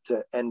opportunity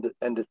to end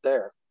it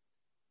there.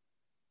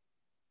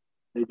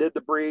 They did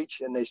the breach,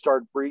 and they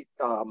started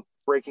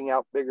breaking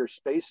out bigger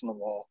space in the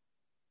wall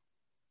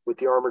with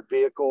the armored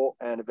vehicle,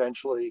 and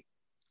eventually,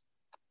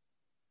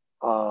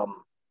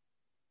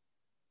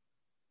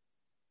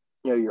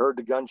 you heard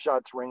the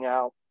gunshots ring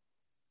out.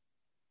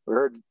 We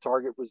heard the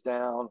target was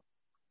down,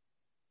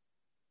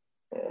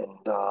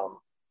 and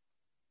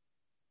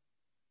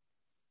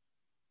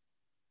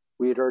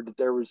we had heard that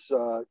there was,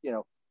 so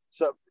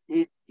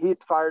he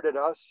had fired at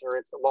us, or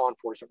at the law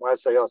enforcement. When I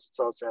say us, it's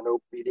us and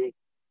OPD,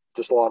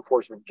 just law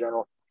enforcement in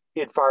general. He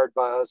had fired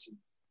by us, and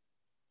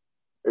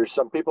there's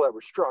some people that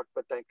were struck,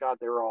 but thank God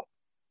they were all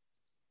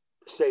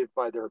saved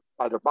by their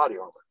body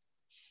armor.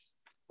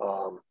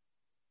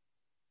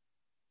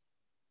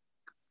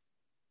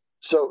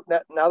 So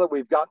now that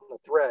we've gotten the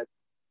threat,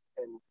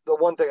 and the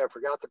one thing I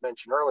forgot to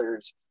mention earlier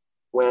is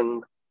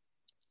when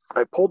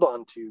I pulled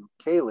on to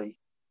Kaylee,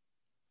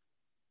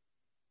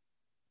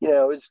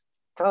 it's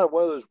kind of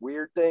one of those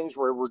weird things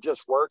where we're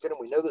just working and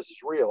we know this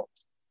is real.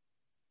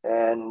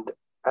 And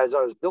as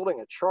I was building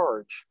a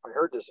charge, I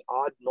heard this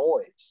odd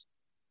noise.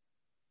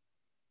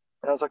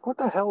 And I was like, what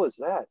the hell is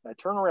that? And I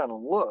turn around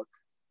and look,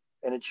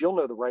 and you'll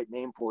know the right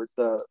name for it,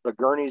 the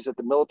gurneys that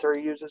the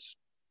military uses.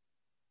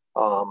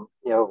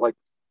 Like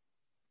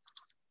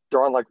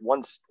they're on like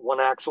one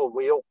axle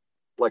wheel,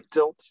 like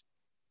tilts.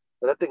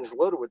 But that thing's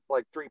loaded with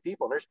like 3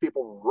 people, and there's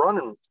people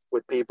running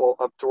with people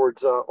up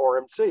towards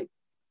RMC.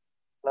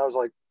 And I was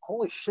like,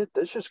 holy shit,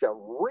 this just got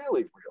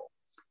really real.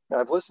 Now,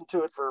 I've listened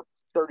to it for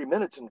 30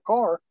 minutes in the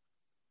car.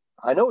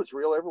 I know it's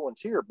real. Everyone's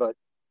here, but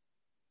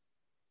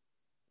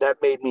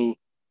that made me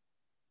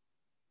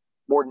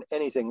more than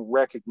anything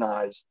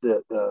recognize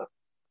the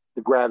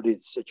gravity of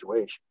the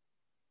situation.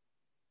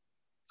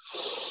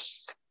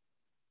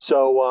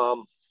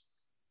 So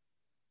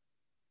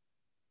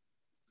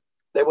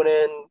they went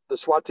in, the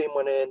SWAT team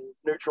went in,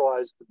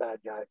 neutralized the bad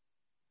guy.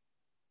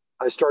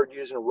 I started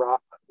using a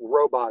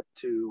robot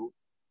to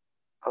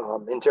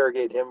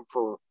interrogate him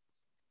for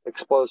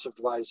explosive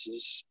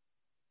devices,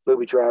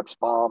 booby traps,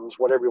 bombs,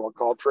 whatever you want to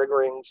call it,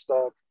 triggering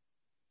stuff.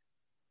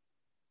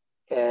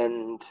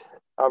 And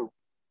I'm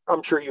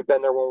sure you've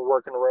been there when we're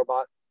working a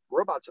robot.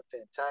 Robot's a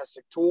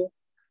fantastic tool,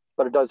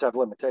 but it does have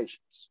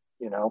limitations,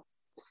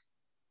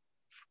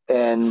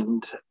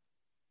 And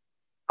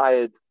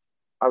I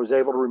was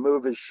able to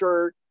remove his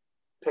shirt,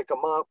 pick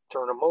him up,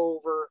 turn him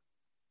over,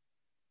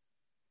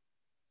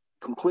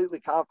 completely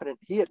confident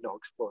he had no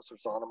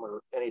explosives on him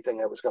or anything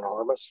that was going to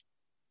harm us.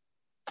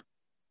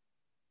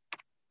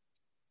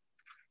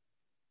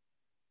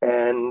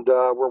 And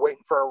we're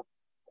waiting for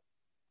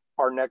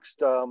our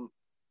next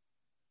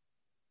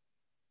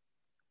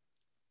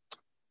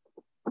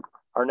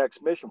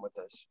mission with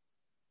this.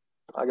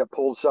 I got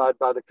pulled aside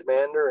by the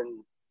commander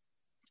and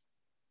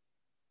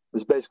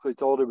was basically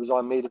told it was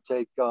on me to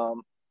take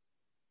 2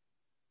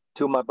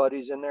 of my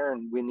buddies in there,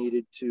 and we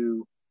needed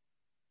to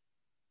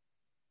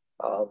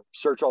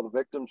search all the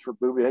victims for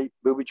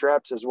booby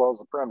traps as well as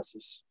the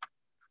premises,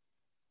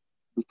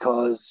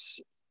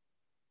 because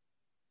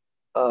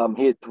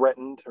he had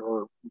threatened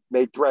or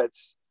made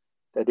threats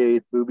that he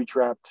had booby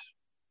trapped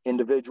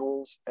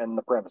individuals and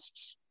the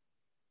premises.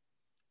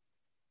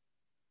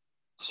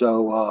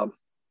 So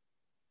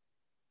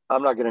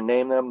I'm not going to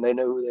name them. They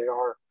know who they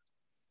are.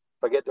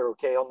 If I get their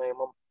okay, I'll name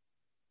them.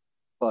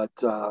 But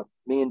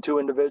me and 2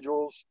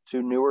 individuals,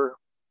 2 newer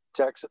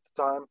techs at the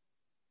time,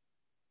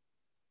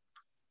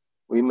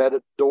 we met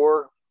at the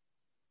door.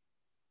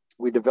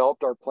 We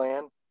developed our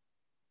plan.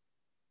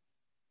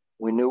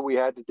 We knew what we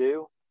had to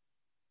do.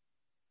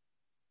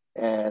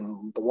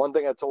 And the one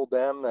thing I told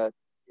them that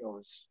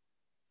was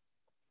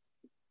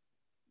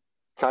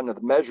kind of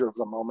the measure of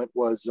the moment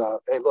was,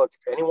 hey, look,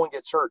 if anyone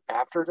gets hurt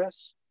after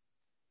this,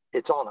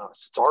 it's on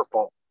us. It's our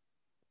fault.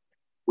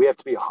 We have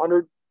to be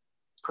 100%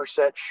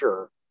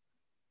 sure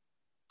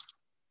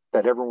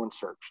that everyone's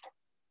searched.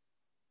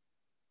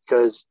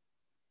 Because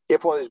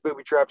if one of these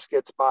booby traps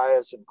gets by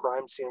us and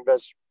crime scene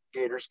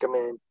investigators come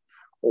in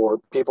or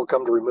people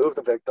come to remove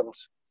the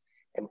victims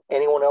and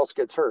anyone else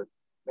gets hurt,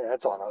 man,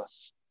 that's on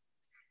us.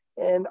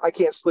 And I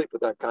can't sleep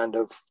with that kind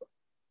of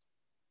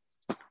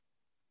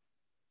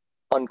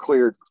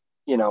uncleared,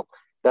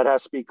 that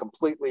has to be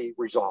completely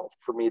resolved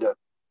for me to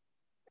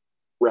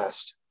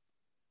rest.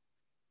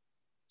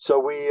 So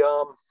we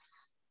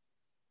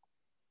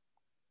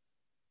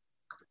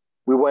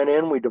went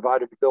in, we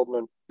divided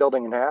the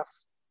building in half.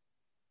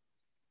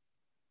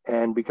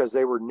 And because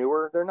they were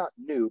newer, they're not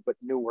new, but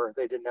newer,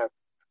 they didn't have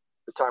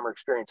the time or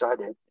experience I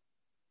did.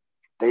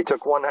 They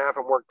took one half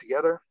and worked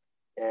together,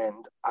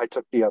 and I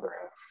took the other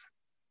half.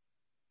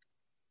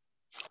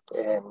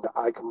 And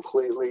I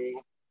completely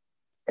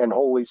and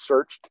wholly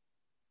searched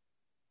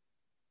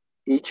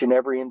each and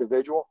every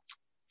individual.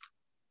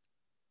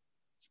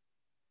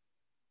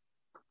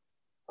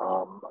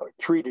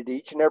 Treated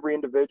each and every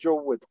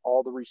individual with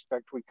all the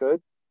respect we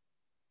could.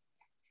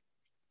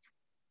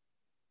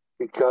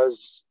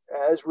 Because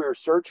as we were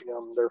searching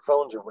them, their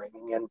phones are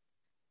ringing, and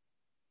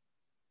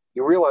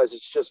you realize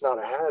it's just not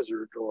a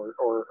hazard or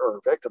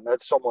a victim.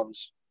 That's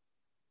someone's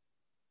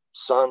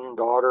son,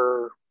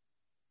 daughter,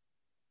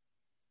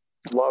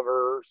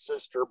 lover,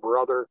 sister,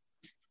 brother.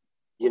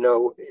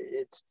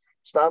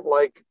 It's not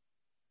like,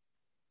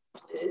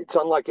 it's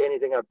unlike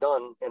anything I've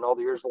done in all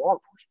the years of law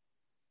enforcement.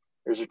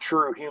 There's a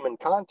true human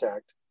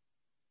contact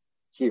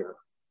here.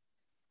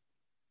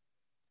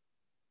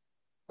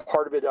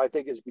 Part of it, I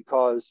think, is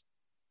because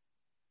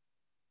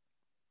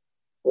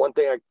one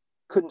thing I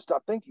couldn't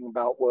stop thinking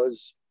about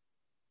was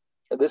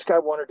this guy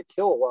wanted to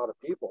kill a lot of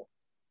people.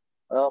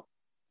 Well,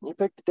 he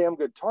picked a damn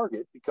good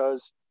target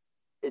because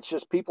it's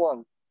just people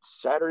on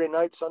Saturday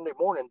night, Sunday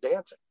morning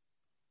dancing.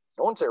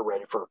 No one's there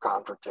ready for a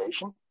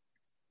confrontation.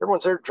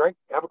 Everyone's there to drink,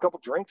 have a couple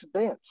drinks and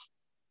dance.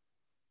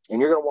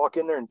 And you're going to walk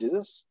in there and do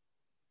this?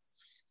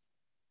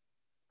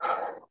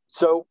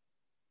 So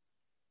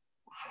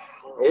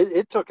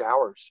it took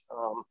hours.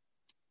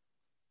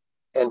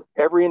 And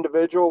every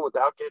individual,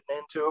 without getting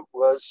into it,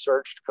 was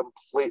searched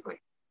completely.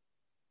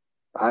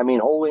 I mean,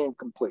 wholly and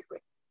completely.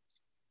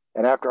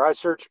 And after I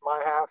searched my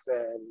half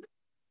and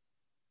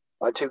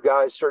my two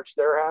guys searched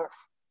their half,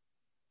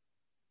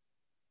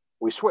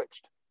 we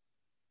switched.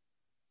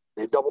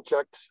 They double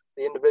checked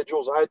the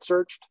individuals I had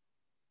searched.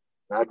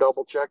 And I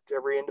double checked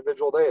every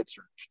individual they had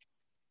searched.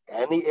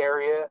 And the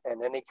area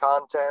and any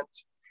content.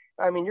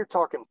 I mean, you're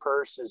talking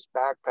purses,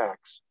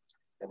 backpacks,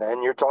 and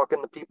then you're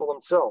talking the people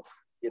themselves,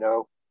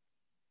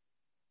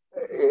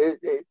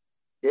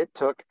 It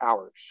took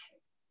hours.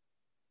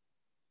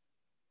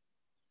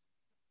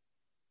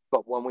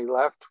 But when we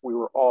left, we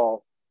were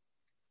all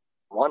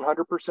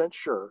 100%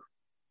 sure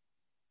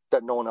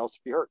that no one else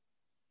would be hurt.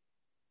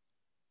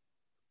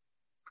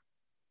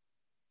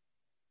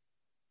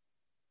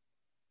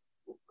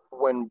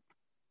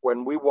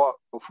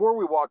 Before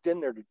we walked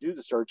in there to do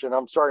the search, and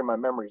I'm sorry, my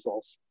memory's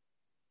all,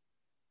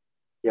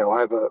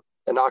 I have an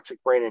anoxic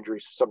brain injury,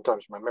 so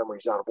sometimes my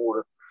memory's out of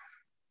order.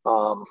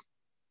 I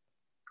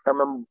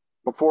remember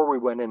before we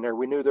went in there,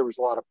 we knew there was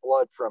a lot of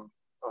blood from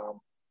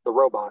the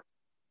robot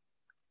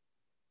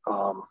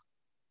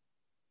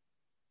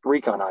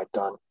recon I'd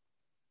done.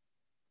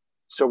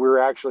 So we were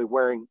actually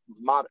wearing,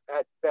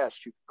 at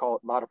best, you could call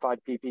it modified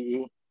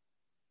PPE,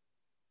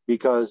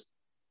 because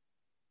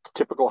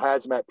typical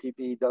hazmat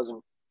PPE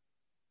doesn't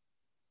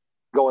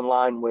go in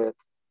line with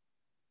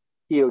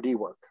EOD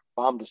work,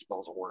 bomb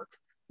disposal work,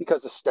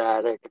 because of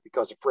static,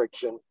 because of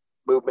friction,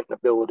 movement and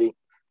ability.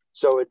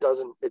 So it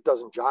doesn't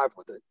jive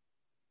with it.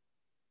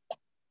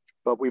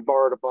 But we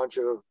borrowed a bunch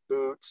of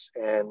boots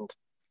and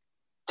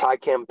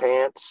Ty-Chem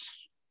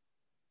pants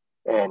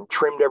and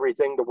trimmed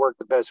everything to work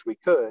the best we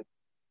could,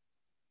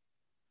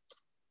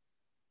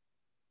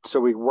 so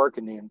we could work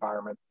in the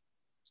environment.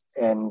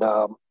 And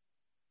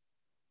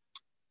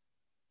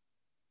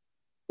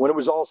when it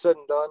was all said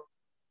and done,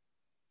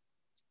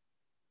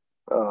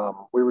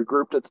 we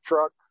regrouped at the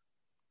truck,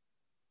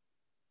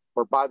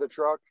 or by the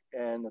truck,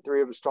 and the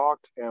three of us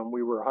talked, and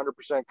we were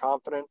 100%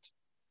 confident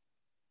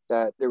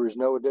that there was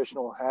no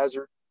additional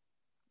hazard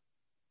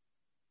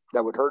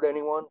that would hurt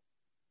anyone.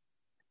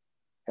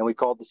 And we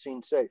called the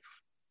scene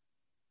safe.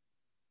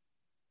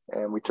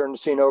 And we turned the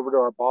scene over to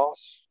our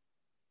boss.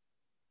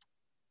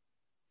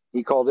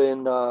 He called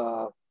in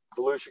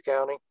Volusia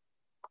County's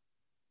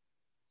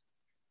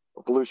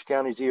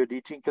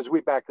EOD team, because we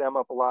back them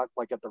up a lot,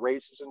 like at the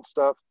races and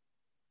stuff.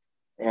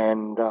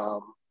 And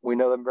we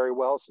know them very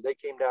well. So they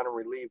came down and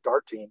relieved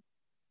our team.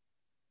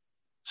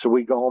 So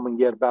we go home and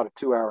get about a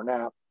 2-hour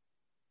nap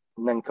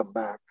and then come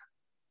back.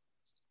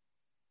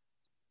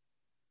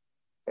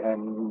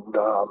 And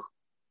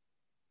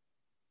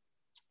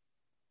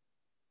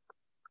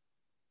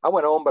I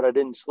went home, but I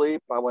didn't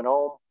sleep. I went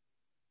home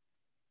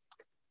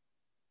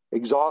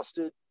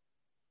exhausted,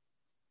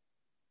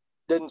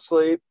 didn't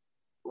sleep,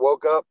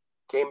 woke up,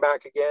 came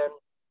back again.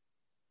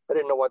 I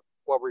didn't know what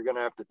we were going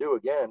to have to do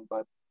again,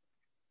 but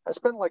I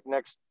spent like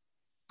next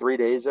 3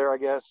 days there, I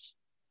guess.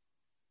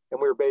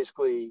 And we were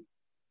basically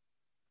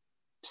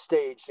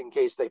staged in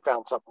case they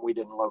found something we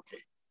didn't locate.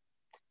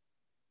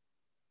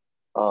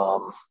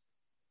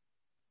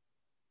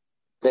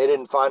 They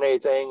didn't find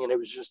anything, and it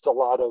was just a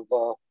lot of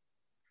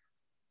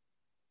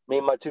me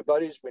and my two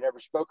buddies. We never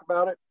spoke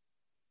about it.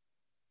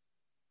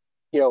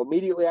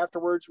 Immediately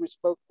afterwards, we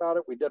spoke about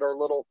it. We did our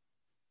little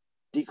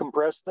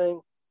decompress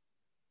thing.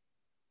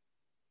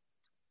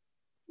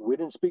 We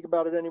didn't speak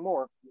about it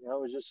anymore. It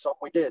was just something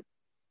we did.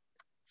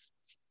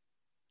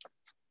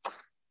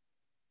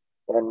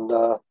 And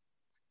a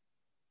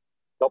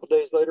couple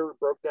days later, we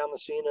broke down the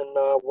scene and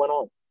went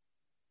on.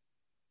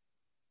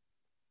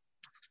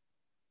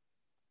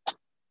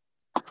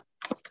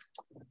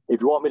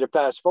 If you want me to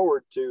fast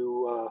forward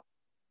to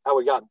how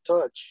we got in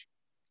touch,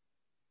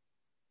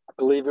 I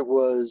believe it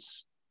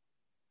was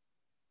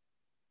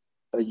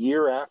a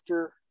year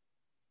after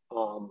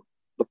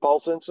the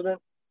Pulse incident.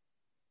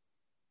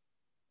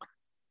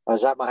 I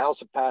was at my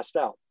house and passed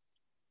out.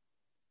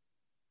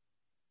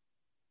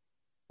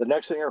 The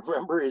next thing I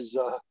remember is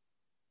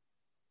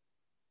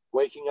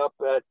waking up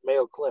at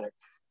Mayo Clinic.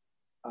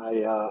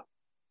 I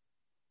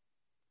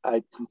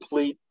had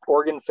complete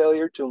organ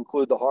failure to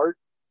include the heart.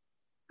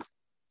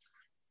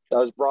 I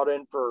was brought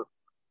in for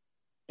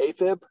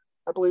AFib,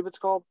 I believe it's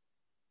called.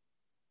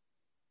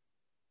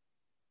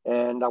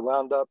 And I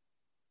wound up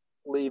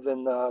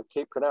leaving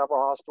Cape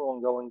Canaveral Hospital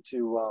and going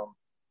to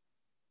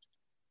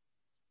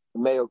the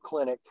Mayo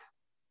Clinic,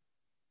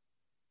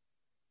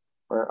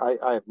 where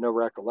I have no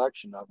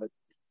recollection of it.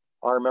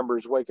 All I remember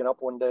is waking up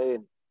one day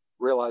and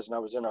realizing I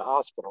was in a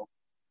hospital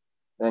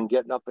and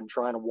getting up and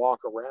trying to walk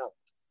around.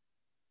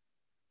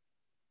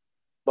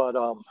 But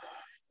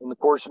in the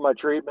course of my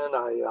treatment,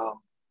 I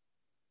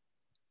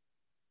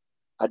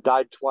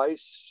died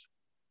twice.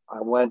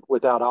 I went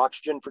without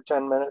oxygen for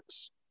 10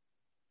 minutes.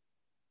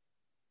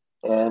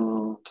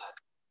 And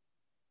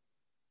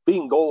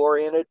being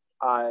goal-oriented,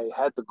 I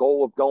had the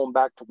goal of going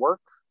back to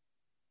work.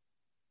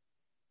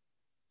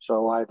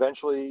 So I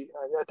eventually,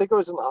 I think I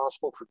was in the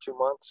hospital for 2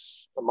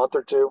 months, a month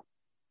or two.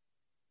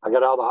 I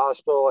got out of the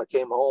hospital. I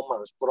came home. I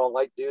was put on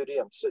light duty.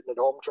 I'm sitting at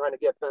home trying to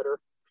get better.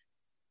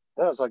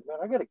 And I was like, man,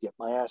 I got to get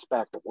my ass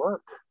back to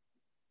work.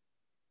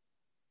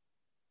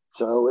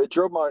 So it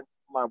drove my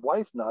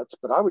wife nuts,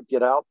 but I would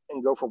get out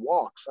and go for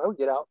walks. I would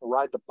get out and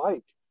ride the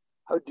bike.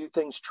 I would do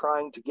things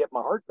trying to get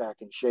my heart back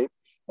in shape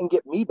and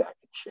get me back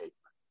in shape.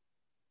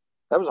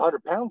 That was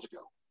 100 pounds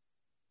ago.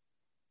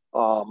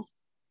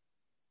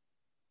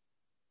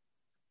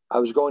 I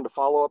was going to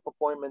follow-up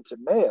appointments at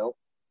Mayo,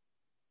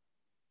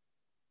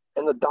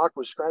 and the doc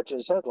was scratching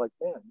his head like,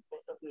 man,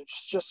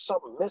 there's just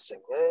something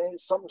missing.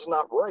 Something's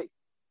not right.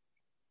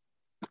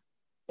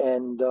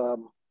 And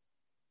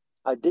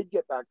I did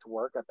get back to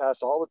work. I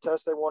passed all the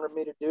tests they wanted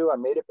me to do. I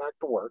made it back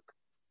to work.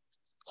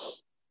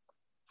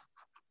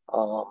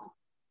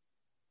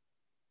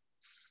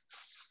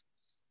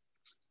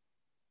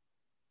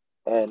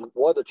 And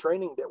one of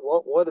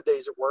the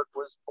days at work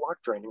was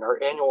block training,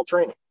 our annual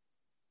training.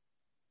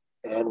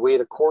 And we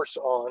had a course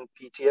on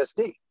PTSD.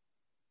 It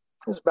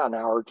was about an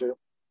hour or two.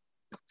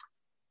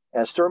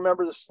 And I still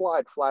remember the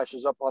slide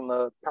flashes up on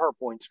the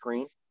PowerPoint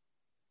screen.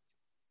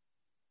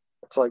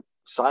 It's like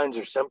signs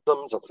or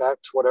symptoms,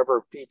 effects, whatever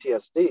of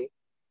PTSD.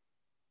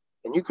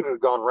 And you could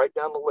have gone right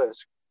down the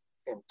list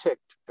and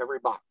ticked every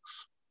box.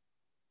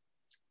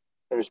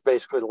 And it was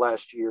basically the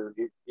last year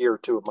or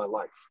two of my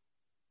life,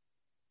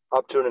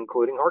 up to and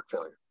including heart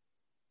failure.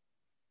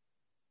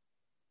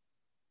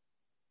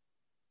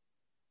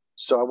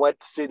 So I went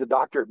to see the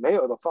doctor at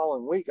Mayo the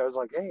following week. I was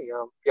like, hey,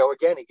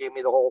 again, he gave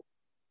me the whole,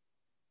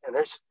 and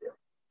there's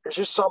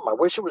just something. I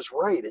wish it was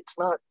right. It's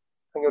not.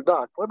 I go,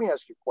 doc, let me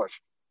ask you a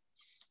question.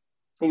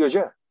 He goes,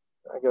 yeah.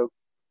 I go,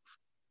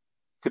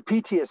 could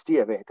PTSD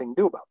have anything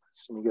to do about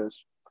this? And he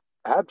goes,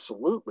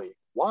 absolutely.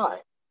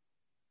 Why?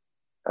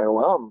 I go,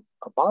 well, I'm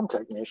a bomb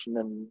technician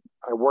and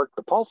I worked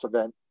the Pulse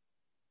event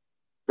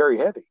very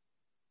heavy.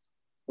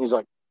 He's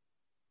like,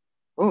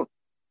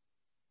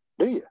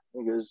 do you?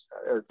 He goes,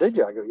 or did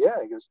you? I go,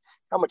 yeah. He goes,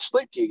 how much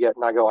sleep do you get?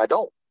 And I go, I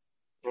don't.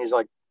 And he's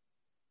like,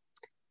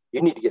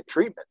 you need to get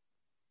treatment.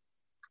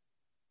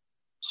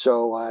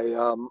 So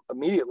I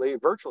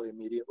virtually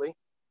immediately,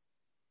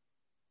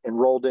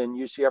 enrolled in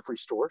UCF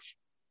Restores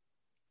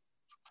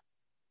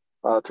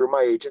through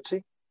my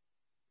agency.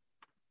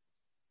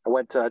 I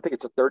went to, I think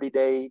it's a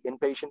 30-day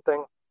inpatient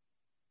thing.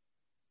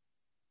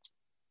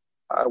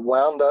 I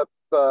wound up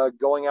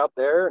going out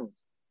there and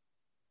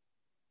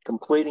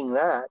completing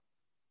that.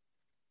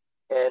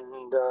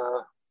 And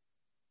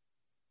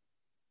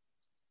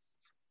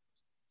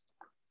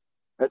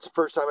that's the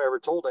first time I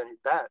ever told any.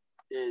 That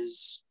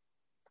is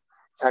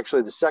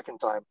actually the second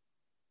time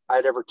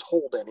I'd ever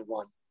told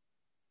anyone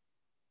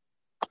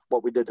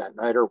what we did that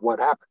night or what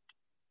happened.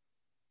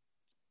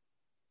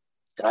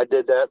 And I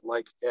did that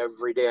like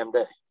every damn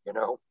day, you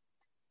know.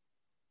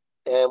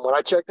 And when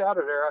I checked out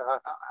of there,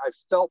 I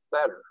felt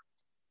better.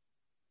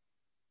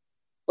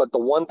 But the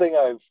one thing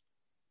I've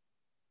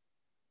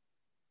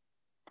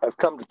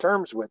come to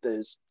terms with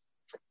is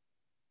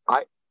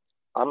I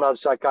I'm not a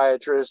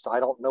psychiatrist. I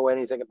don't know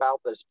anything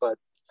about this, but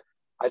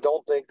I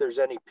don't think there's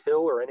any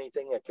pill or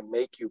anything that can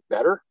make you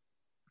better,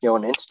 you know,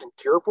 an instant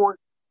cure for it.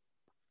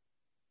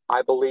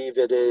 I believe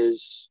it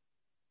is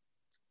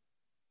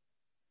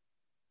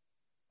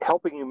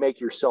helping you make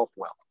yourself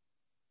well.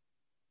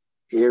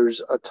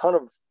 There's a ton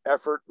of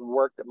effort and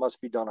work that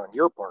must be done on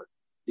your part,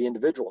 the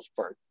individual's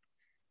part,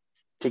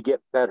 to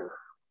get better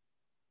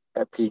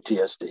at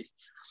PTSD.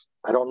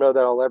 I don't know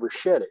that I'll ever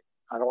shed it.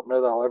 I don't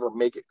know that I'll ever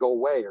make it go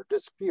away or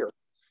disappear,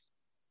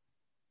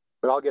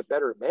 but I'll get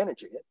better at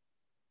managing it.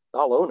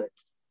 I'll own it,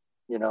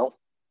 you know,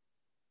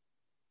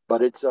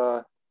 but it's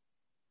not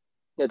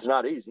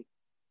easy.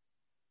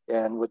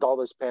 And with all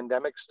this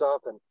pandemic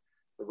stuff and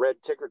the red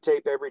ticker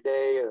tape every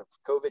day of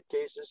COVID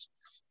cases,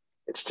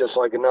 it's just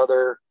like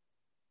another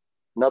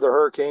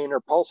hurricane or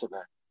pulse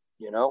event,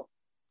 you know.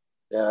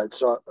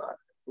 It's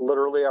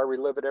literally I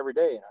relive it every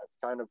day, and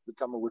I've kind of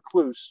become a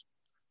recluse,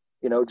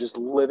 you know, just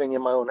living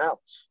in my own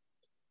house.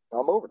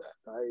 I'm over that.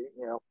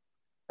 You know,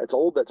 that's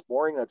old, that's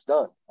boring, that's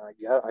done. I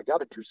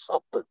got to do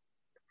something.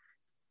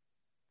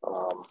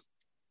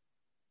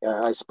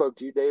 And I spoke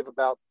to you, Dave,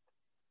 about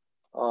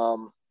a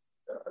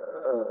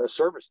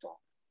service dog,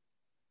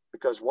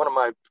 because one of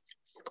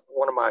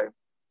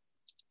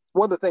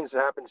the things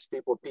that happens to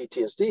people with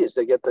PTSD is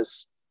they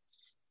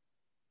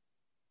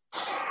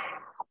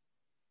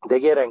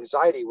get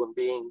anxiety when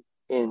being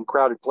in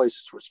crowded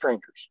places with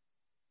strangers.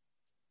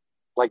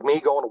 Like me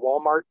going to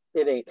Walmart,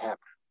 it ain't happening.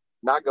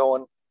 Not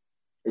going.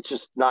 It's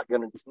just not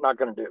gonna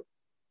do.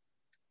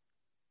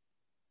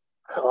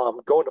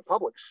 Going to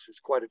Publix is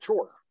quite a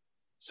chore.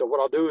 So what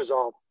I'll do is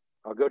I'll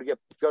go to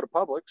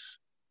Publix.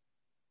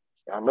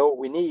 I know what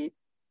we need.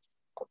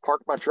 I'll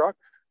park my truck,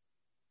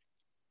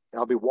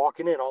 and I'll be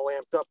walking in all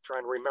amped up,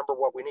 trying to remember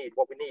what we need.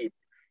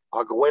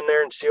 I'll go in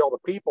there and see all the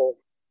people,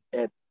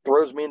 and it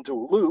throws me into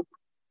a loop.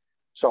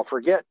 So I'll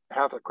forget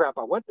half the crap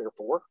I went there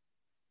for.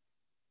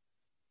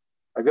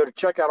 I go to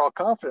check out all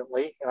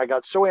confidently, and I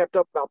got so amped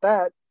up about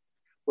that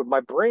with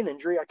my brain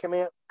injury, I come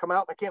out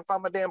and I can't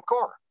find my damn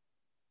car.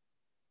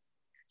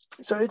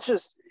 So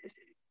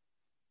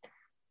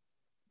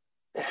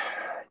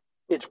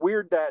it's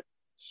weird that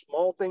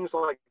small things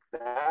like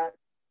that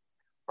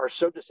are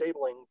so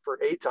disabling for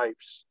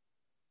A-types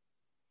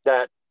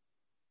that,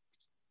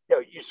 you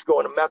know, used to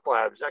go into meth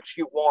labs,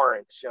 execute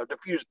warrants, you know,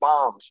 defuse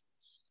bombs,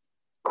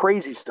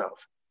 crazy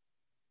stuff.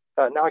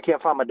 Now I can't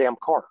find my damn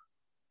car.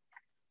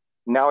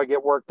 Now I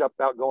get worked up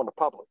about going to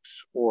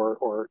Publix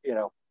or you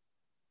know,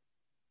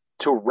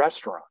 to a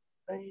restaurant.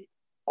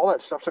 All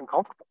that stuff's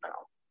uncomfortable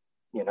now,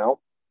 you know.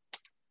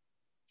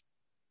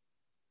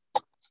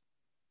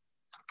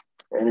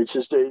 And it's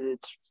just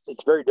it's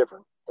very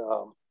different. I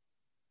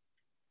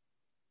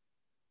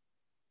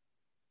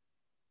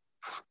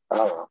don't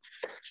know.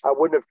 I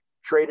wouldn't have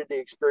traded the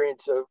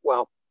experience of,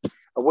 well, I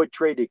would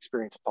trade the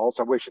experience of Pulse.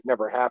 I wish it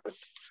never happened,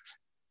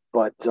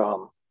 but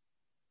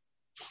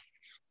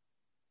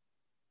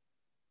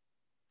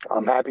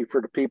I'm happy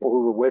for the people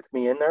who were with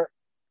me in there,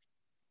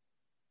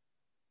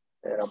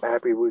 and I'm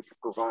happy we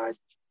could provide,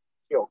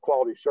 you know,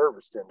 quality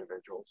service to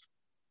individuals.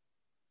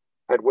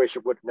 I'd wish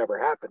it would have never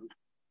happened,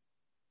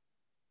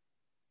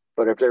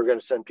 but if they're going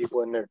to send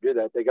people in there to do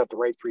that, they got the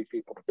right 3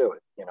 people to do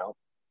it, you know.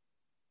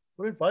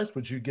 What advice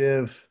would you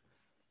give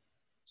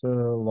to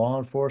law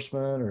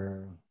enforcement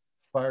or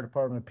fire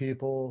department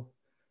people?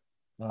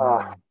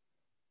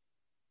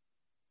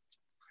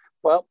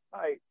 Well,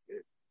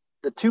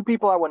 the 2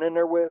 people I went in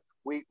there with,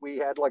 we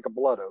had like a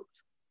blood oath.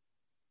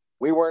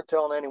 We weren't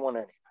telling anyone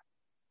anything.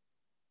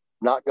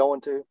 Not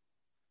going to.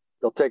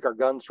 They'll take our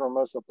guns from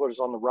us. They'll put us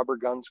on the rubber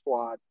gun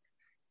squad,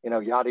 you know,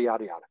 yada,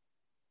 yada, yada.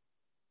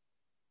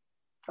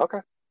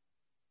 Okay.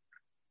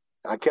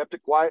 I kept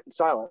it quiet and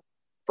silent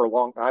for a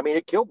long time. I mean,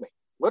 it killed me,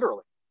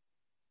 literally.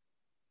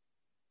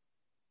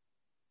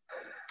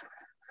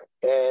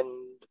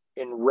 And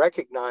in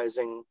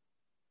recognizing,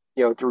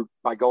 you know,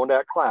 by going to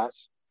that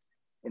class,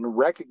 in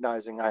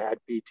recognizing I had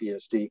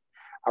PTSD,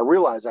 I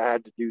realized I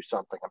had to do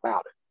something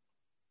about it,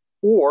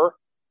 or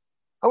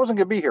I wasn't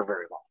going to be here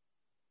very long.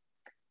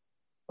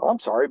 Well, I'm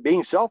sorry,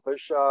 being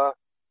selfish.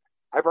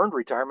 I've earned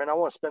retirement. I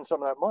want to spend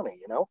some of that money,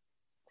 you know.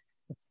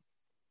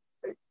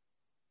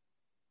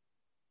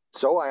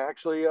 So I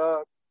actually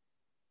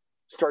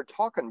started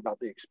talking about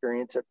the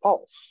experience at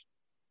Pulse.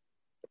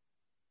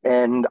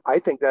 And I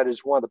think that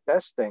is one of the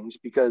best things,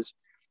 because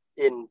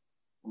in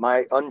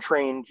my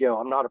untrained, you know,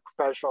 I'm not a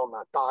professional, I'm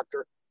not a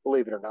doctor,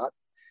 believe it or not.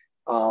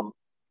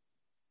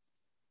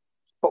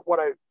 But what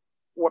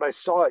I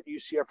saw at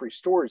UCF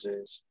Restores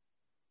is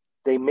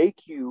they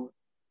make you,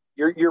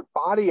 your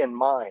body and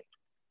mind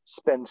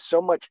spend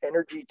so much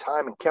energy,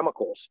 time, and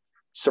chemicals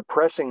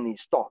suppressing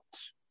these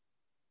thoughts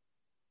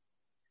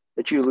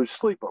that you lose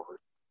sleep over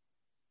it.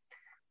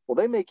 Well,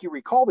 they make you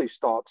recall these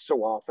thoughts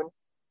so often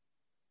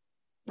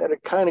that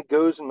it kind of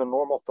goes in the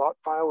normal thought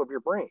file of your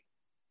brain,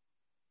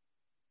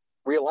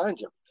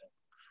 realigns everything.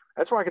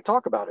 That's why I can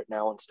talk about it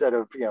now instead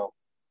of,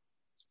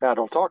 I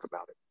don't talk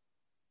about it.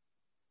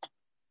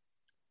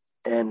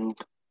 And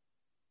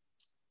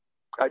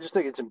I just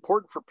think it's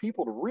important for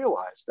people to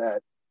realize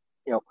that,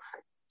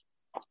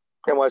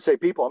 and when I say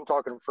people, I'm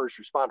talking first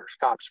responders,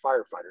 cops,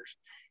 firefighters,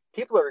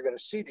 people that are going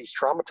to see these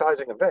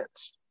traumatizing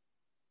events,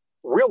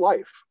 real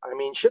life. I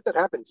mean, shit that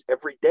happens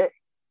every day.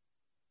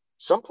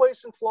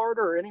 Someplace in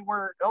Florida or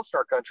anywhere else in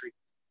our country,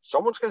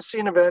 someone's going to see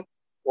an event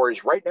or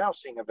is right now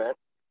seeing an event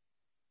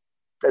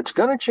that's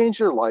going to change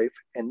their life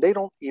and they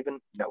don't even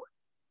know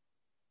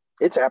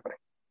it. It's happening.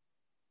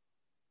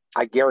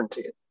 I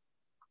guarantee it.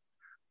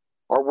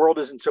 Our world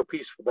isn't so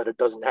peaceful that it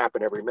doesn't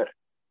happen every minute,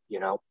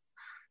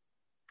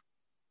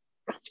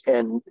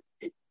 And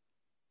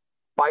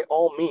by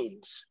all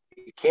means,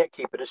 you can't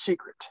keep it a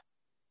secret.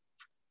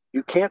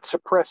 You can't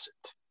suppress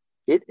it.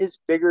 It is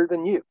bigger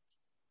than you.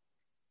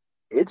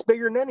 It's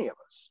bigger than any of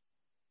us.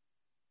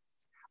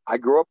 I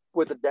grew up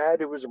with a dad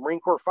who was a Marine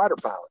Corps fighter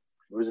pilot,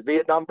 who was a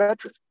Vietnam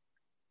veteran,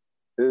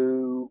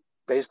 who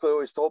basically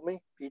always told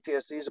me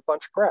PTSD is a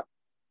bunch of crap.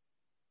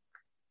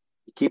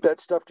 You keep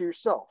that stuff to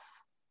yourself.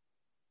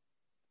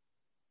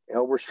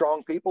 We're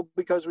strong people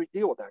because we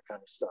deal with that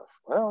kind of stuff.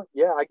 Well,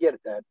 yeah, I get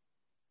it, Dad.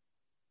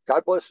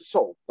 God bless his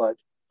soul. But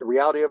the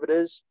reality of it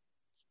is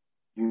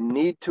you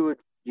need to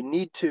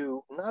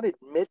not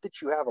admit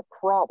that you have a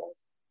problem.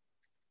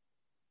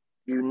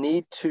 You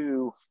need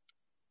to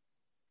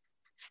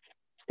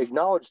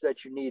acknowledge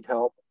that you need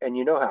help and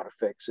you know how to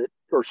fix it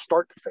or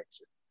start to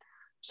fix it.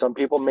 Some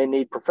people may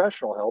need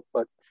professional help,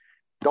 but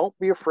don't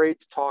be afraid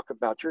to talk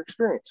about your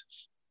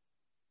experiences.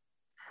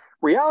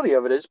 Reality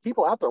of it is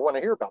people out there want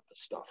to hear about this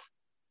stuff.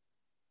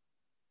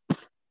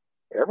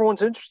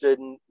 Everyone's interested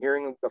in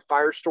hearing the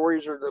fire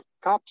stories or the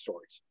cop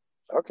stories.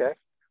 Okay.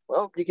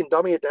 Well, you can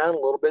dummy it down a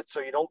little bit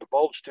so you don't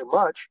divulge too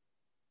much.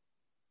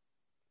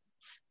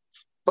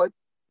 But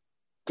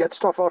get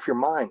stuff off your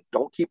mind.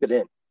 Don't keep it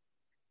in.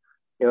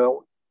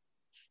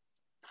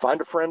 Find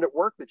a friend at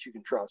work that you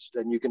can trust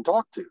and you can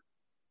talk to.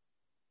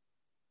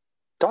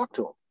 Talk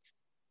to them.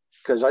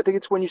 Because I think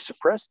it's when you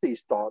suppress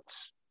these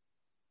thoughts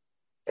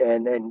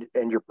and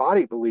your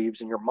body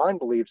believes and your mind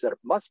believes that it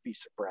must be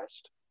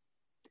suppressed,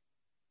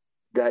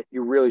 that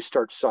you really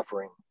start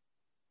suffering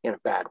in a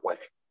bad way.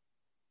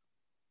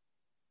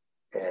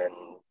 And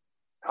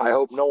I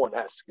hope no one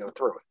has to go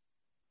through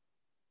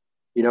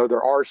it.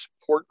 There are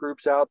support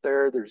groups out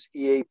there. There's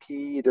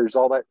EAP. There's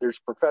all that. There's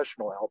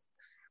professional help.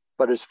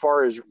 But as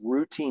far as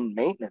routine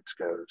maintenance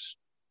goes,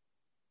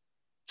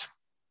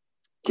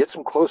 get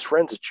some close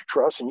friends that you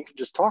trust and you can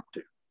just talk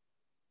to.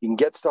 You can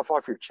get stuff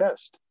off your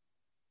chest.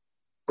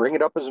 Bring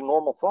it up as a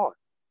normal thought.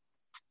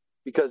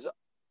 Because,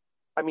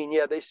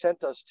 they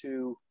sent us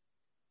to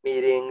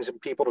meetings and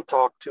people to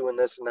talk to and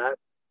this and that.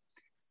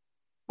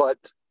 But,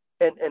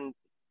 and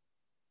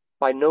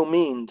by no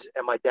means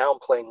am I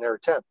downplaying their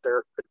attempt.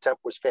 Their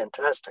attempt was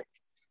fantastic.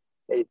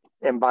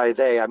 And by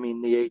they, I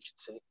mean the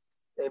agency.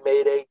 They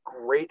made a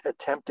great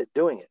attempt at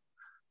doing it.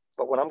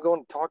 But when I'm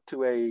going to talk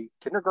to a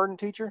kindergarten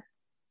teacher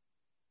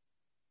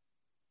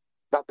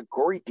about the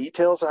gory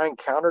details I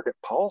encountered at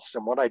Pulse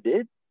and what I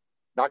did,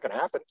 not going to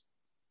happen.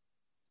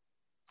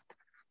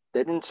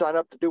 They didn't sign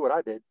up to do what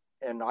I did,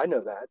 and I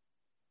know that.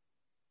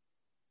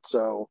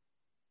 So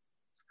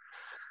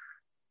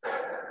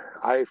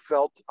I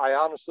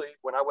honestly,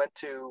 when I went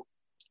to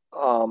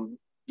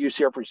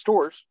UCF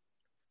Restores,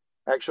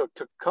 I actually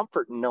took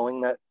comfort in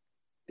knowing that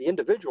the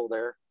individual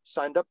there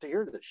signed up to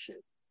hear this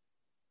shit.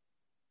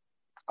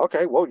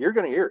 Okay, well, you're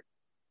going to hear it.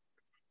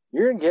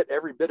 You're going to get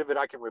every bit of it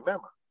I can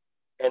remember.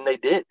 And they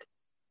did.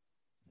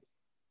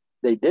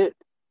 They did.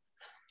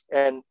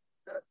 And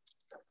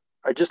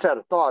I just had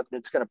a thought, and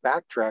it's going to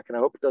backtrack, and I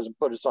hope it doesn't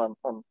put us on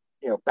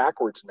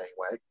backwards in any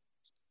way.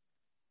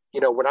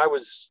 When I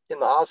was in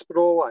the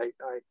hospital, I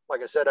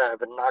like I said, I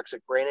have an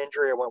anoxic brain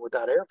injury. I went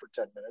without air for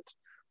 10 minutes.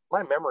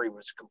 My memory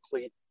was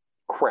complete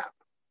crap,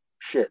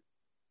 shit.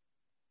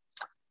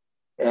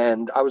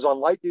 And I was on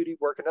light duty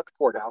working at the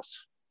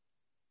courthouse,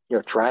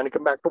 trying to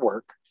come back to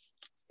work.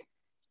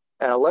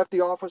 And I left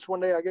the office one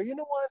day. I go, you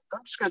know what?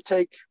 I'm just going to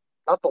take,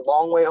 not the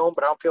long way home,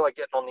 but I don't feel like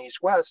getting on the East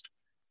West.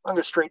 I'm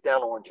going straight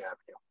down Orange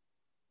Avenue.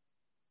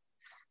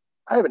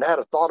 I haven't had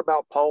a thought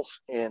about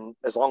Pulse in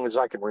as long as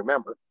I can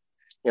remember,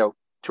 2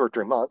 or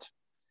 3 months.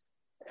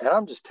 And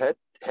I'm just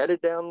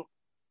headed down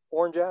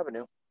Orange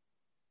Avenue.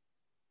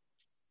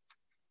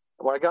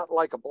 When I got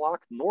like a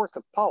block north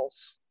of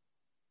Pulse,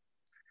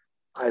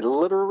 I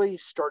literally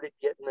started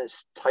getting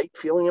this tight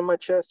feeling in my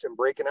chest and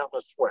breaking out in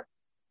a sweat.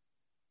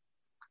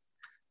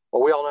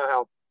 Well, we all know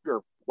how, or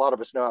a lot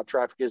of us know how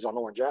traffic is on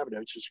Orange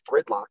Avenue. It's just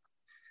gridlock.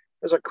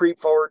 As I creep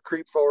forward,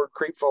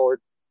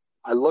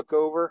 I look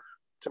over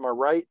to my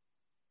right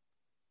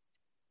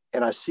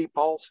and I see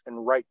Pulse.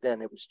 And right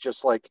then it was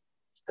just like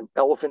an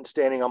elephant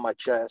standing on my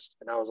chest.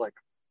 And I was like,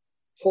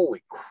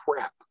 holy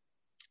crap.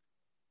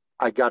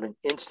 I got an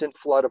instant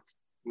flood of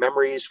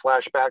memories,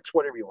 flashbacks,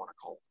 whatever you want to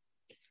call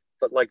it,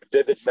 but like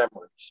vivid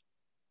memories.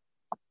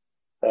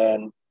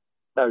 And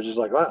I was just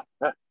like, wow,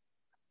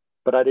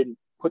 but I didn't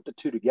put the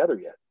two together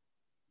yet,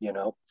 you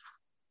know.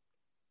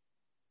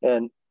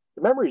 And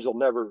the memories will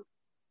never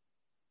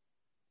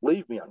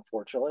leave me,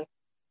 unfortunately.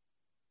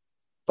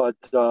 But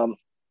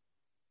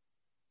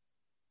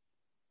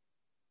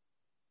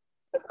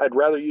I'd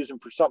rather use them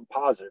for something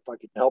positive. If I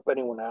could help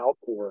anyone out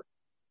or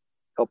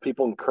help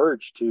people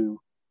encourage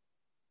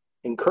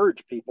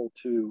people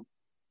to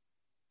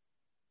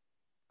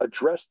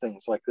address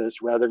things like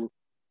this rather than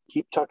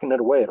keep tucking it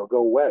away. It'll go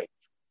away.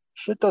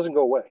 Shit doesn't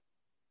go away.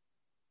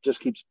 It just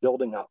keeps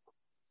building up.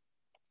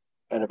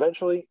 And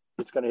eventually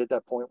it's going to hit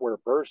that point where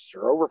it bursts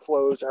or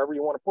overflows, however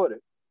you want to put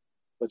it.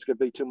 But it's going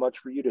to be too much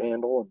for you to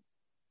handle.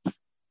 And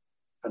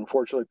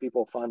unfortunately,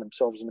 people find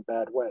themselves in a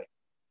bad way.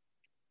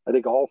 I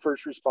think all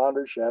first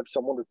responders should have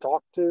someone to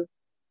talk to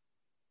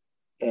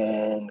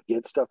and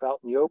get stuff out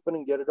in the open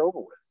and get it over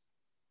with.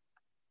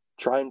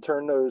 Try and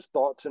turn those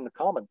thoughts into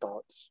common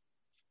thoughts,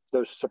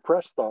 those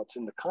suppressed thoughts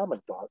into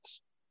common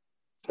thoughts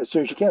as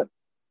soon as you can.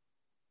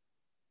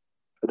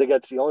 I think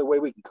that's the only way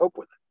we can cope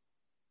with it.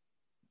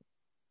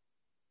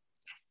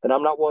 And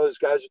I'm not one of those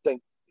guys who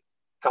think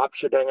cops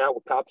should hang out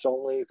with cops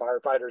only,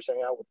 firefighters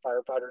hang out with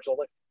firefighters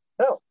only.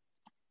 No.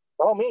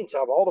 By all means,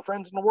 have all the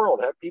friends in the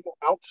world. Have people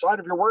outside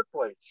of your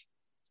workplace,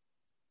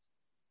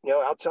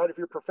 outside of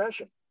your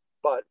profession.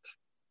 But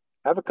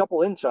have a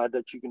couple inside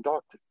that you can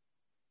talk to.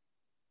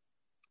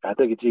 I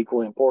think it's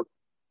equally important.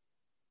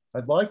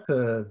 I'd like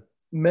to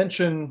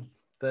mention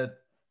that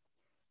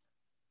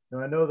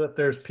I know that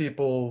there's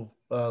people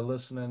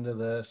listening to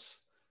this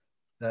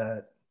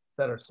that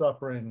are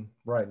suffering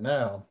right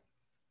now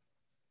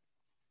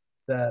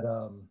that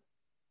are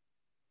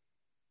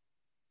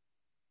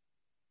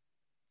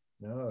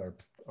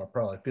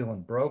probably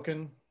feeling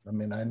broken. I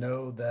mean, I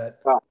know that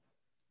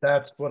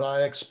that's what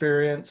I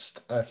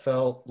experienced. I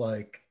felt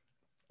like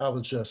I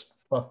was just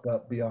fucked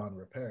up beyond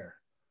repair.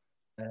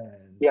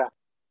 And yeah,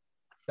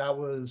 it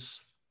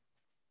was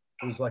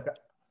like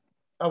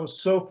I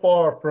was so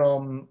far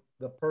from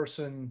the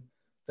person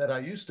that I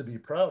used to be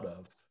proud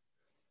of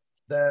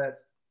that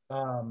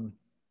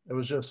it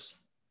was just,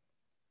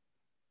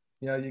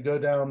 you go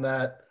down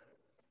that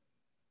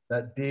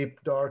deep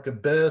dark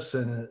abyss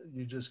and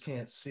you just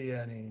can't see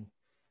any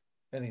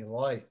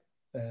light.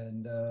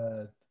 And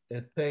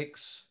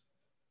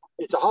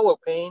it's a hollow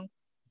pain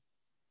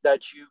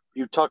that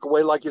you tuck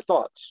away like your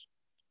thoughts.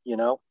 You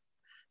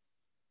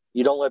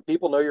don't let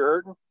people know you're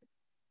hurting.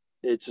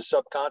 It's a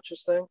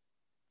subconscious thing.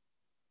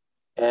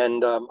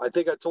 And I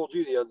think I told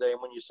you the other day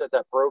when you said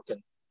that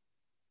broken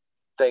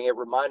thing, it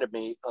reminded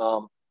me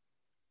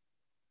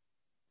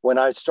when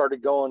I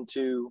started going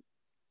to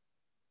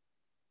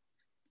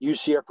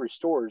UCF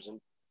Restores,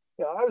 and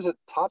I was at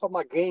the top of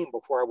my game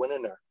before I went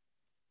in there.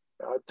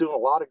 I was doing a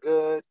lot of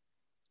good,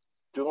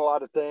 doing a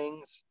lot of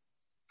things,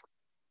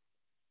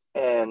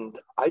 and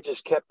I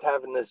just kept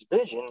having this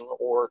vision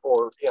or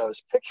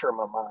this picture in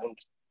my mind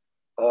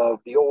of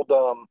the old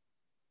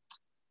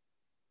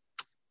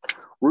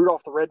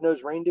Rudolph the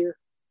Red-Nosed Reindeer,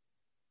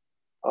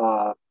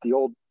 the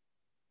old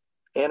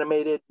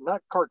animated,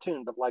 not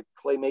cartoon, but like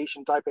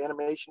claymation type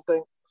animation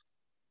thing.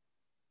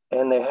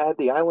 And they had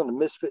the Island of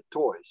Misfit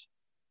Toys.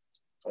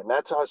 And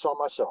that's how I saw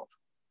myself.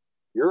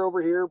 You're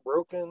over here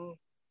broken,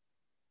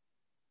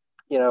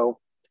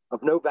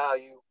 of no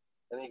value.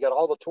 And then you got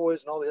all the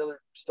toys and all the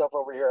other stuff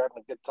over here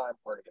having a good time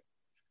partying.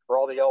 Or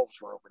all the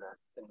elves were over there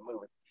in the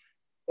movie.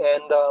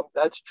 And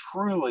that's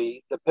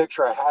truly the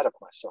picture I had of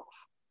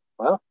myself.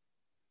 Well,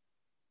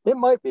 it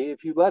might be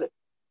if you let it.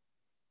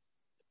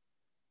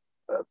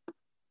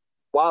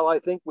 While I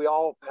think we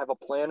all have a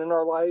plan in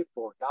our life,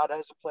 or God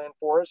has a plan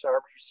for us,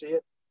 however you see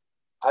it,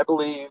 I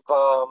believe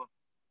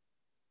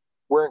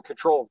we're in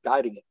control of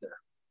guiding it there.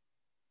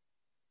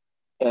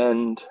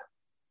 And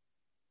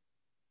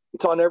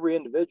it's on every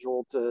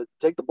individual to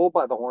take the bull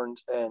by the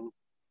horns and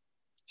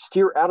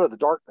steer out of the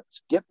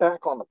darkness. Get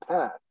back on the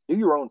path. Do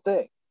your own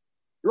thing.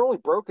 You're only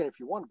broken if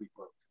you want to be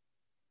broken.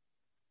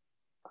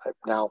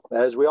 Now,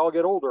 as we all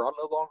get older, I'm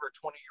no longer a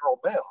 20-year-old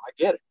male. I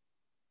get it.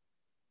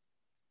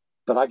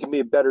 But I can be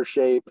in better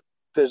shape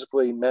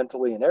physically,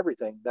 mentally, and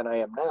everything than I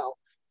am now.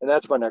 And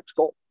that's my next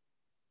goal.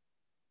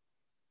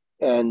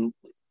 And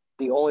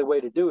the only way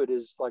to do it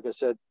is, like I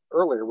said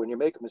earlier, when you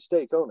make a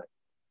mistake, own it.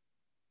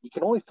 You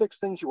can only fix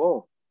things you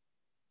own.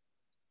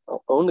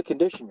 Own the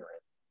condition you're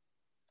in.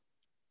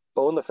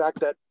 Own the fact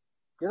that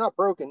you're not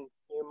broken.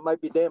 You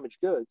might be damaged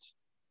goods.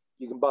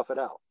 You can buff it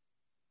out.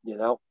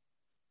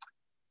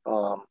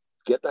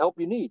 Get the help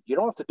you need. You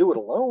don't have to do it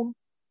alone.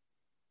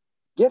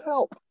 Get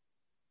help.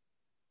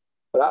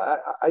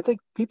 But I think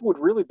people would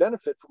really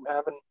benefit from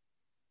having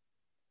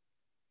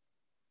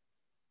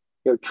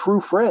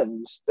true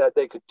friends that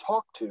they could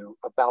talk to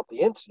about the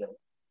incident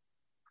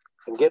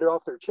and get it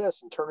off their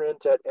chest and turn it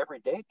into an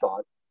everyday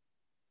thought.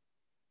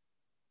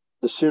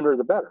 The sooner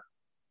the better.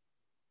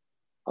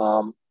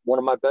 One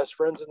of my best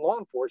friends in law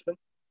enforcement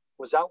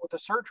was out with a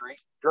surgery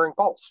during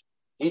Pulse.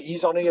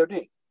 He's on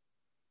EOD.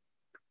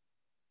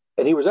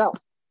 And he was out.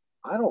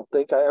 I don't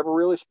think I ever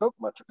really spoke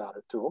much about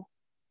it to him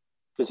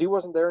because he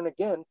wasn't there. And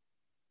again,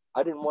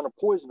 I didn't want to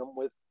poison him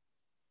with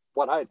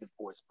what I had been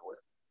poisoned with.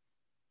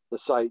 The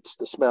sights,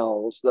 the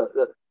smells,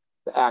 the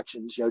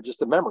actions, just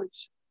the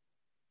memories.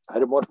 I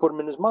didn't want to put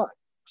them in his mind.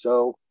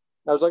 So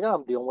I was like,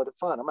 I'm dealing with it.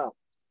 Fine, I'm out.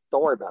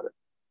 Don't worry about it.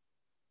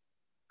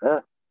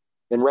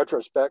 In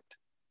retrospect,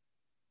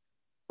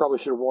 probably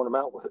should have worn him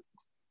out with it.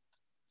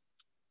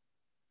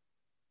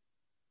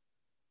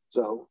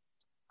 So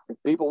if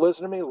people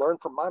listen to me, learn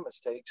from my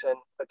mistakes and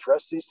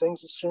address these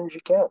things as soon as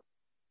you can.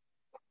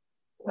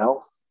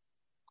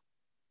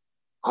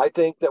 I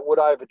think that would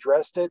I've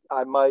addressed it,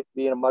 I might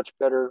be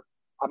better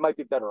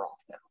off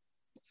now.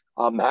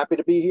 I'm happy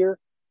to be here.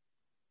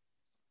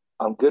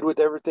 I'm good with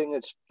everything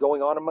that's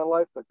going on in my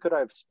life, but could I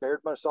have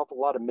spared myself a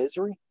lot of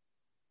misery?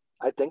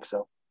 I think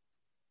so.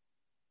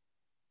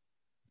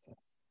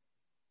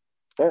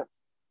 Yeah.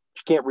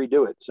 You can't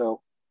redo it.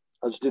 So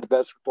I'll just do the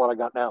best with what I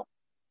got now.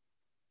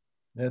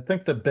 I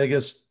think the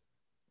biggest,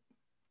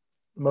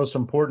 most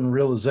important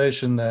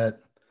realization that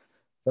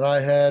I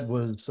had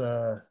was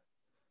that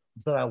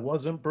I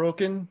wasn't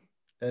broken.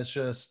 It's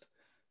just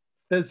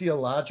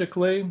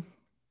physiologically,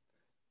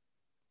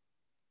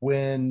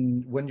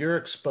 when you're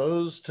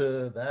exposed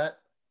to that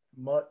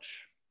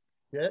much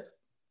shit,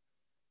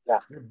 yeah,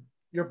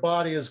 your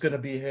body is going to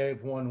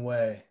behave one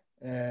way,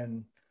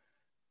 and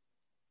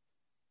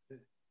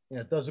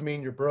it doesn't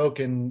mean you're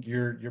broken.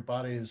 Your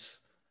body is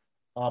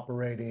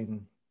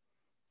operating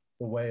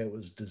the way it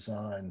was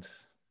designed.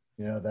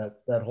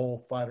 That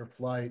whole fight or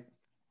flight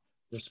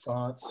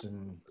response.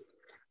 And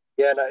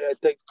and I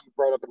think you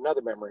brought up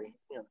another memory.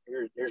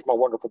 Here's my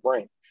wonderful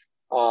brain.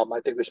 I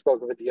think we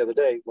spoke of it the other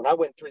day. When I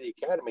went through the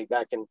academy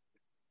back in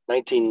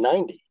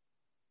 1990,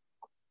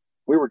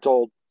 we were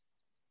told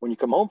when you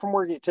come home from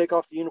work, you take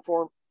off the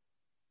uniform,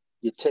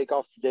 you take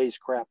off the day's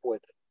crap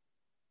with it.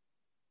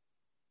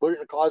 Put it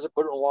in the closet,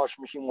 put it in the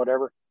washing machine,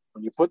 whatever.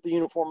 When you put the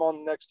uniform on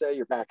the next day,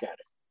 you're back at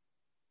it.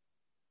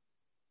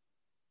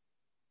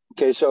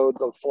 Okay, so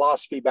the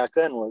philosophy back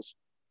then was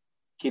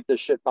keep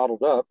this shit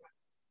bottled up.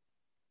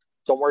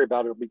 Don't worry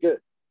about it, it'll be good.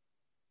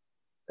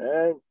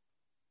 And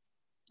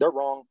they're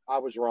wrong. I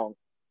was wrong.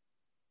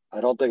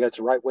 I don't think that's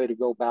the right way to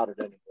go about it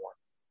anymore.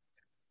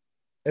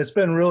 It's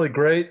been really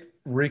great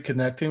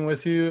reconnecting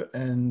with you,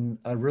 and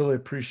I really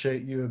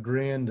appreciate you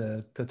agreeing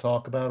to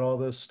talk about all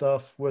this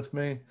stuff with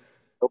me.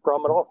 No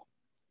problem at all.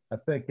 I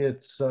think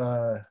it's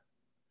I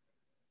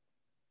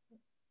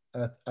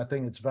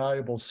think it's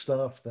valuable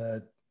stuff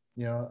that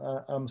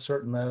I'm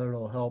certain that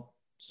it'll help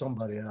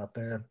somebody out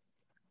there.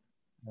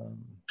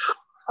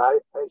 I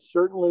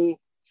certainly,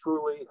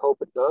 truly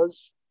hope it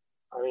does.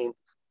 I mean,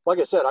 like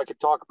I said, I could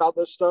talk about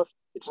this stuff.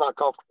 It's not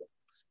comfortable.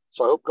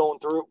 So I hope going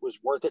through it was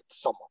worth it to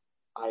someone.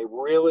 I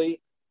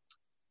really,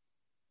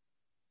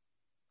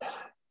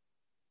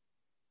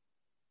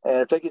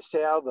 and if they could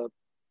stay out of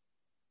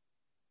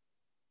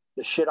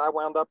the shit I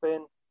wound up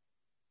in,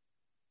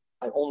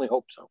 I only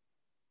hope so.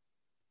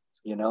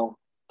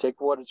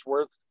 Take what it's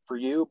worth for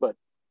you, but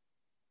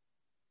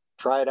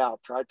try it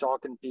out. Try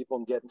talking to people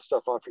and getting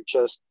stuff off your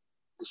chest.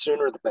 The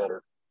sooner the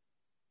better.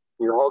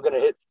 You're all going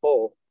to hit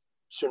full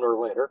sooner or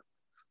later,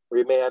 or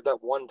you may have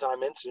that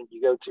one-time incident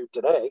you go to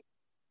today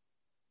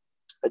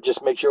that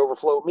just makes you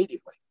overflow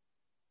immediately.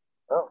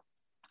 Well,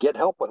 get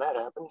help when that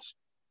happens.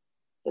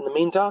 In the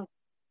meantime,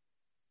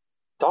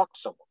 talk to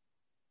someone.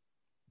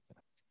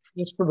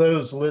 Just for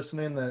those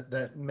listening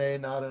that may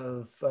not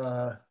have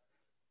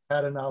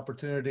had an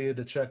opportunity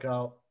to check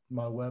out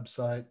my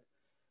website,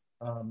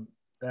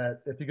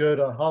 that if you go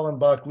to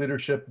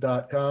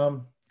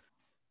hollenbachleadership.com,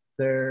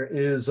 there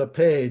is a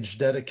page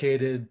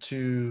dedicated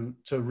to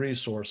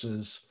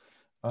resources,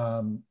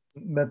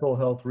 mental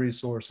health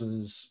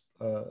resources.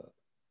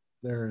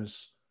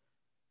 There's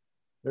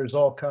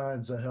all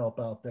kinds of help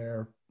out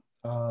there.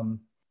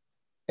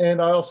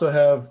 And I also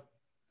have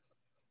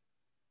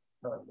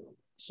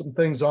some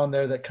things on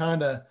there that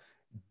kind of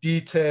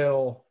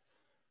detail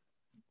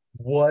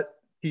what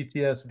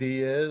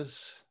PTSD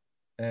is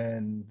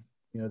and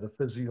the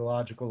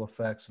physiological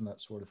effects and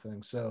that sort of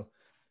thing. So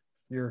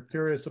if you're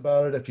curious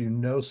about it, if you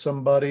know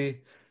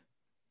somebody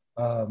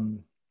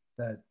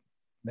that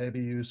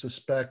maybe you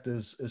suspect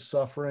is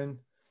suffering,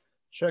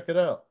 check it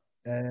out.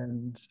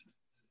 And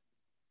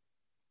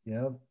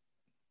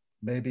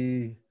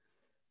maybe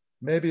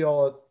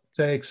all it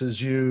takes is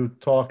you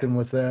talking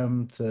with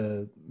them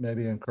to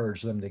maybe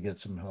encourage them to get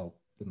some help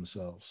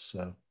themselves.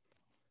 So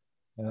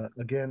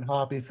again,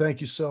 Hoppy, thank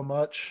you so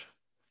much.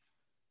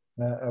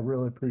 I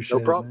really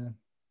appreciate it, man.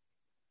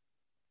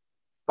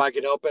 If I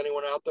could help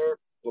anyone out there,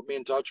 put me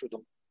in touch with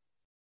them.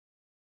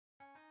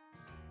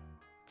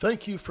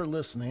 Thank you for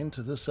listening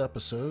to this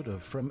episode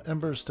of From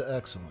Embers to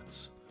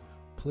Excellence.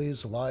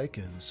 Please like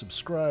and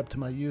subscribe to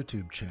my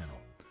YouTube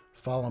channel.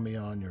 Follow me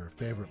on your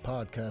favorite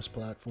podcast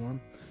platform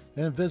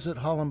and visit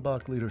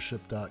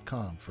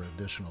hollenbachleadership.com for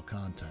additional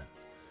content.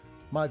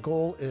 My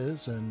goal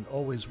is and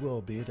always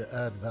will be to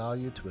add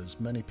value to as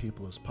many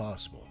people as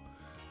possible.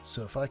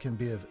 So if I can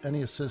be of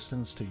any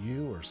assistance to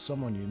you or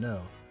someone you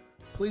know,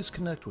 please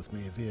connect with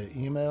me via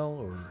email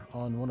or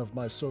on one of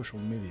my social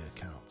media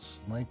accounts,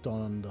 linked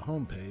on the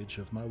homepage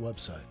of my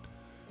website.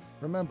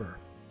 Remember,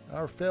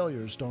 our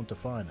failures don't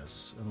define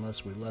us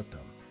unless we let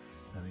them,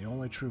 and the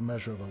only true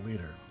measure of a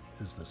leader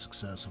is the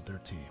success of their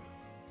team.